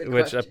 which, that's a good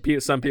which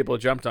question. some people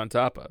jumped on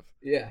top of.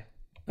 Yeah.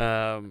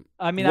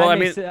 I mean, well,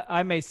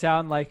 I may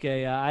sound like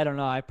I don't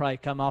know. I probably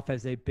come off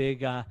as a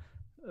big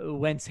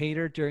Wentz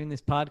hater during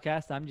this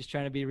podcast. I'm just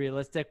trying to be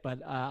realistic, but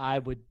I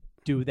would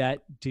do that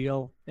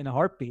deal in a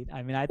heartbeat.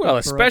 I mean, I well,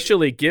 think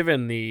especially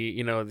given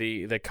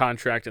the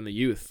contract and the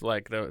youth,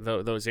 like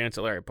those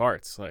ancillary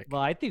parts. Like,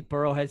 Well, I think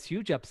Burrow has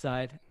huge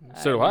upside.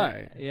 So do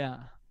I. Yeah.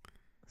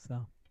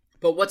 So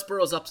But what's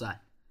Burrow's upside?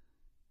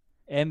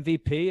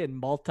 MVP and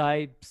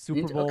multiple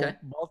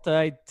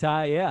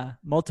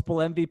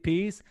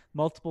MVPs,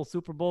 multiple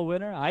Super Bowl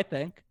winner. I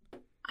think.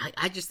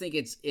 I just think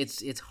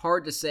it's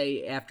hard to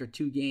say after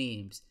 2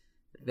 games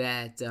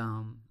that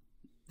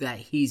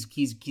he's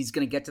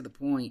going to get to the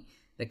point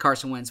that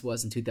Carson Wentz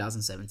was in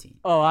 2017.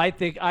 Oh, I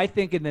think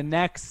in the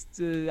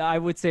next, I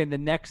would say in the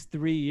next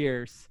 3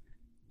 years,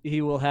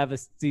 he will have a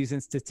season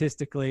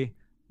statistically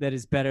that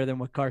is better than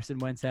what Carson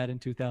Wentz had in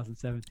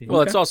 2017.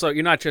 well, it's also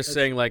you're not just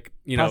saying like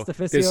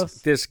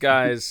Pastaficios. this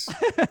guy's.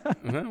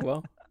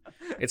 Well,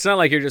 it's not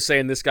like you're just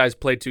saying this guy's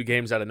played 2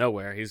 games out of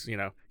nowhere. He's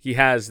he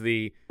has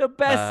the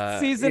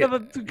best season of a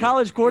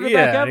college yeah,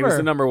 quarterback ever. he was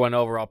the number 1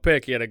 overall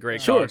pick. He had a great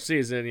Sure. college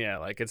season. Yeah,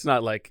 like it's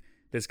not like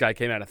this guy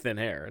came out of thin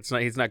air.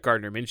 He's not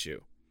Gardner Minshew.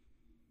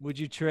 Would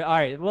you trade? All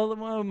right. Well,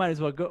 we might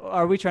as well go.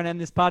 Are we trying to end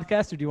this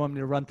podcast, or do you want me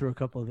to run through a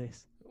couple of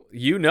these?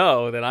 You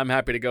know that I'm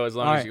happy to go as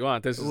long All as right. you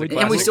want. This is a And And we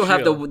classic still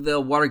have shield.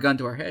 the water gun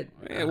to our head.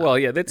 Yeah, well,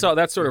 yeah, that's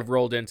sort of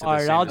rolled into All the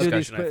right. same I'll do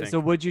these. discussion, I think. So,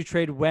 would you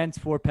trade Wentz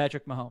for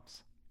Patrick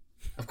Mahomes?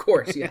 Of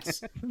course,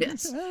 yes.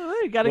 Yes.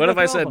 Well, you gotta What go if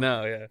I through said them.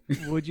 no?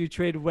 Yeah, Would you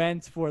trade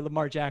Wentz for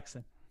Lamar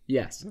Jackson?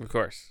 Yes. of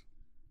course.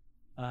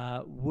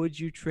 Would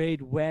you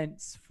trade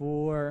Wentz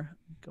for?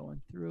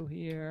 Going through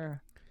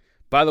here.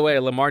 By the way,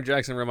 Lamar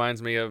Jackson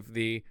reminds me of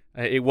the.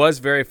 It was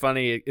very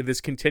funny. This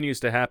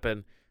continues to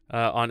happen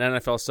on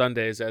NFL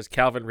Sundays as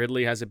Calvin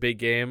Ridley has a big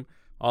game.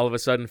 All of a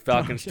sudden,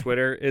 Falcons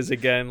Twitter is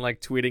again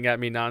like tweeting at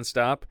me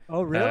nonstop.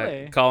 Oh,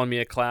 really? Calling me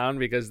a clown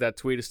because that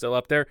tweet is still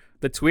up there.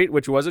 The tweet,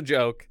 which was a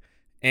joke,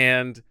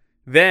 and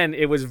then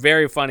it was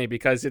very funny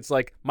because it's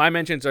like my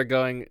mentions are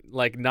going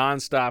like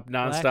nonstop,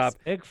 Flex,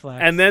 big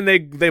flex. and then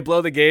they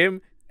blow the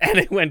game and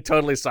it went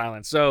totally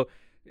silent. So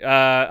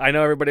I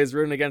know everybody's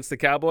rooting against the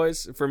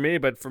Cowboys for me,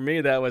 but for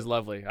me that was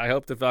lovely. I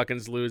hope the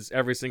Falcons lose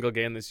every single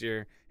game this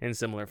year in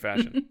similar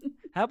fashion.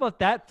 How about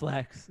that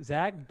flex,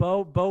 Zach?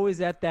 Bo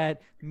is at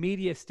that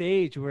media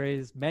stage where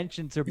his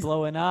mentions are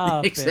blowing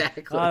up.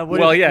 Exactly.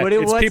 Well, yeah,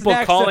 it's what's people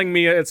next? calling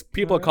me. It's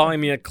people calling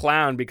me a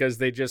clown because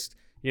they just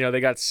they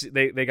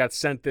got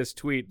sent this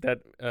tweet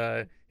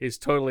that is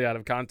totally out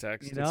of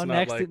context. You know,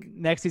 It's not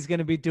next he's going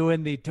to be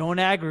doing the don't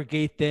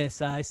aggregate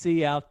this. I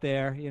see out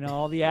there,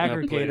 all the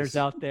aggregators please.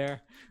 out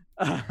there.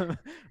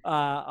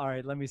 All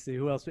right, let me see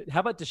who else. How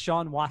about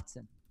Deshaun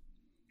Watson?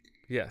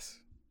 yes.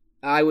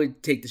 I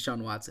would take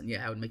Deshaun Watson.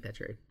 Yeah, I would make that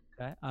trade.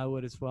 Okay, I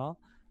would as well.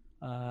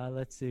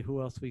 Let's see who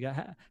else we got.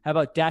 How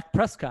about Dak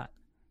Prescott?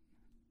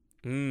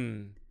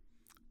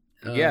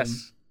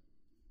 Yes.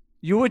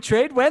 You would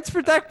trade Wentz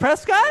for Dak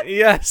Prescott?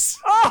 Yes.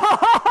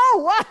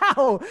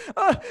 Oh,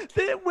 wow.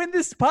 When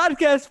this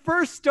podcast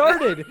first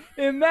started,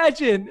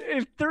 imagine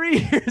if 3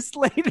 years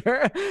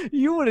later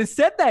you would have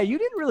said that. You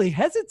didn't really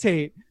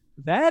hesitate.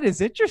 That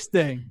is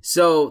interesting.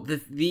 So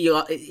if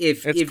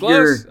It's if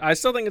close. you're I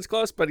still think it's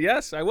close, but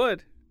yes, I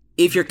would.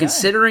 if you're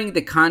considering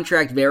the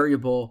contract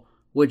variable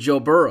with Joe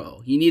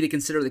Burrow, you need to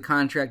consider the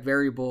contract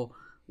variable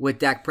with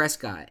Dak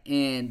Prescott,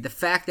 and the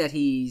fact that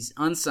he's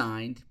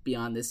unsigned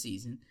beyond this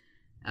season.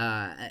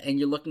 And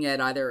you're looking at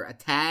either a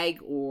tag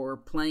or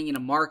playing in a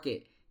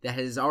market that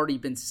has already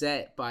been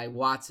set by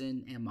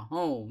Watson and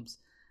Mahomes.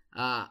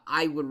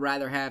 I would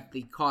rather have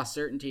the cost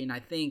certainty, and I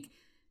think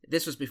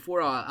this was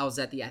before I was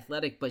at The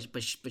Athletic,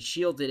 but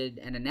Shield did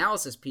an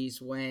analysis piece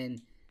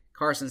when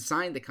Carson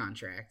signed the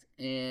contract,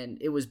 and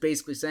it was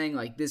basically saying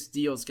like this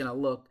deal is going to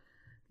look.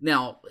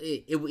 Now,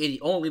 it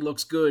only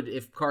looks good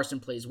if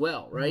Carson plays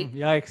well, right?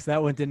 Yikes,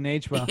 that one didn't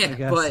age well, Yeah, I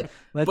guess.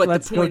 but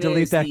Let's the go point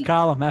delete is that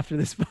column after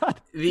this pod.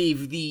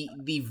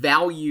 The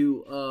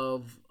value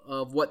of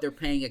what they're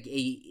paying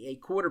a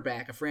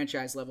quarterback, a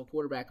franchise level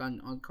quarterback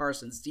on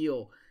Carson's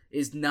deal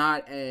is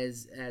not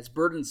as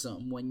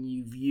burdensome when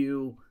you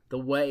view the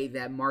way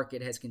that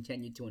market has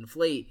continued to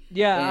inflate.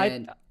 Yeah,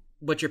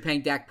 what you're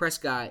paying Dak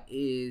Prescott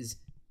is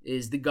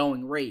is the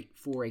going rate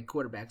for a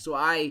quarterback. So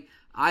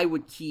I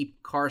would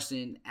keep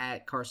Carson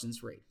at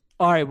Carson's rate.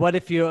 All right. What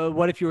if you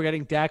were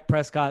getting Dak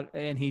Prescott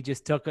and he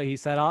just he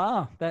said,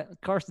 "Oh, that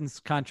Carson's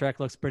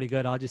contract looks pretty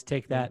good. I'll just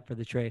take that for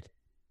the trade."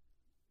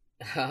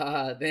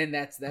 Then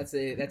that's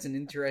an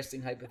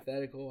interesting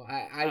hypothetical.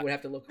 I would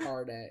have to look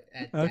hard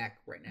at Dak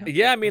right now.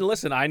 Yeah, I mean,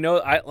 listen, I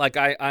know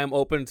I'm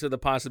open to the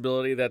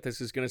possibility that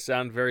this is going to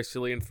sound very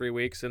silly in 3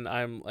 weeks, and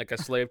I'm like a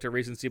slave to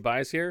recency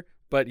bias here.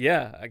 But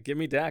yeah, give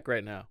me Dak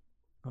right now.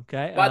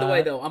 Okay. By the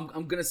way, though, I'm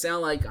going to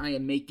sound like I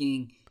am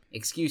making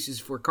excuses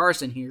for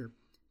Carson here.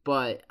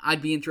 But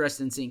I'd be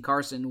interested in seeing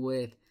Carson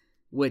with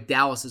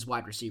Dallas's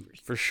wide receivers.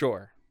 For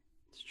sure.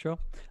 It's true.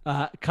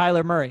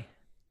 Kyler Murray.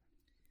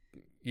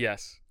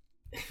 Yes.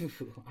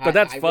 But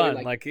that's fun.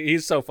 Really like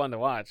he's so fun to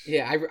watch.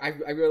 Yeah,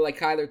 I really like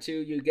Kyler too.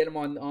 You get him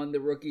on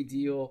the rookie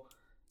deal.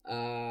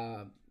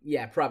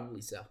 Yeah, probably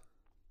so.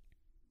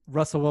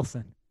 Russell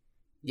Wilson.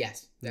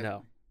 Yes.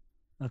 Definitely.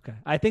 No. Okay.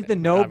 I think the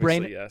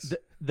Obviously, yes.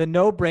 the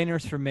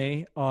no-brainers for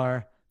me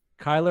are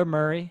Kyler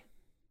Murray,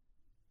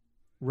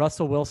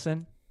 Russell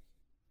Wilson.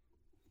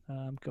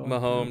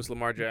 Mahomes,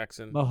 Lamar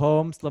Jackson.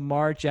 Mahomes,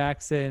 Lamar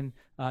Jackson.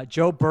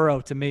 Joe Burrow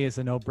to me is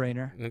a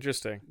no-brainer.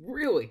 Interesting.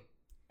 Really?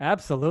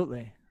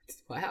 Absolutely.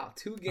 Wow,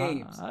 2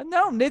 games.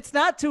 No, it's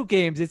not 2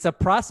 games. It's a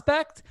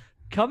prospect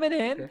coming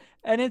in,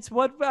 and it's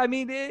what I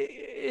mean.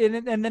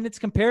 And then it's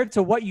compared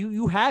to what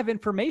you have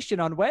information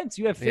on Wentz.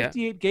 You have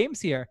 58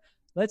 games here.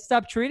 Let's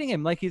stop treating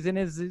him like he's in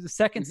his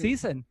second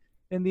season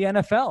in the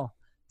NFL.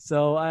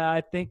 So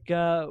I think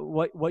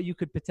what you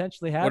could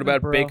potentially have. What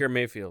about Baker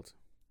Mayfield?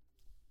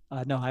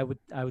 No, I would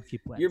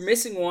keep Wentz. You're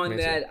missing one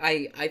that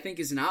I think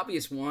is an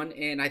obvious one,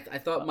 and I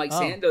thought Mike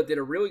Sando did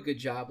a really good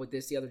job with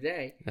this the other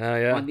day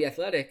on The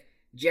Athletic.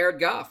 Jared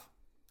Goff.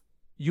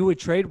 You would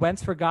trade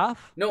Wentz for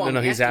Goff? No,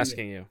 he's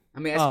asking you.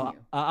 I'm asking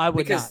you. I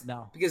would not.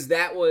 No, because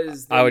that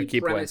was. I would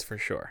keep Wentz for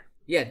sure.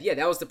 Yeah,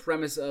 that was the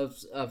premise of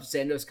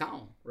Sando's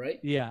column, right?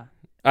 Yeah.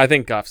 I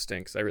think Goff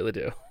stinks. I really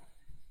do.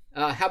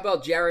 How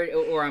about Jared?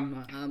 Or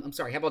I'm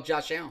sorry. How about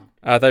Josh Allen?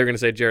 I thought you were going to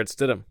say Jared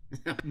Stidham.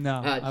 No,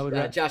 I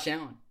would Josh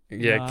Allen.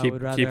 Yeah, no,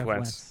 keep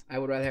Wentz. I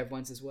would rather have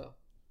Wentz as well.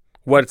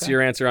 What's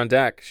your answer on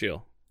Dak,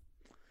 Sheil?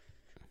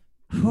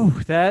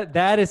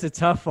 That is a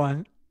tough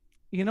one.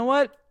 You know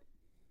what?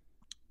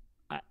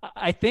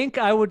 I think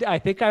I would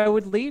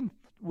lean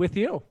with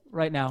you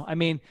right now. I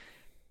mean,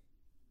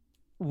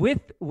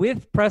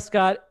 with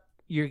Prescott,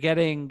 you're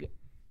getting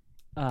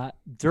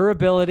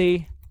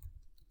durability.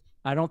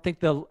 I don't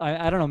think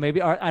I don't know.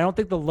 Maybe I don't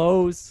think the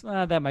lows.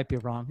 That might be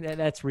wrong.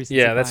 That's recent.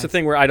 Yeah, that's the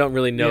thing where I don't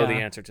really know the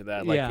answer to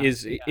that. Like,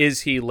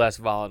 is he less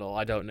volatile?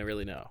 I don't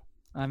really know.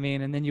 I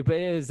mean, and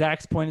then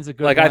Zach's point is a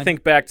good. Like, one. I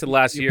think back to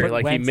last year.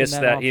 Like, he Wentz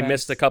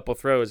missed a couple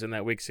throws in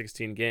that Week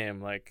 16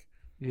 game. Like,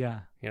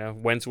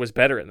 Wentz was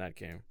better in that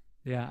game.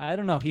 Yeah, I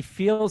don't know. He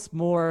feels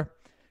more.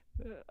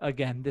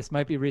 Again, this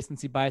might be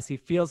recency bias. He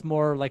feels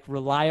more like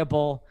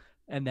reliable,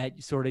 and that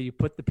you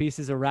put the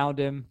pieces around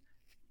him.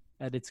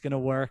 And it's gonna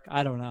work.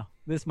 I don't know.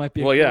 This might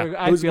be. Well,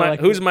 yeah.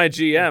 Who's my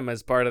GM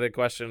as part of the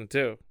question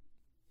too?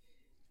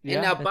 Yeah,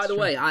 and now, by the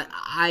way,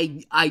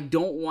 I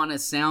don't want to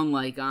sound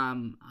like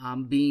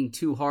I'm being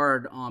too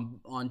hard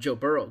on Joe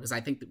Burrow, because I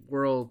think the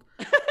world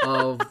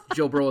of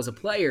Joe Burrow as a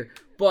player.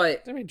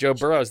 But I mean, Joe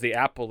Burrow is the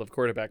apple of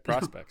quarterback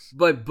prospects.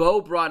 But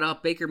Bo brought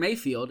up Baker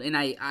Mayfield, and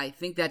I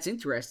think that's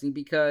interesting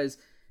because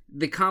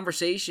the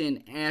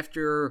conversation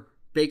after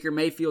Baker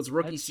Mayfield's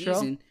rookie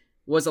season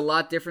was a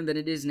lot different than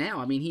it is now.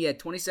 I mean, he had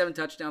 27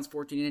 touchdowns,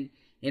 14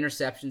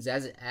 interceptions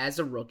as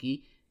a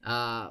rookie.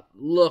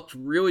 Looked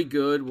really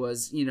good.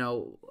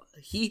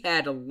 He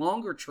had a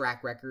longer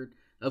track record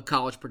of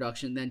college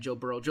production than Joe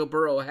Burrow. Joe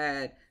Burrow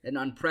had an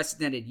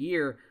unprecedented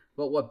year,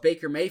 but what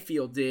Baker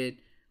Mayfield did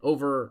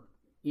over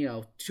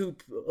the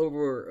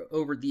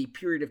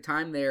period of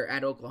time there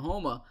at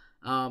Oklahoma,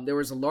 there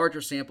was a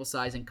larger sample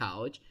size in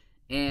college,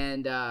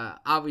 and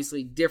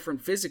obviously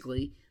different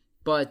physically.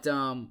 But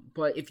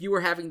if you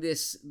were having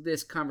this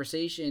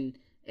conversation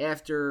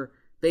after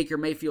Baker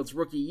Mayfield's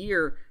rookie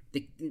year,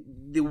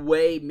 the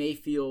way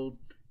Mayfield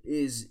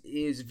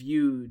is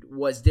viewed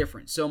was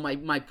different. So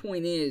my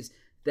point is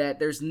that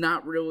there's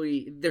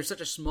such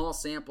a small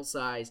sample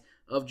size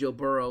of Joe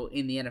Burrow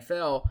in the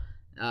NFL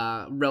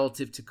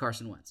relative to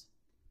Carson Wentz.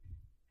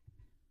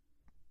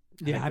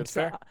 Yeah,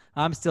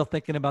 I'm still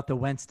thinking about the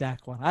Wentz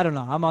Dak one. I don't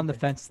know. I'm on the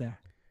fence there.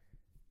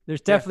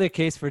 There's definitely a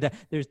case for Dak.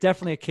 There's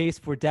definitely a case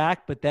for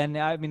Dak, but then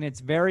I mean it's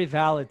very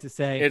valid to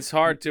say it's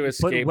hard to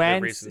escape the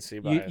recency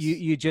bias.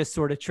 You just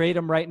sort of trade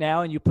him right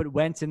now, and you put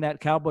Wentz in that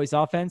Cowboys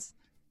offense.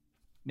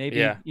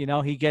 Maybe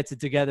he gets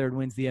it together and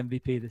wins the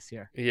MVP this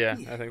year. Yeah,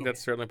 I think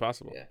that's certainly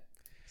possible. Yeah.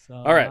 So,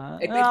 all right,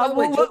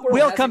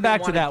 we'll come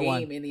back to that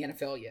one. In the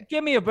NFL yet.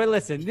 Give me but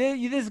listen, this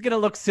is gonna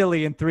look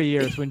silly in 3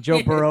 years when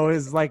Joe Burrow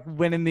is like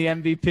winning the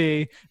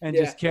MVP and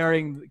just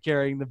carrying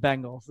the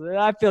Bengals.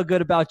 I feel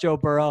good about Joe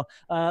Burrow.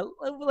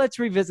 Let's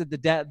revisit the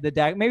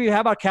Dak. Maybe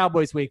how about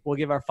Cowboys week? We'll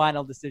give our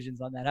final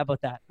decisions on that. How about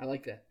that? I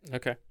like that.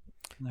 Okay.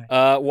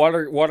 Right.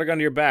 Water gun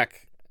to your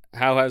back.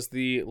 How has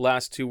the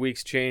last 2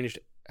 weeks changed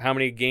how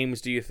many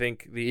games do you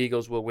think the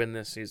Eagles will win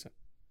this season?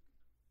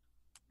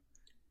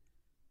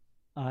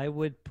 I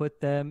would put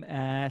them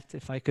at,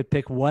 if I could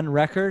pick one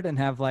record and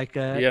have like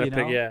a, You gotta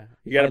pick, know,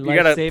 You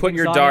gotta put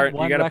your dart.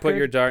 You gotta put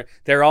your dart.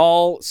 They're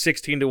all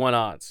 16-1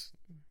 odds.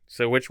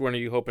 So which one are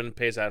you hoping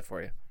pays out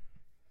for you?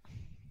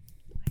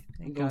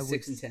 I'm going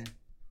 6-10.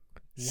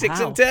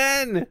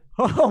 6-10.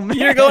 Oh man,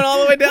 You're going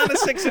all the way down to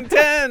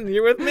 6-10.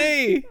 You're with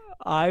me.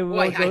 I will.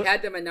 Well, I go-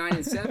 had them at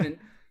 9-7,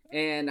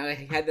 and I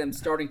had them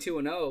starting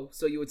 2-0.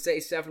 So you would say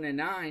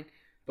 7-9,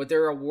 but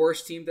they're a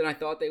worse team than I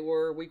thought they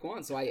were week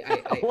 1. So I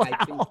think,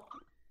 Wow.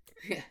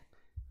 yeah,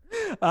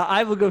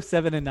 I will go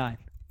 7-9.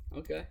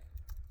 okay.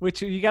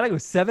 Which you got to go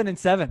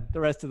 7-7 the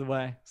rest of the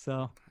way.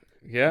 So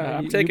Yeah,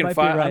 I'm you taking might be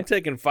 5. I'm right.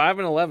 taking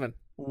 5-11.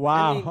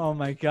 wow, I mean- oh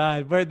my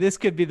God, where this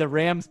could be the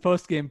Rams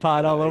post game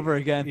pod all over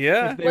again.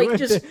 Yeah. If they Like,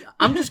 win.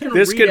 I'm just gonna.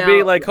 This read could be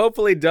out- like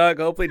hopefully Doug.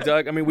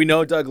 I mean, we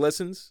know Doug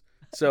listens,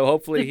 so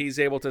hopefully he's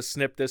able to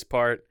snip this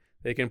part.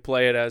 They can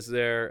play it as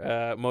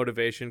their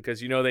motivation because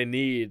they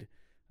need.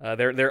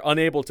 They're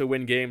unable to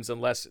win games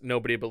unless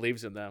nobody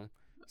believes in them.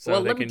 So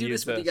well, they let me can do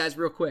use this with you guys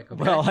real quick.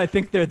 Okay? Well, I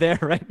think they're there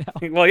right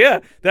now. Well, yeah,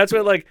 that's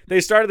what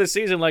they started the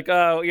season like,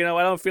 oh, I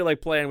don't feel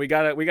like playing. We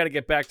gotta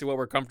get back to what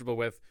we're comfortable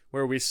with,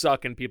 where we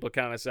suck and people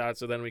count us out,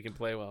 so then we can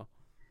play well.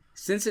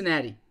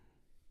 Cincinnati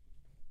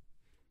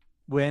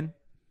Win.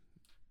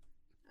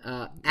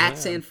 at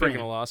San I'm picking Fran.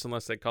 a loss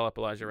unless they call up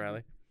Elijah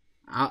Riley.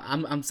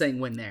 I'm saying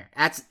win there.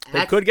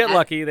 They could get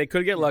lucky. They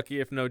could get lucky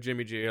if no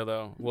Jimmy G,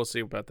 although we'll see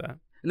about that.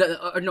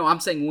 No, I'm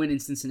saying win in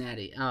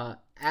Cincinnati.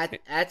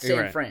 At San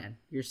right. Fran.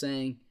 You're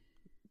saying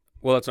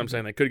Well, that's what I'm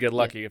saying. They could get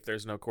lucky if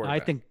there's no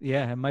quarterback. I think,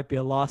 it might be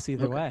a loss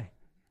either Okay. way,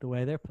 the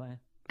way they're playing.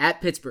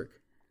 at Pittsburgh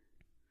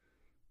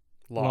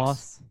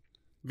loss.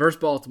 versus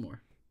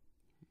Baltimore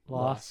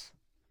Loss.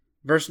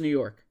 versus New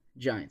York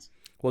Giants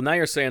Well, now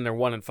you're saying they're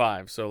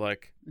 1-5, so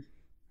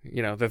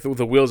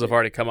the wheels have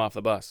already come off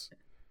the bus.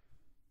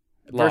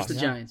 Loss. versus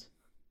the Giants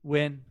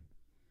Win.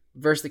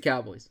 versus the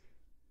Cowboys.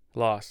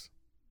 Loss.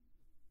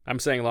 I'm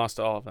saying loss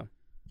to all of them.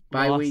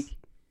 Bye Loss. week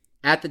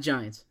at the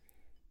Giants.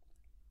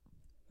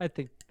 I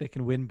think they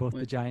can win both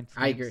the Giants.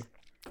 I games. agree.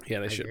 Yeah,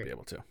 they I should agree. be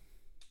able to.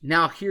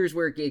 Now here's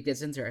where it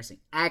gets interesting.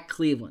 At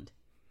Cleveland.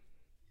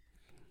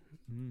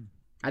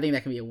 I think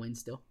that can be a win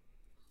still.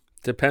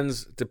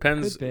 Depends. Could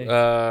be.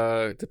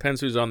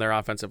 Depends who's on their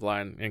offensive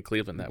line in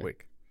Cleveland that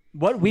week.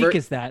 What week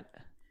is that?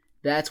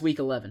 That's week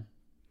 11.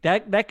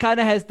 That kind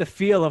of has the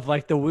feel of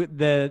like the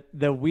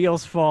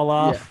wheels fall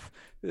off.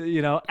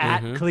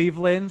 At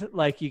Cleveland,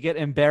 like you get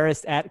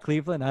embarrassed at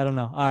Cleveland. I don't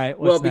know. All right.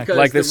 Well, What's next? because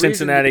Like the reason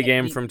Cincinnati that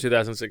game the- from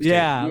 2016.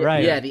 Yeah,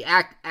 right. Yeah, the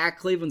at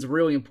Cleveland's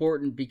really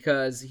important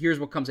because here's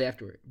what comes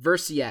after it.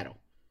 Versus Seattle.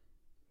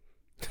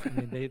 I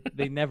mean,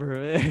 they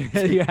never.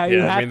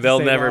 They'll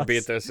never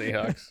beat the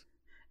Seahawks.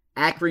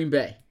 At Green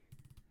Bay.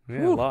 Yeah,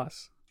 Whew.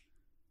 loss.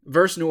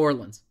 Versus New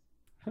Orleans.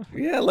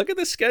 Yeah, look at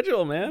the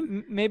schedule,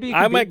 man. Maybe you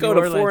I can might beat go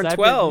New to 4 Orleans. and I've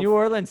been- 12. New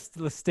Orleans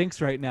still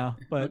stinks right now,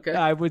 but Okay.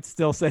 I would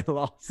still say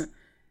loss.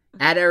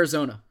 At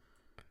Arizona.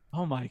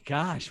 Oh my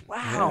gosh!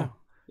 Wow,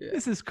 Yeah.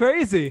 this is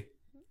crazy.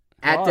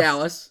 At Lost.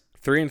 Dallas.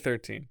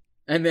 3-13.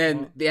 And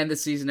then the end of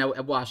the season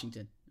at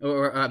Washington.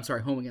 Or I'm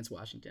sorry, home against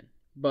Washington.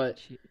 But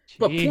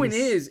point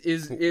Jeez.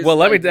 is Well,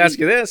 let like me ask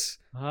you this.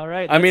 All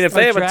right. I mean, let's if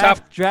they have start a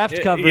top draft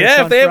coverage, yeah,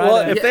 on if they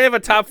Friday. if they have a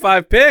top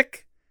 5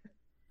 pick,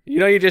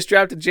 you just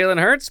drafted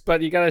Jalen Hurts,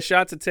 but you got a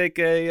shot to take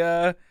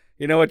a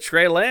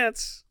Trey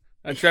Lance,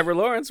 a Trevor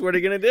Lawrence. What are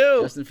you gonna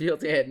do? Justin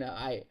Fields. Yeah, no,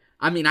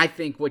 I mean, I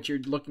think what you're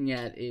looking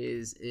at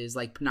is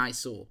like Penei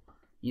Sewell.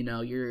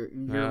 You're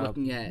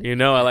looking at.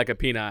 I like a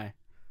Penei.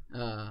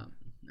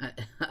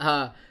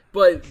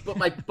 But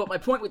my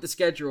point with the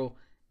schedule,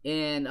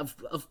 and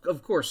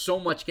of course, so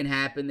much can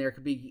happen. There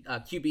could be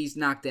QBs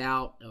knocked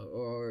out,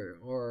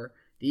 or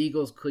the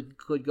Eagles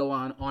could go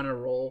on a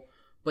roll.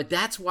 But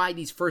that's why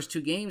these first 2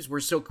 games were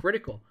so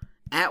critical.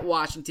 At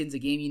Washington's a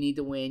game you need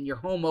to win. Your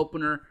home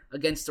opener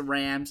against the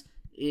Rams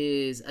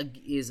is a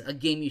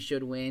game you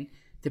should win.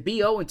 To be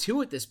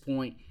 0-2 at this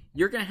point,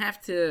 you're gonna have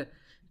to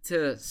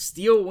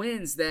steal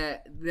wins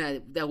that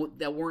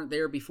weren't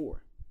there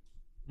before.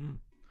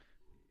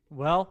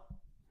 Well,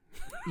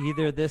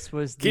 either this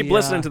was Keep the,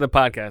 listening to the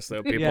podcast,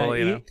 though, people.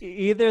 Yeah,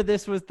 either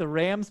this was the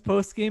Rams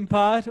post-game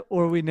pod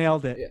or we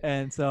nailed it. Yeah.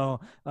 And so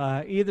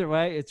either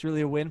way, it's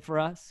really a win for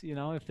us.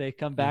 If they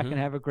come back and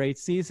have a great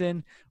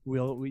season,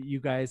 you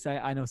guys,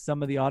 I know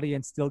some of the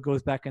audience still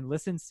goes back and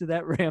listens to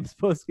that Rams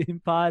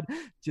post-game pod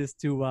just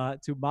to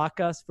mock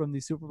us from the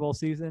Super Bowl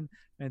season.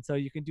 And so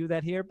you can do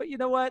that here. But you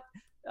know what?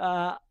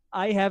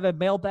 I have a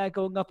mailbag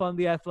going up on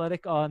The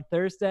Athletic on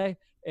Thursday.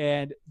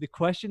 And the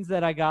questions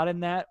that I got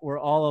in that were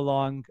all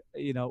along,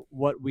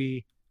 what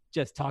we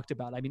just talked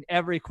about. I mean,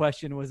 every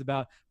question was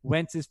about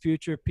Wentz's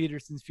future,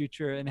 Peterson's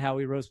future, and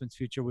Howie Roseman's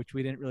future, which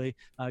we didn't really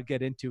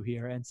get into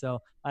here. And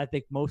so I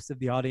think most of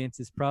the audience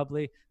is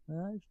probably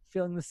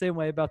feeling the same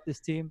way about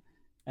this team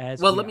as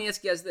Well, we let are. me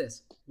ask you guys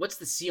this: what's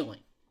the ceiling?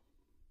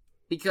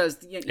 Because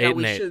we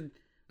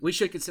 8-8.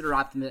 should consider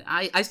optimism.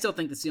 I still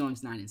think the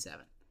ceiling's 9-7.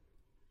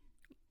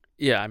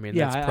 Yeah, I mean,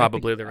 Yeah, that's I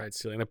probably think- the right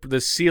ceiling.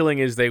 The ceiling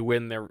is they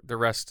win the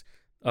rest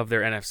of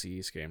their NFC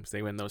East games.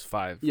 They win those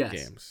 5 Yes.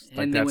 games. And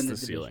Like, they that's win the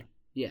division. ceiling.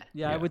 Yeah.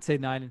 Yeah, I Yeah. would say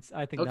 9 and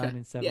I think Okay. 9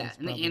 and 7. Yeah, is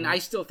probably and I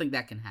right. still think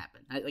that can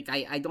happen.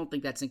 I don't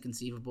think that's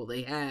inconceivable.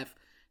 They have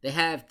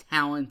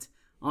talent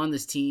on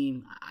this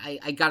team.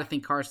 I got to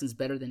think Carson's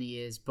better than he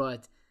is,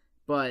 but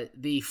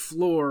the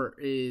floor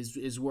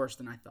is worse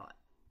than I thought.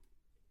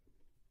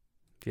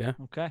 Yeah.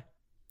 Okay.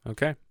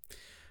 Okay.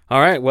 All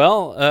right.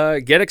 Well,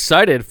 get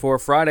excited for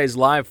Friday's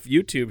live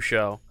YouTube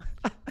show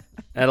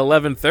at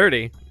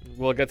 11:30.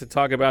 We'll get to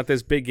talk about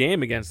this big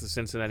game against the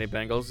Cincinnati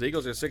Bengals. The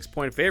Eagles are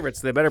 6-point favorites.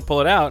 They better pull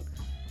it out.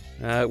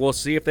 We'll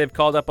see if they've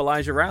called up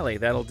Elijah Riley.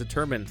 That'll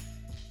determine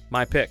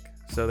my pick.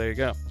 So there you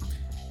go.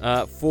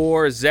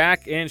 For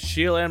Zach and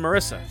Sheila and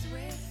Marissa,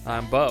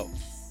 I'm Bo.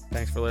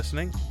 Thanks for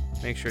listening.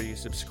 Make sure you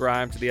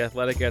subscribe to The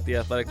Athletic at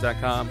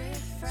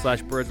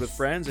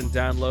theathletic.com/birdswithfriends and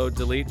download,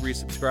 delete,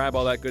 resubscribe,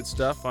 all that good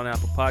stuff on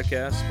Apple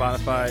Podcasts,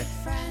 Spotify,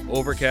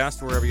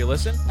 Overcast, wherever you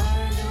listen.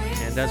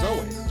 And as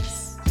always,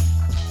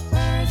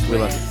 we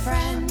love you.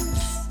 Friends.